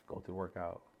 go through the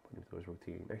workout, put him through his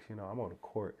routine. Next thing you know, I'm on the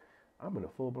court. I'm in a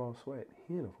full-blown sweat.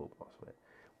 He in a full-blown sweat.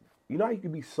 You know how you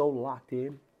can be so locked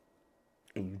in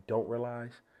and you don't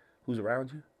realize who's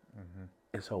around you? Mm-hmm.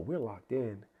 And so we're locked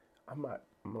in. I'm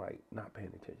like not paying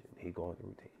attention. He going through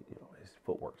routine, his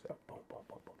footwork stuff, boom, boom,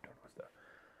 boom, boom, turn on stuff.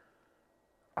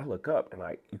 I look up and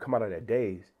like you come out of that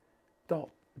daze, the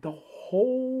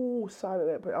whole side of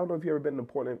that. I don't know if you ever been in the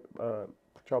Portland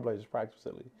Trailblazers practice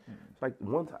facility. Mm-hmm. It's like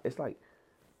one time. It's like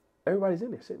everybody's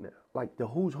in there sitting there, like the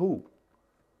who's who.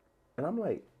 And I'm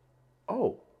like,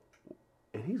 oh,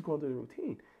 and he's going through the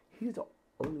routine. He's the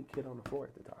only kid on the floor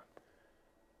at the time,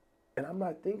 and I'm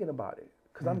not thinking about it.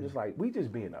 Because I'm just like, we just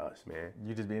being us, man.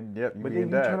 You just being, yep, you but being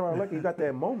then you turn around and look, you got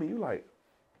that moment, you like,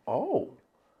 oh.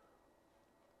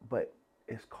 But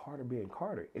it's Carter being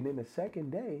Carter. And then the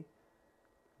second day,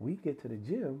 we get to the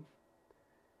gym.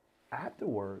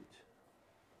 Afterwards,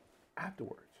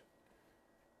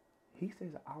 he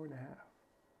stays an hour and a half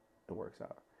and works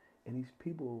out. And these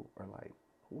people are like,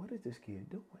 what is this kid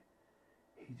doing?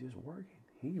 He's just working.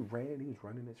 He was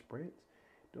running his sprints,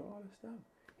 doing all this stuff.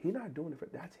 He's not doing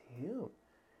it that's him.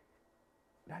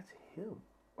 That's him.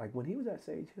 Like when he was at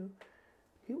Sage Hill,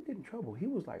 he would get in trouble. He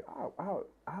was like,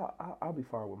 I'll be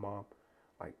fine with Mom.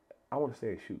 Like, I want to stay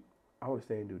and shoot. I want to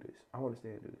stay and do this. I want to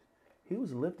stay and do this. He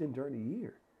was lifting during the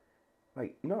year.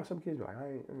 Like, some kids are like,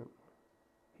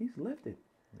 he's lifting.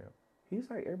 Yeah. He's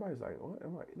like, everybody's like, what?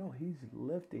 I'm like, no, he's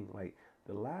lifting. Like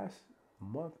the last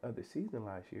month of the season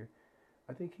last year,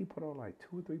 I think he put on like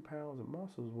 2 or 3 pounds of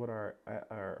muscles with our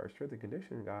strength and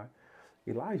conditioning guy,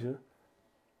 Elijah,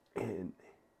 and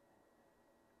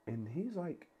he's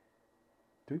like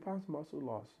 3 pounds of muscle,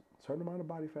 lost a certain amount of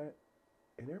body fat,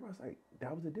 and everybody's like,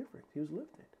 that was the difference. He was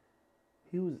lifting.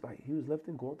 He was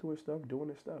lifting, going through his stuff, doing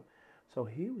his stuff. So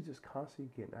he was just constantly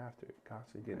getting after it.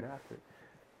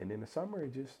 And then the summer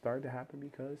it just started to happen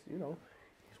because, he's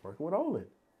working with Olin.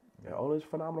 Yeah, Olin's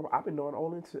phenomenal. I've been knowing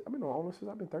Olin since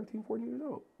I've been 13, 14 years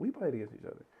old. We played against each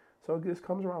other. So it just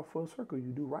comes around full circle.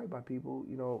 You do right by people.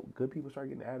 Good people start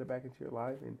getting added back into your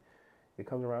life, and it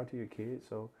comes around to your kids.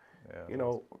 So,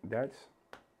 that's...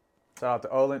 Shout out to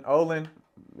Olin. Olin,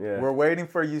 we're waiting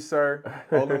for you, sir.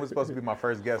 Olin was supposed to be my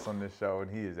first guest on this show,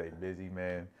 and he is a busy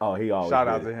man. Oh, he always Shout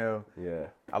out to him. Yeah.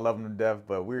 I love him to death,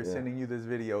 but we're sending you this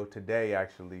video today,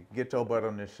 actually. Get your butt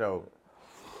on this show.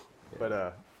 Yeah.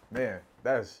 But, man,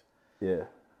 that's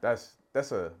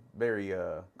a very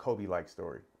Kobe-like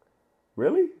story.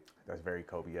 Really? That's very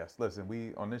Kobe, yes.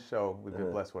 Listen, on this show, we've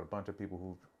been blessed with a bunch of people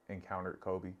who've encountered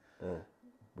Kobe.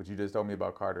 What you just told me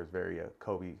about Carter is very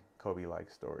Kobe-like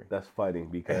story. That's funny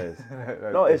because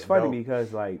no, it's funny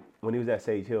because like when he was at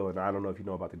Sage Hill, and I don't know if you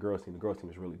know about the girls team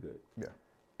is really good. Yeah.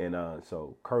 And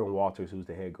so Kerwin Walters, who's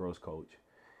the head girls coach,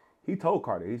 he told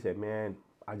Carter, he said, "Man,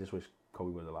 I just wish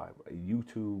Kobe was alive.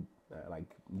 YouTube, like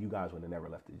you guys would have never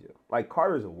left the gym. Like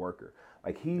Carter's a worker.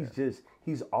 Like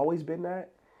he's always been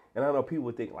that. And I know people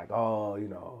would think like, oh,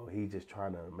 he's just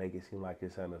trying to make it seem like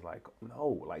his son is like,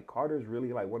 no, like Carter's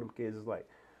really like one of them kids is like,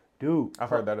 dude. I've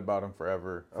heard that about him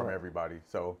forever from everybody.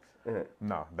 So Yeah.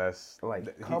 no, that's Like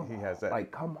he has that.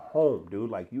 Like come home, dude.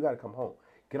 Like you gotta come home.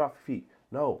 Get off your feet.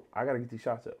 No, I gotta get these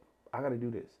shots up. I gotta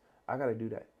do this. I gotta do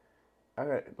that. I'm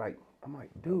like,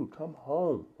 dude, come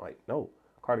home. Like, no.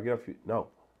 Carter, get off your feet. No.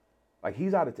 Like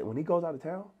he's out of when he goes out of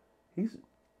town,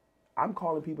 I'm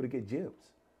calling people to get gyms.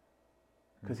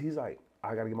 Cause he's like,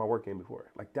 I gotta get my work in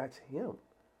before. Like that's him.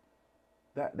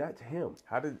 That's him.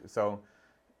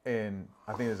 And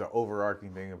I think there's an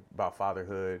overarching thing about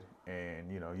fatherhood,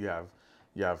 and you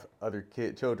have other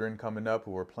children coming up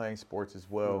who are playing sports as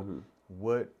well. Mm-hmm.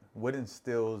 What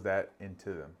instills that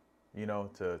into them?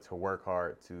 To work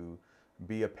hard, to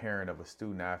be a parent of a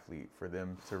student athlete, for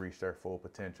them to reach their full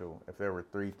potential. If there were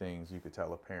 3 things you could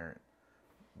tell a parent,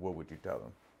 what would you tell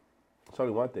them? It's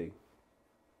only one thing.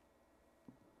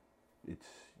 It's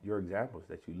your examples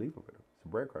that you leave them with them. It's the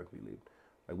breadcrumbs we leave.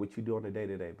 Like what you do on a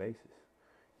day-to-day basis.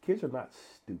 Kids are not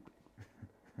stupid.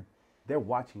 They're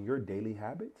watching your daily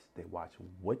habits. They watch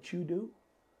what you do.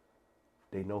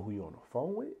 They know who you're on the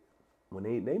phone with. When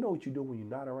they know what you do when you're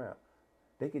not around.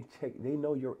 They can check. They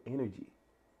know your energy.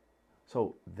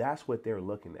 So that's what they're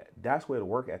looking at. That's where the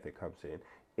work ethic comes in.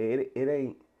 It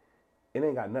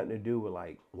ain't got nothing to do with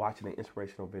like watching an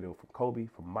inspirational video from Kobe,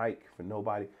 from Mike, from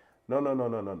nobody. No.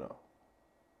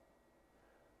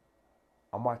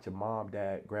 I'm watching mom,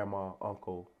 dad, grandma,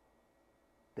 uncle.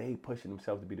 They pushing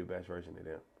themselves to be the best version of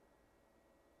them.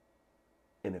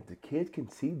 And if the kids can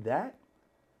see that,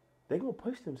 they're going to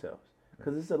push themselves.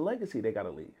 Because it's a legacy they got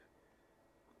to leave.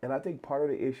 And I think part of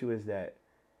the issue is that,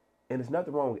 and there's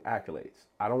nothing wrong with accolades.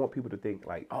 I don't want people to think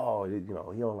like, oh, he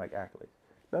don't like accolades.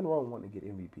 Nothing wrong with wanting to get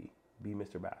MVP, be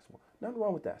Mr. Basketball. Nothing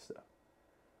wrong with that stuff.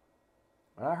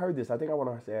 When I heard this, I think I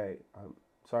want to say, I'm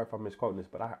sorry if I'm misquoting this,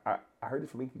 but I heard this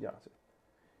from Inky Johnson.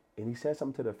 And he said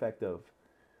something to the effect of,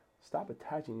 stop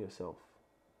attaching yourself.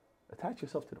 Attach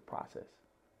yourself to the process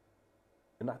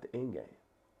and not the end game.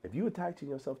 If you attaching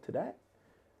yourself to that,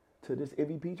 to this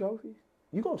MVP trophy,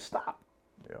 you're going to stop.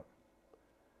 Yeah.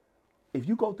 If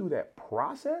you go through that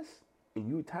process and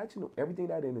you attaching everything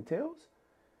that it entails,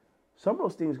 some of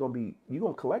those things you're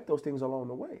going to collect those things along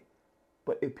the way.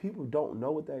 But if people don't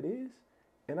know what that is,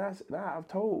 and I've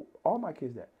told all my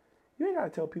kids that, you ain't got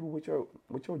to tell people what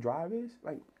your drive is.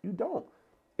 Like, you don't.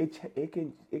 It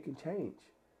can change.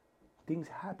 Things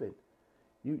happen.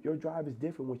 Your drive is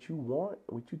different. What you want,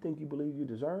 what you think you believe you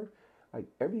deserve, like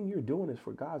everything you're doing is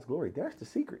for God's glory. That's the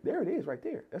secret. There it is right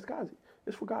there.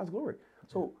 It's for God's glory.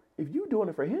 So if you're doing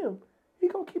it for him, he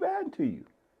gonna keep adding to you.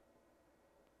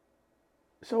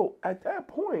 So at that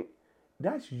point,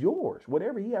 that's yours.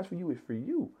 Whatever he has for you is for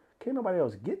you. Can't nobody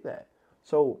else get that.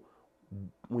 So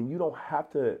when you don't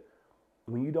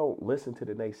listen to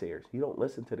the naysayers, you don't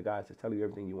listen to the guys that tell you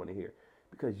everything you want to hear,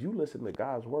 because you listen to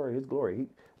God's word, his glory.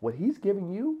 What he's giving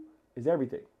you is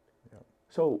everything. Yep.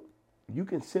 So you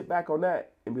can sit back on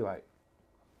that and be like,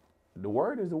 the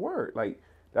word is the word. Like,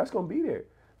 that's going to be there.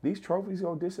 These trophies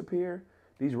going to disappear.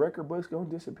 These record books going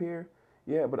to disappear.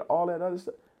 Yeah, but all that other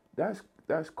stuff,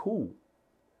 that's cool.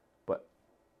 But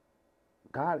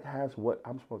God has what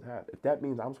I'm supposed to have. If that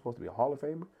means I'm supposed to be a Hall of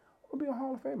Famer, I'm going to be a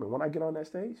Hall of Famer. When I get on that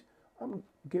stage, I'm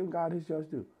giving God his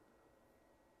just due.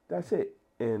 That's it.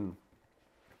 And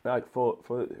like for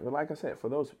like I said, for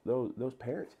those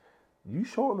parents, you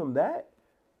showing them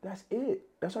that's it.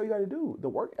 That's all you got to do. The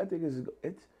work ethic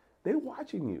they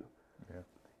watching you. Yeah.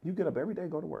 You get up every day,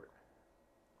 go to work.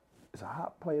 It's a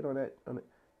hot plate on that.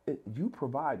 You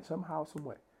provide somehow, some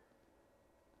way.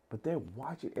 But they're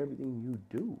watching everything you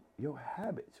do, your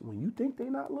habits. When you think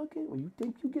they're not looking, when you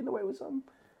think you're getting away with something,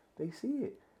 they see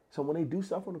it. So when they do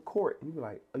stuff on the court, you be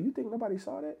like, oh, you think nobody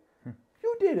saw that?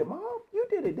 You did it, Mom. You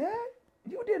did it, Dad.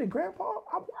 You did it, Grandpa.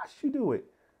 I watched you do it.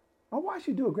 I watched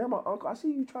you do it, Grandma, Uncle. I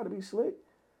see you try to be slick.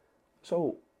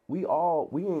 So we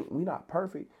not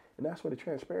perfect, and that's where the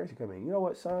transparency comes in. You know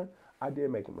what, son? I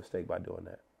did make a mistake by doing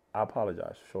that. I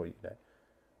apologize for showing you that.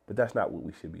 But that's not what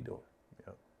we should be doing.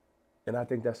 Yep. And I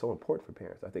think that's so important for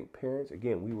parents. I think parents,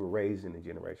 again, we were raised in a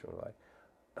generation where like,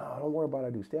 no, don't worry about what I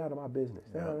do. Stay out of my business.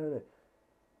 Yep.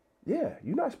 Yeah,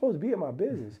 you're not supposed to be in my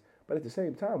business. But at the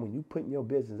same time, when you putting your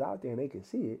business out there and they can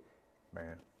see it,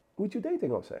 man, what you think they're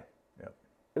going to say? Yep.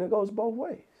 And it goes both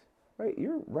ways, right?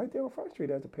 You're right there on Front Street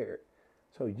as a parent.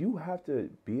 So you have to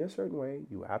be a certain way.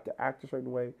 You have to act a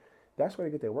certain way. That's where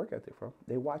they get their work ethic from.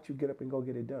 They watch you get up and go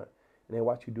get it done. And they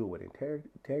watch you do it with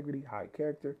integrity, high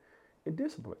character, and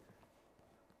discipline.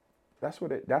 That's where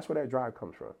that drive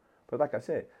comes from. But like I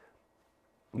said,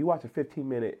 you watch a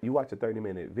 15-minute, you watch a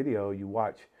 30-minute video, you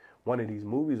watch one of these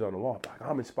movies on the wall, like,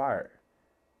 I'm inspired.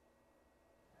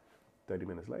 30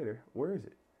 minutes later, where is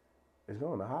it? It's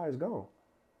gone. The high is gone.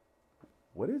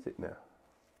 What is it now?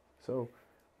 So,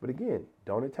 but again,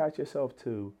 don't attach yourself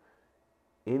to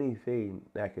anything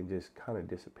that can just kind of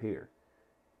disappear.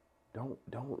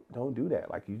 Don't do that.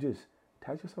 Like, you just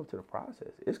attach yourself to the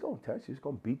process. It's gonna touch you. It's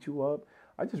gonna beat you up.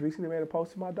 I just recently made a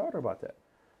post to my daughter about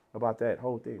that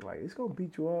whole thing. Like, it's gonna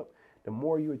beat you up. The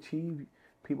more you achieve,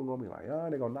 people gonna be like,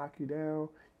 they're gonna knock you down.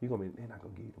 They're not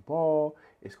gonna give you the ball.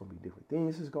 It's gonna be different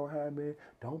things that's gonna happen.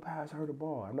 Don't pass her the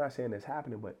ball. I'm not saying that's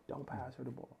happening, but don't pass her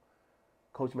the ball.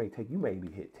 Coach may take you,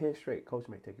 maybe hit 10 straight. Coach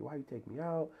may take you, why you take me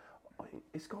out?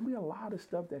 It's gonna be a lot of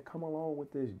stuff that come along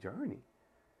with this journey.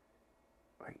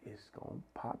 Like, it's gonna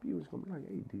pop you. It's gonna be like,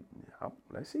 hey, dude,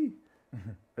 let's see.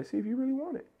 Let's see if you really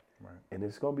want it. Right. And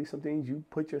it's gonna be some things you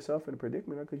put yourself in a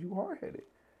predicament because you hard-headed.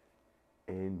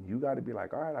 And you got to be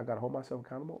like, all right, I got to hold myself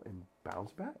accountable and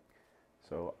bounce back.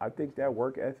 So I think that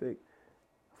work ethic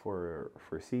for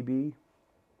CB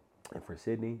and for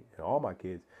Sydney and all my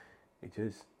kids, it's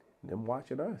just them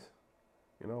watching us,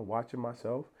 watching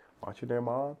myself, watching their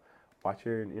mom,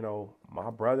 watching,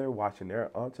 my brother, watching their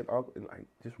aunts and uncles, and like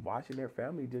just watching their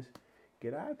family just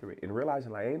get after it and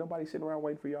realizing like ain't nobody sitting around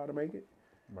waiting for y'all to make it.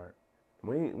 Right.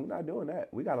 We're not doing that.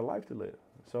 We got a life to live.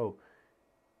 So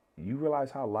you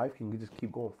realize how life can just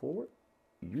keep going forward.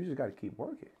 You just got to keep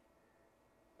working.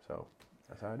 So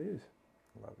that's how it is.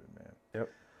 Love it, man. Yep.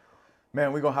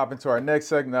 Man, we're going to hop into our next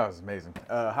segment. That was amazing.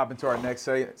 Hop into our next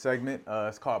segment.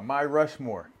 It's called My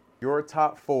Rushmore. Your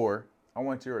top 4. I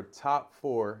want your top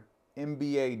 4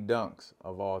 NBA dunks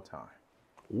of all time.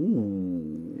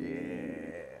 Ooh.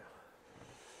 Yeah.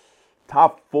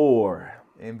 Top 4.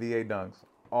 NBA dunks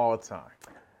all time.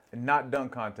 And not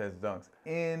dunk contest dunks.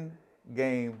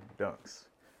 In-game dunks.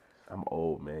 I'm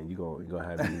old, man. You gonna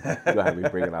have me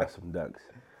bringing out some dunks.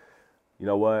 You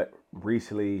know what?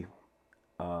 Recently,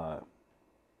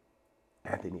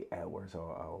 Anthony Edwards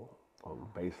on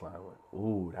baseline one.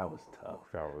 Ooh, that was tough.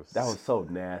 That was so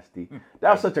nasty.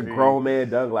 That was such a grown man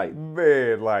dunk. Like,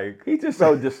 man, like he just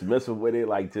so dismissive with it.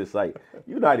 Like, just like,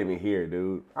 you're not even here,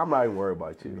 dude. I'm not even worried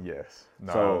about you. yes.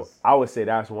 No, So I would say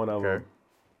that's one of them.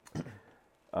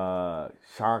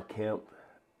 Sean Kemp.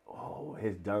 Oh,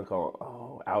 his dunk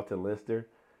on Alton Lister.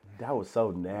 That was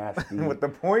so nasty. with the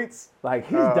points? Like,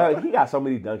 his dunk, he got so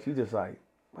many dunks. You just like,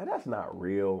 man, that's not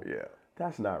real. Yeah.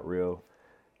 That's not real.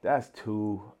 That's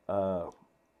two. Bron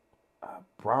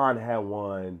had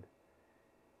one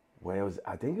where it was,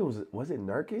 I think it was it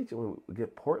Nurkic when we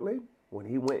get Portland? When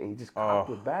he went and he just cocked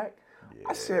it back? Yeah.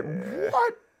 I said,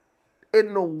 what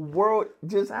in the world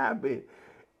just happened?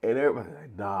 And everybody was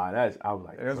like, nah, I was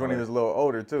like, it was when he was a little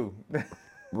older too.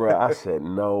 Bro, I said,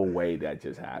 no way that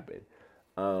just happened.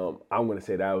 I'm going to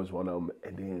say that was one of them.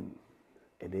 And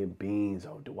then Beans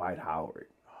on Dwight Howard.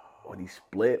 When he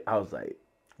split, I was like,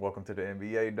 welcome to the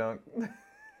NBA dunk.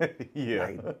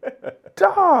 Yeah. Like,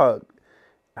 dog.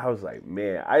 I was like,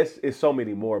 man, it's so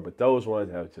many more, but those ones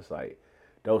have just like,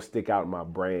 those stick out in my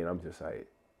brain. I'm just like,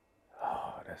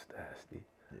 oh, that's nasty.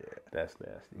 Yeah. That's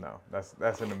nasty. No,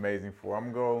 that's an amazing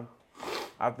 4.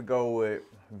 I have to go with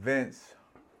Vince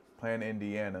playing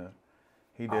Indiana.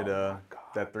 He did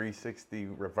that 360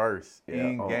 reverse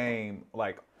in game,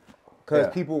 like,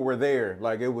 because people were there.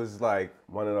 Like, it was like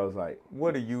one of those like,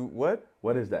 what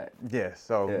is that? Yeah.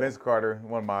 So Vince Carter,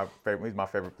 one of my favorite. He's my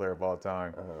favorite player of all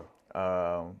time.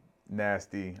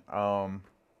 Nasty.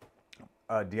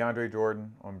 DeAndre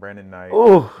Jordan on Brandon Knight.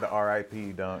 Ooh. The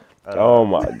RIP dunk. Oh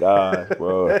my God,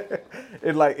 bro!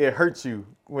 It hurts you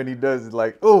when he does it.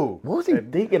 Like, ooh. What was he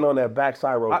thinking on that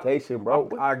backside rotation, bro?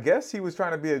 I guess he was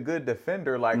trying to be a good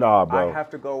defender. Like, nah, bro. I have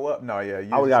to go up. No, yeah.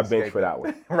 I would have got benched for that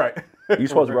one. Right. You're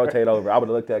supposed to rotate over. I would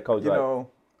have looked at coach you know,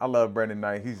 I love Brandon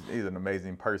Knight. He's an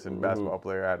amazing person, basketball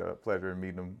player. I had a pleasure of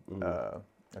meeting him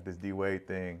at this D-Wade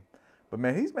thing. But,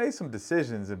 man, he's made some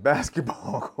decisions in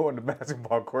basketball, going to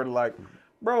basketball court, like,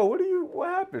 bro, what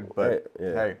happened? But,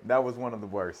 hey, that was one of the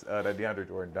worst, that DeAndre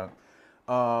Jordan dunk.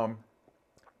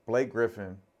 Blake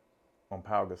Griffin on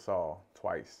Pau Gasol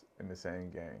twice in the same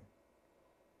game.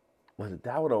 Was it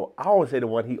that one? I always say the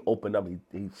one he opened up,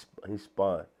 he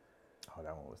spun. Oh,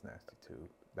 that one was nasty, too.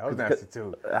 That was nasty,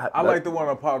 too. I like the one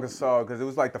on Pau Gasol because it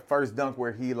was like the first dunk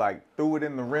where he, like, threw it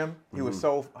in the rim. He was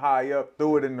so high up,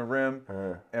 threw it in the rim.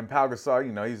 And Pau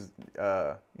Gasol, he's,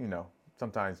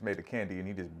 sometimes made a candy and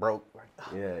he just broke. Like,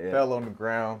 fell on the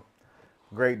ground.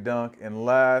 Great dunk. And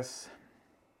last,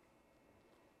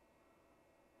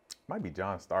 might be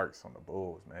John Starks on the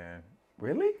Bulls, man.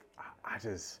 Really?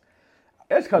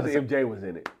 That's because MJ was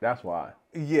in it. That's why.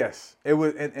 Yes, it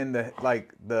was in the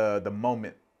like the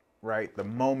moment, right? The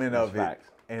moment That's of facts.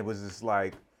 it, and it was just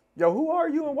like, yo, who are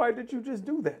you, and why did you just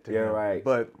do that to him? Right.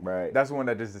 But Right. that's one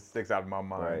that just sticks out in my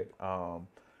mind. Right.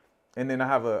 And then I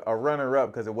have a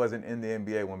runner-up because it wasn't in the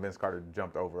NBA when Vince Carter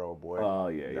jumped over old boy. Oh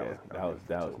yeah. That was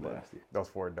nasty. Those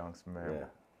 4 dunks, man. Yeah.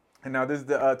 And now this is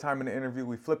the time in the interview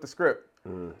we flip the script.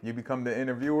 You become the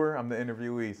interviewer, I'm the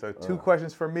interviewee. So 2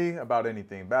 questions for me about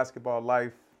anything, basketball,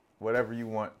 life, whatever you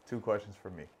want. 2 questions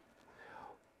for me.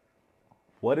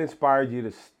 What inspired you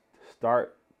to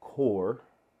start Core?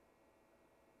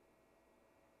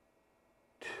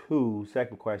 2,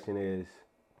 second question is,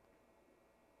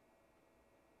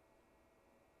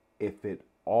 if it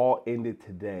all ended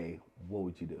today, what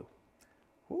would you do?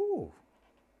 Ooh,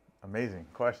 amazing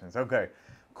questions. Okay.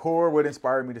 Core, what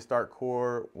inspired me to start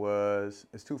Core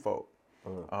it's twofold.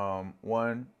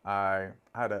 One, I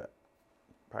had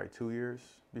probably 2 years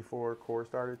before Core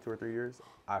started, 2 or 3 years.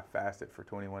 I fasted for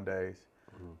 21 days,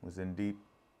 was in deep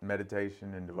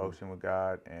meditation and devotion with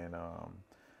God, and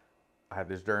I had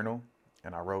this journal,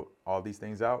 and I wrote all these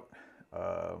things out.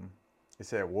 It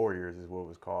said Warriors is what it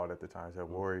was called at the time. It said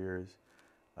Warriors,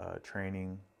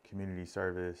 training, community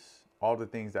service, all the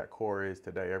things that Core is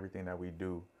today, everything that we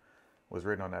do was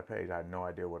written on that page. I had no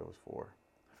idea what it was for.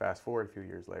 Fast forward a few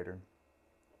years later,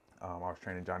 I was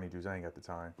training Johnny Juzang at the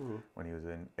time when he was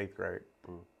in 8th grade.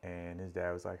 And his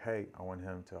dad was like, hey, I want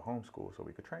him to homeschool so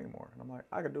we could train more. And I'm like,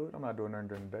 I could do it. I'm not doing nothing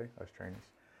during the day. Us trainers.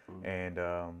 And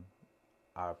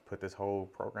I put this whole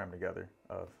program together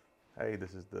of, hey,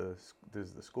 this is the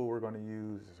school we're going to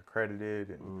use. It's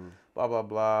accredited and blah, blah,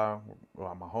 blah. Well,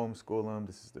 I'm going to homeschool him.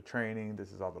 This is the training.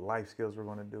 This is all the life skills we're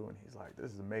going to do. And he's like,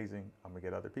 this is amazing. I'm going to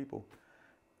get other people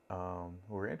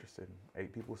who are interested.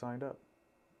 8 people signed up.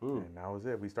 And that was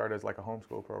it. We started as like a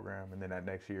homeschool program. And then that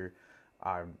next year,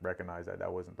 I recognized that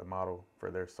that wasn't the model for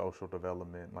their social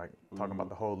development, like talking about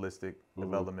the holistic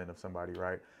development of somebody,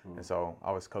 right? And so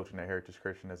I was coaching at Heritage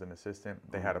Christian as an assistant.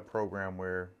 They had a program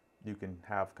where you can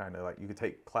have kind of like, you could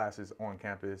take classes on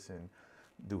campus and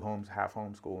do half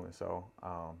homeschool. And so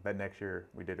that next year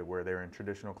we did it where they're in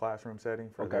traditional classroom setting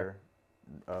for their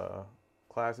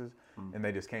classes. And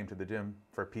they just came to the gym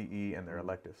for PE and their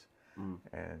electives.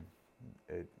 And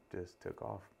it just took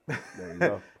off. There you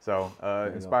go. So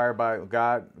inspired by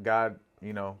God,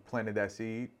 planted that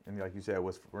seed, and like you said,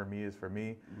 what's for me is for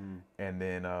me. And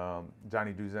then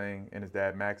Johnny Juzang and his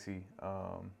dad Maxie,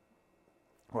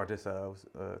 who I just was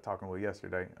talking with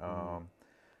yesterday.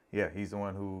 Yeah, he's the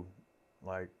one who,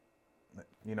 like,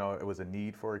 it was a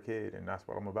need for a kid, and that's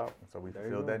what I'm about. So we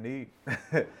fulfilled that need.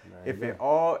 If it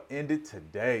all ended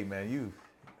today, man,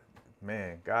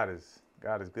 God is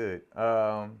good.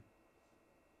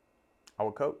 I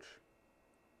would coach.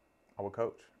 I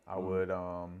would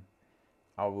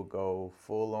go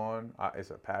full on. It's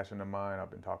a passion of mine.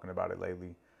 I've been talking about it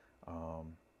lately.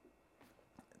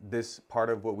 This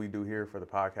part of what we do here for the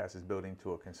podcast is building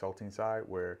to a consulting side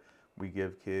where we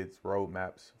give kids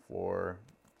roadmaps for,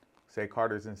 say,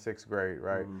 Carter's in 6th grade,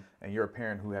 right? And you're a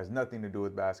parent who has nothing to do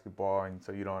with basketball, and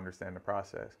so you don't understand the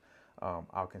process.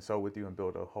 I'll consult with you and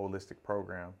build a holistic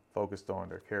program focused on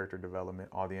their character development,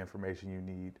 all the information you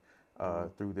need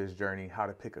through this journey, how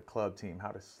to pick a club team, how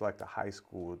to select a high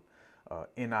school,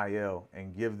 NIL,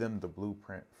 and give them the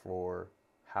blueprint for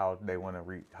how they want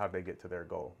to how they get to their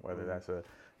goal, whether that's a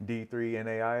D3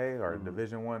 NAIA or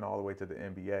Division I all the way to the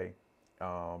NBA.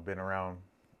 Been around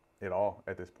it all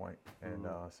at this point. And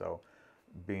so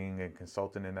being a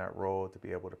consultant in that role to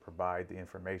be able to provide the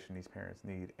information these parents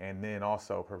need, and then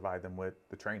also provide them with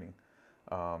the training.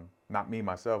 Not me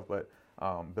myself, but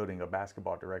building a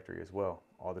basketball directory as well.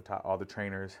 All the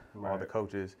trainers, all the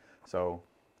coaches, so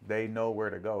they know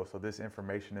where to go. So this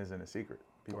information isn't a secret.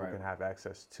 People can have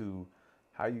access to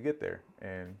how you get there,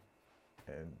 and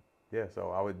yeah. So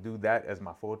I would do that as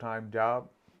my full-time job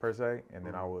per se, and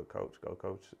then I would go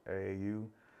coach AAU,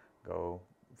 go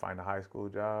find a high school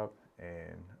job,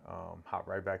 and hop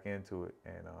right back into it,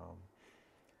 and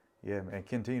and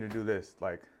continue to do this.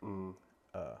 Like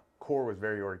Core was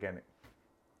very organic.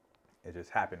 It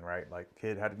just happened, right? Like,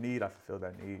 kid had a need, I fulfilled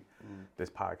that need. This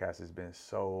podcast has been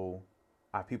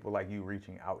I have people like you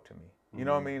reaching out to me. You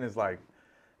know what I mean? It's like,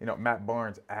 Matt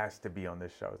Barnes asked to be on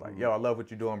this show. It's like, yo, I love what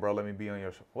you're doing, bro. Let me be on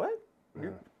your show. What?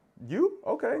 You?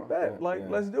 Okay, bet.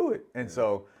 Let's do it. And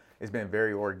so it's been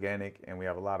very organic, and we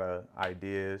have a lot of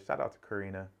ideas. Shout out to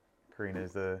Karina. Karina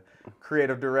is the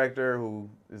creative director who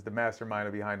is the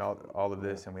mastermind behind all of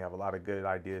this, and we have a lot of good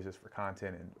ideas just for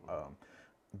content and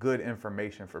good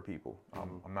information for people.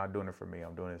 I'm not doing it for me.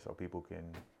 I'm doing it so people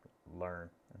can learn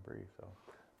and breathe. So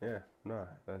yeah, no,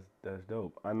 that's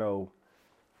dope. I know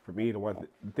for me,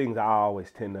 the things I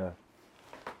always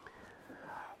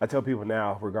I tell people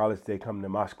now, regardless if they come to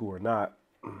my school or not,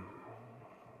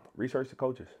 research the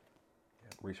coaches,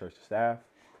 research the staff,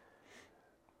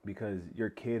 because your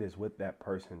kid is with that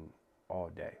person all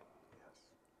day.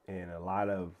 And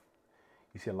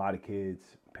you see a lot of kids,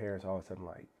 parents all of a sudden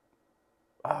like,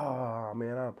 oh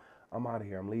man, I'm out of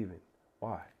here, I'm leaving.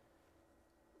 Why?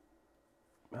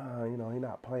 He's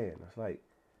not playing. It's like,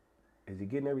 is he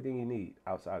getting everything he needs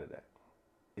outside of that?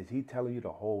 Is he telling you the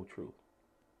whole truth?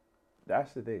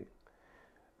 That's the thing.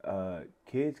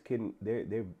 Kids can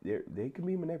they can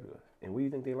be manipulative, and where do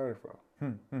you think they learn it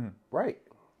from? Right.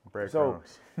 So,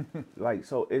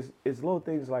 so it's little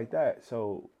things like that.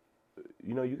 So,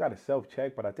 you got to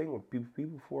self-check. But I think when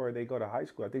people before they go to high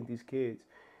school, I think these kids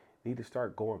need to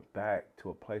start going back to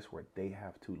a place where they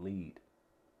have to lead.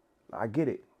 I get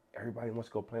it. Everybody wants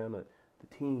to go play on the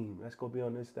team. Let's go be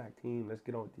on this stack team. Let's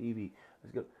get on TV.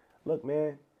 Let's go. Look,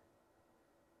 man.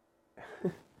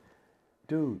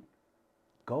 Dude,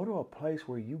 go to a place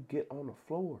where you get on the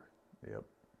floor. Yep.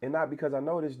 And not because I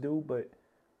know this dude, but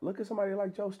look at somebody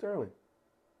like Joe Sterling.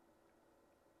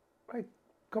 Like,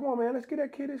 come on, man. Let's get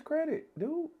that kid his credit,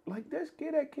 dude. Like, let's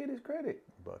get that kid his credit.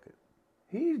 Bucket.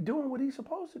 He's doing what he's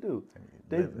supposed to do.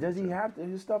 Does he have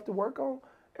his stuff to work on?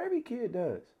 Every kid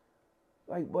does.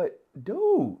 Like, but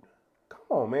dude, come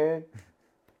on, man.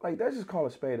 Like, let's just call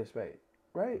a spade,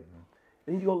 right? Mm-hmm.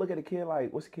 Then you go look at a kid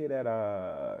like, what's the kid at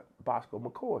Bosco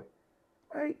McCoy,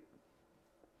 right?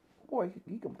 Boy,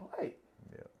 he can play.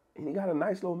 Yeah. And he got a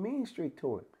nice little mean streak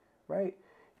to him, right?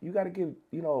 You got to give,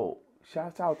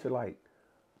 shouts out to like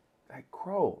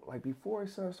Crow. Like, before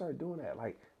his son started doing that,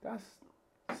 like, that's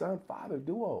son-father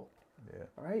duo. Yeah.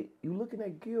 Right? You looking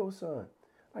at Gil's son.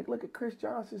 Like, look at Chris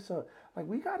Johnson's son. Like,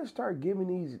 we got to start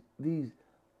giving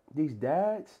these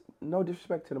dads, no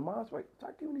disrespect to the moms, but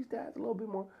start giving these dads a little bit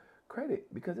more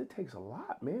credit, because it takes a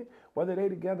lot, man. Whether they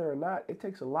together or not, it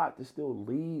takes a lot to still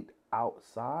lead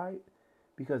outside,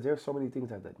 because there's so many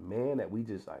things as a man that we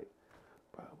just like,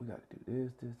 bro, we got to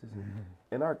do this.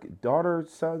 And our daughters,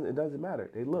 sons, it doesn't matter.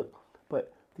 They look.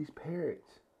 But these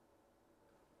parents,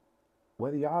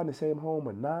 whether y'all in the same home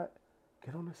or not,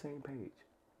 get on the same page.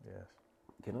 Yes.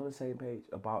 Get on the same page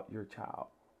about your child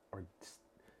or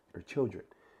children.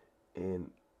 And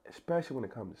especially when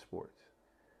it comes to sports.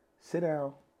 Sit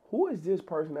down. Who is this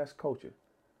person that's coaching?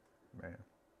 Man.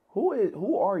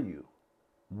 Who are you?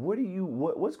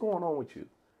 What's going on with you?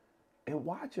 And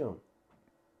watch them.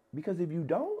 Because if you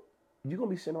don't, you're going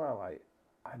to be sitting around like,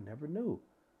 I never knew.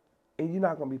 And you're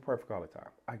not going to be perfect all the time.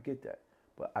 I get that.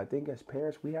 But I think as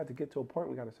parents, we have to get to a point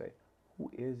we got to say, who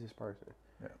is this person?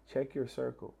 Yeah. Check your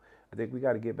circle. I think we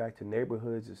got to get back to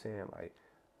neighborhoods and saying like,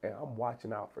 hey, I'm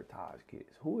watching out for Taj's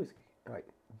kids. Who is he? Like,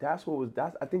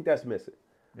 I think that's missing.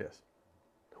 Yes.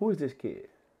 Who is this kid?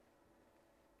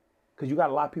 Because you got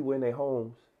a lot of people in their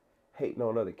homes hating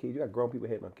on other kids. You got grown people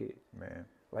hating on kids. Man.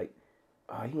 Like,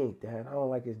 oh, he ain't dad. I don't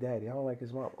like his daddy. I don't like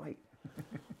his mom. Like,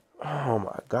 oh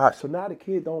my gosh. So now the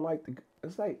kid don't like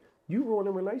it's like you ruin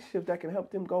a relationship that can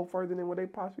help them go further than what they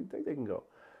possibly think they can go.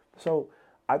 So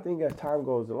I think as time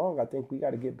goes along, I think we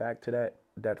got to get back to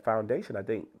that foundation. I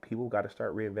think people got to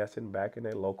start reinvesting back in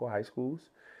their local high schools.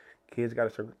 Kids got to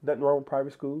start, nothing wrong with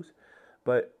private schools.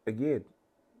 But again,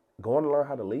 going to learn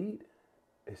how to lead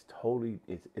is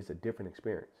it's a different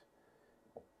experience.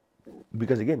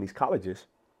 Because again, these colleges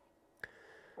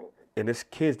and these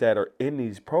kids that are in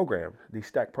these programs, these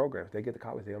stacked programs, they get to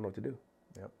college, they don't know what to do.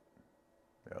 Yep.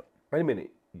 Wait a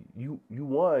minute, you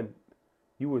won,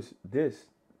 you was this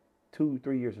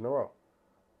 2-3 years in a row.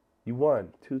 You won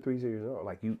 2-3 years in a row.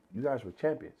 Like you guys were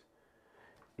champions.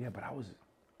 Yeah, but I was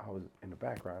in the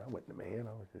background. I wasn't the man.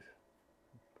 I was just.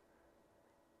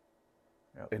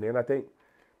 Yep. And then I think,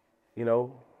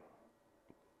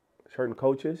 certain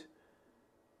coaches,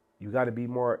 you got to be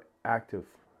more active,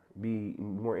 be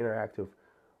more interactive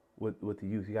with the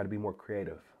youth. You got to be more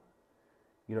creative.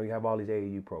 You have all these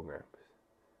AAU programs.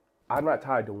 I'm not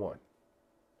tied to one.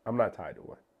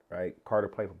 Right? Carter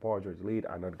played for Paul George Elite.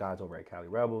 I know the guys over at Cali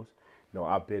Rebels.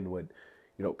 I've been with,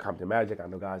 Compton Magic. I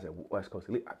know guys at West Coast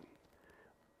Elite.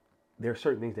 There are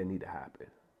certain things that need to happen.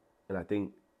 And I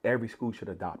think every school should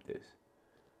adopt this.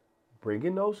 Bring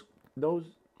in those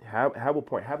have a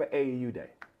point. Have an AAU day.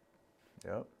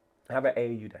 Yep. Have an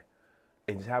AAU day.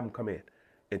 And just have them come in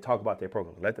and talk about their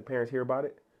program. Let the parents hear about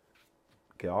it.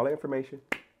 Get all the information.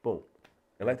 Boom.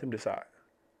 And let them decide.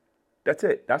 That's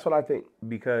it. That's what I think.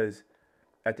 Because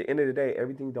at the end of the day,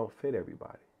 everything don't fit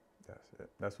everybody. That's it.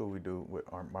 That's what we do with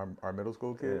our middle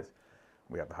school kids.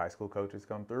 We have the high school coaches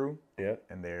come through, Yeah.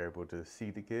 and they're able to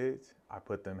see the kids. I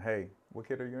put them, hey, what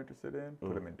kid are you interested in?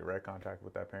 Put them in direct contact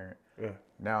with that parent. Yeah.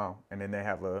 Now, and then they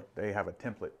have a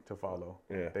template to follow.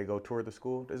 Yeah. They go tour the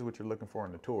school. This is what you're looking for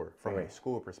in the tour from a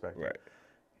school perspective. Right.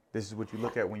 This is what you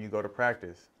look at when you go to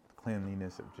practice. The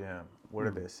cleanliness of gym. What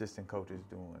are the assistant coaches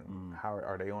doing? How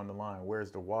are they on the line?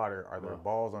 Where's the water? Are there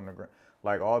balls on the ground?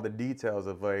 Like all the details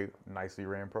of a nicely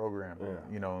ran program. Yeah.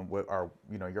 You know, and what are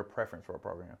your preference for a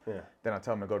program. Yeah. Then I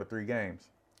tell them to go to 3 games.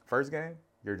 First game,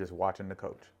 you're just watching the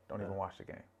coach. Don't even watch the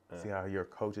game. See how your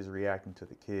coach is reacting to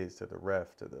the kids, to the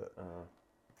ref, to the.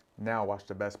 Now watch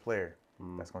the best player.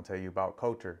 That's going to tell you about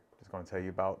culture. It's going to tell you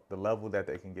about the level that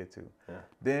they can get to. Yeah.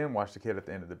 Then watch the kid at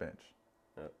the end of the bench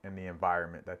and the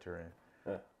environment that you're in.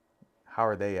 Yeah. How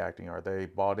are they acting? Are they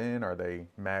bought in? Are they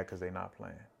mad because they're not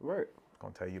playing? Right. It's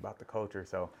going to tell you about the culture.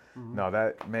 So, no,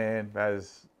 that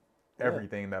is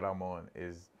everything that I'm on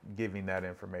is giving that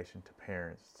information to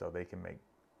parents so they can make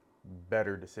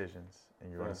better decisions. And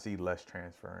you're going to see less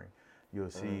transferring. You'll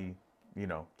see,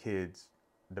 kids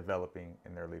developing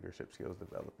and their leadership skills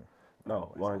developing.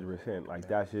 No, 100%. Like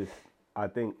that's just, I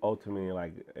think ultimately,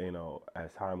 like,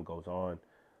 as time goes on,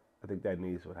 I think that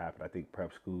needs what happen. I think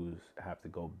prep schools have to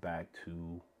go back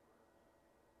to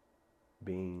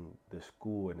being the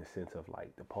school in the sense of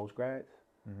like the post grads.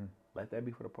 Let that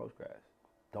be for the post grads.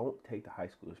 Don't take the high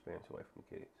school experience away from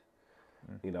the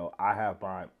kids. I have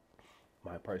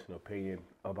my personal opinion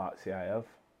about CIF.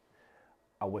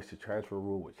 I wish the transfer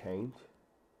rule would change.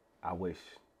 I wish,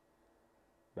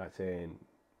 not saying,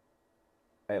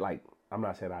 I'm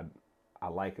not saying I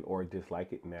like it or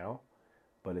dislike it now,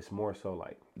 but it's more so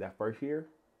like that first year,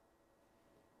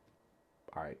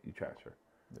 all right, you transfer.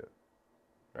 Yeah.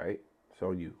 Right? So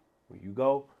when you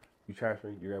go, you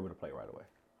transfer, you're able to play right away.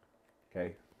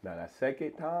 Okay? Now that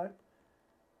second time,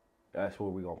 that's where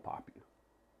we're going to pop you.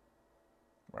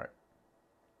 Right.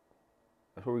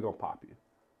 That's where we're going to pop you.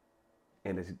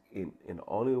 And it's in the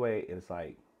only way it's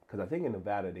like, because I think in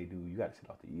Nevada they do, you got to sit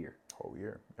out the year. Whole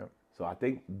year. Yep. So I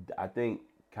think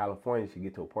California should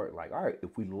get to a point like, all right,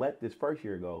 if we let this first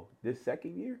year go, this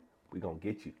second year, we're going to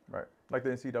get you. Right. Like the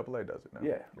NCAA does it now.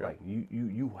 Yeah. Like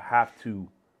you have to,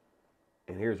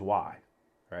 and here's why,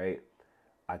 right?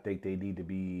 I think they need to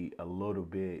be a little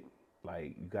bit,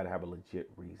 like, you got to have a legit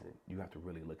reason. You have to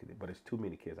really look at it. But it's too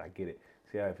many kids. I get it.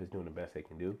 CIF is doing the best they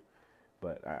can do.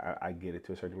 But I get it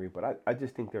to a certain degree. But I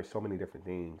just think there's so many different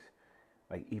things.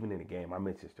 Like, even in the game, I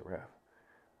mentioned this to ref.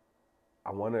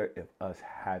 I wonder if us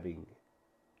having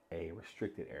a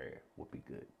restricted area would be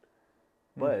good.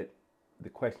 But the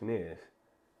question is,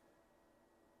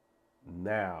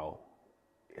 now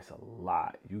it's a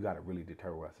lot. You got to really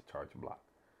determine what's a charge block.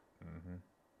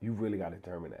 You really got to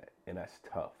determine that. And that's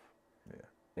tough. Yeah.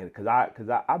 And because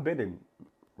I've been in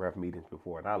ref meetings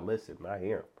before, and I listen, and I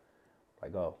hear them.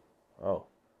 Like, oh.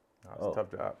 It's a tough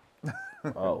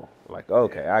job. Like,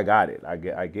 okay, I got it. I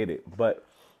get it. But,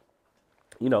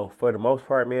 for the most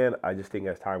part, man, I just think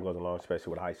as time goes along, especially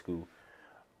with high school,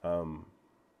 you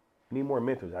need more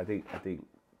mentors. I think,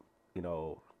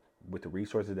 with the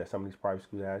resources that some of these private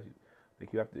schools have, I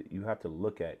think you have to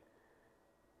look at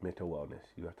mental wellness.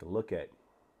 You have to look at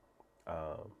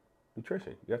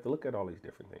nutrition. You have to look at all these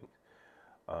different things.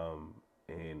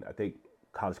 And I think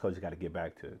college coaches got to get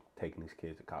back to taking these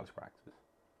kids to college practices.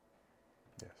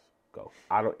 Yes. Go.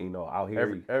 I don't, out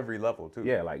here. Every level too.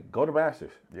 Yeah, like go to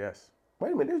Masters. Yes.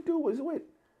 Wait a minute, this dude was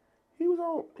he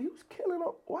was killing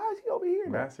up. Why is he over here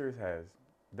now? Masters has,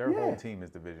 their whole team is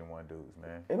Division I dudes,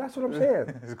 man. And that's what I'm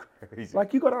saying. It's crazy.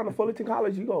 Like you go down to Fullerton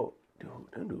College, you go, dude,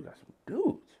 them dudes got some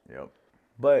dudes. Yep.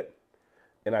 But,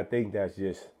 and I think that's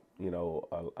just,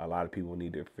 a lot of people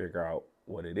need to figure out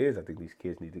what it is. I think these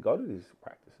kids need to go to these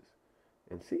practices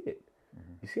and see it.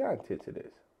 You see how intense it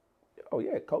is. Oh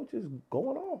yeah, coach is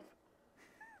going off.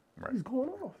 Right. He's going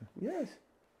off. Yes.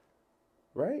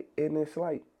 Right? And it's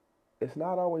like, it's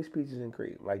not always peaches and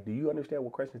cream. Like, do you understand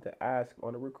what questions to ask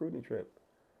on a recruiting trip?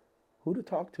 Who to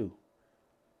talk to?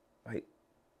 Like,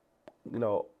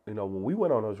 when we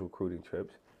went on those recruiting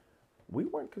trips, we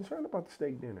weren't concerned about the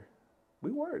steak dinner.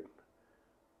 We weren't.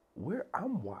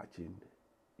 I'm watching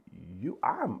you.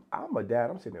 I'm a dad.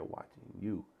 I'm sitting there watching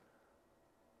you.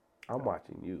 I'm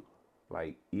watching you.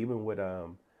 Like, even with,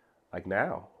 like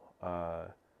now,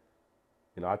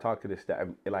 I talk to the staff,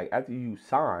 like after you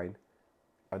sign,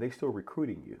 are they still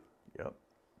recruiting you? Yep.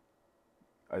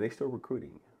 Are they still recruiting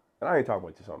you? And I ain't talking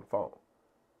about just on the phone.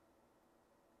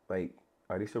 Like,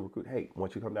 are they still recruiting? Hey,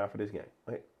 once you come down for this game,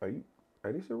 like,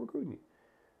 are they still recruiting you?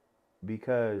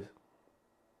 Because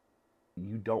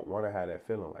you don't want to have that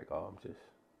feeling like, oh,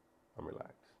 I'm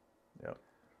relaxed. Yep.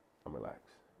 I'm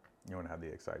relaxed. You want to have the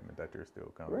excitement that they're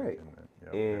still coming. Right. And then,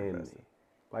 they're And invested.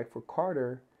 like for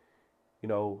Carter, you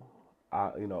know,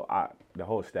 I the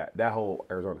whole staff, that whole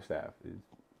Arizona staff is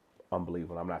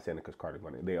unbelievable. I'm not saying it because Carter's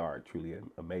money. They are truly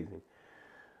amazing.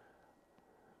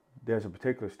 There's a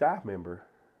particular staff member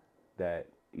that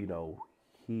he's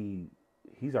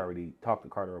already talked to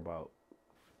Carter about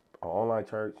an online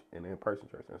church and an in-person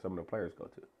church, and some of the players go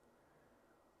to.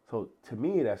 So to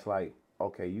me, that's like,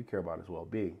 okay, you care about his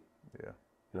well-being. Yeah.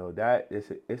 That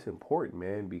it's important,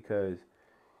 man, because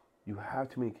you have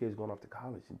too many kids going off to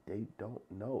college and they don't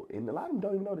know, and a lot of them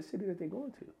don't even know the city that they're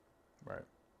going to. Right.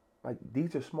 Like,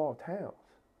 these are small towns,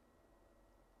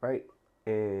 right?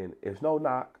 And it's no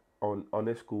knock on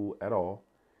this school at all.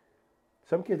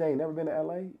 Some kids ain't never been to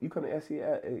LA. You come to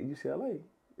UCLA,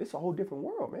 it's a whole different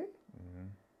world, man. Mm-hmm.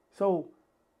 So,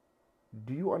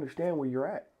 do you understand where you're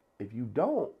at? If you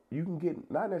don't, you can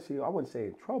get, not necessarily, I wouldn't say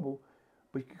in trouble,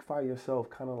 but you can find yourself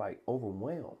kind of like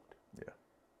overwhelmed. Yeah.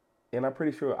 And I'm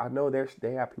pretty sure, I know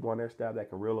they have people on their staff that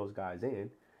can reel those guys in.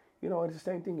 It's the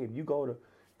same thing if you go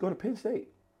to Penn State.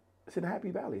 It's in the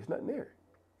Happy Valley. It's nothing there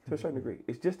to a certain degree.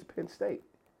 It's just Penn State.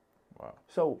 Wow.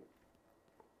 So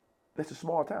that's a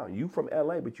small town. You from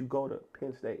LA, but you go to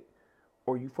Penn State.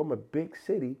 Or you from a big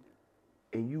city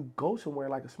and you go somewhere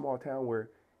like a small town where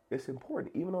it's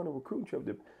important. Even on a recruiting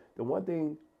trip, the one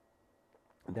thing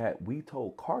that we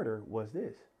told Carter was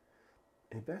this: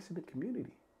 invest in the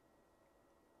community.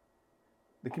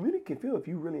 The community can feel if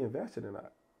you really invested or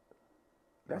not.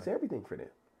 That's Right. everything for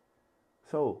them.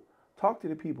 So talk to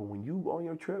the people when you on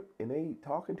your trip and they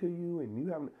talking to you and you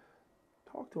haven't,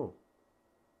 talk to them.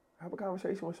 Have a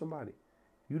conversation with somebody.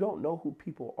 You don't know who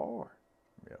people are.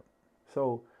 Yeah.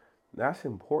 So that's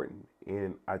important.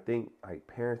 And I think like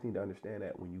parents need to understand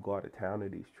that when you go out of town to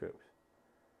these trips,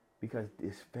 because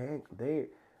there's fans,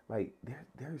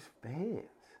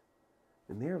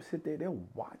 and they'll sit there, they'll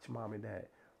watch mom and dad.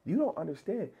 You don't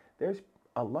understand. There's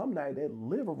alumni that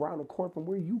live around the corner from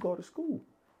where you go to school,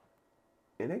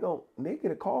 and they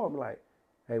get a call and be like,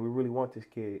 "Hey, we really want this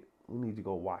kid. We need you to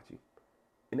go watch him."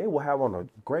 And they will have on a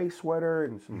gray sweater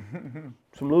and some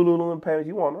Lululemon pants.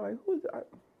 You want like who's that?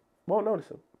 Won't notice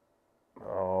him.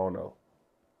 Oh no,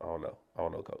 I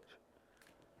don't know, coach.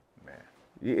 Man.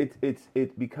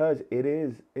 It's because it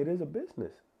is a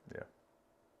business.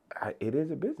 Yeah. It is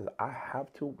a business. I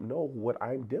have to know what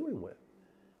I'm dealing with,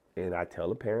 and I tell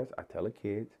the parents, I tell the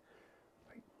kids,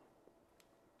 like,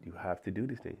 you have to do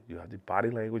these things. You have to.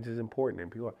 Body language is important,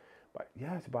 and people are, but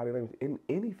yes, body language in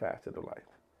any facet of life.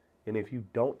 And if you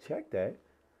don't check that,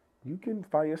 you can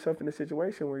find yourself in a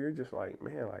situation where you're just like,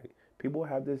 man, like people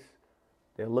have this.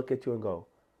 They'll look at you and go,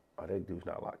 "Oh, that dude's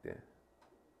not locked in."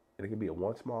 And it can be a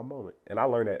one small moment. And I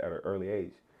learned that at an early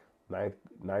age.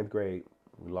 Ninth grade,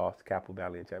 we lost Capital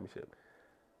Valley in championship.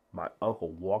 My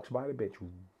uncle walks by the bench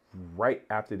right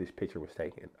after this picture was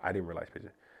taken. I didn't realize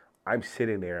picture. I'm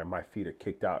sitting there and my feet are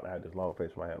kicked out and I had this long face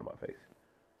with my hand on my face.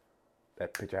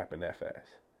 That picture happened that fast.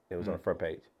 It was on the front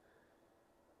page.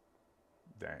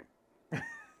 Dang.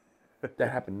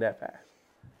 That happened that fast.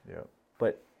 Yep.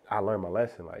 But I learned my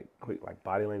lesson, like quick, like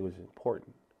body language is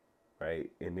important, right?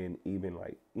 And then even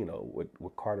like,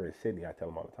 with Carter and Sydney, I tell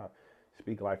them all the time,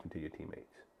 speak life into your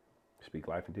teammates. Speak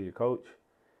life into your coach.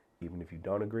 Even if you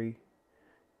don't agree,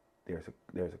 there's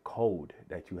a code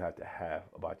that you have to have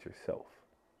about yourself.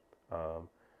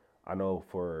 I know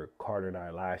for Carter and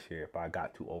I last year, if I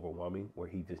got too overwhelming where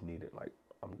he just needed like,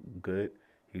 I'm good,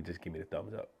 he'd just give me the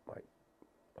thumbs up. Like,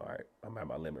 all right, I'm at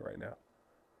my limit right now.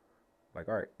 Like,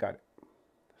 all right, got it.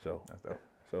 So That's dope.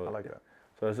 So I like that.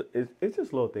 So it's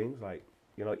just little things like,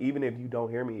 even if you don't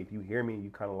hear me, if you hear me, you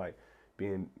kind of like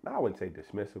being, I wouldn't say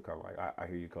dismissive, kind of like, I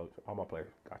hear you, coach. All my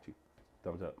players, got you.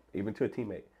 Thumbs up. Even to a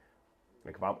teammate.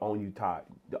 Like if I'm on you, Todd,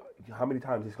 how many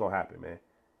times this gonna happen, man?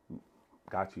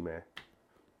 Got you, man.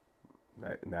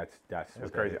 That's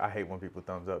It's crazy. I hate when people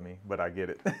thumbs up me, but I get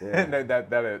it. Yeah.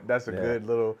 That's a good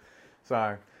little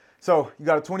sign. So you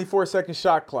got a 24-second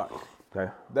shot clock.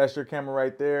 Okay. That's your camera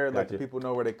right there. Let the Gotcha. people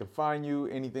know where they can find you.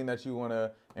 Anything that you want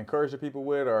to encourage the people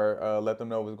with, or let them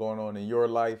know what's going on in your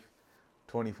life.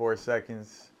 24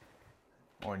 seconds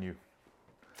on you.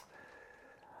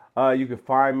 You can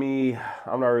find me.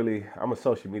 I'm a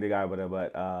social media guy,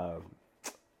 but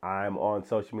I'm on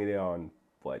social media on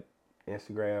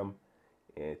Instagram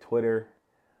and Twitter.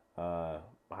 I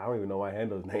don't even know my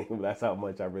handle's name. That's how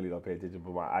much I really don't pay attention.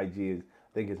 But my IG is,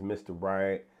 I think it's Mr.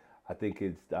 Bryant. I think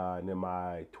it's, and then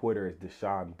my Twitter is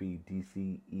Deshaun B,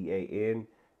 DCEAN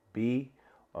B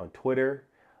on Twitter.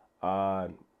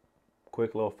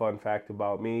 Quick little fun fact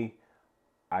about me: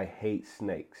 I hate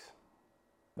snakes.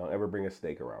 Don't ever bring a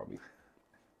snake around me.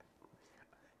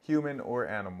 human or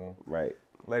animal. Right.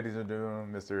 Ladies and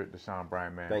gentlemen, Mr. Deshaun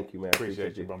Bryant, man. Thank you, man.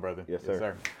 Appreciate you, my brother. Yes,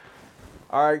 sir.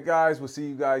 All right, guys. We'll see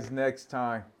you guys next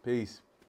time. Peace.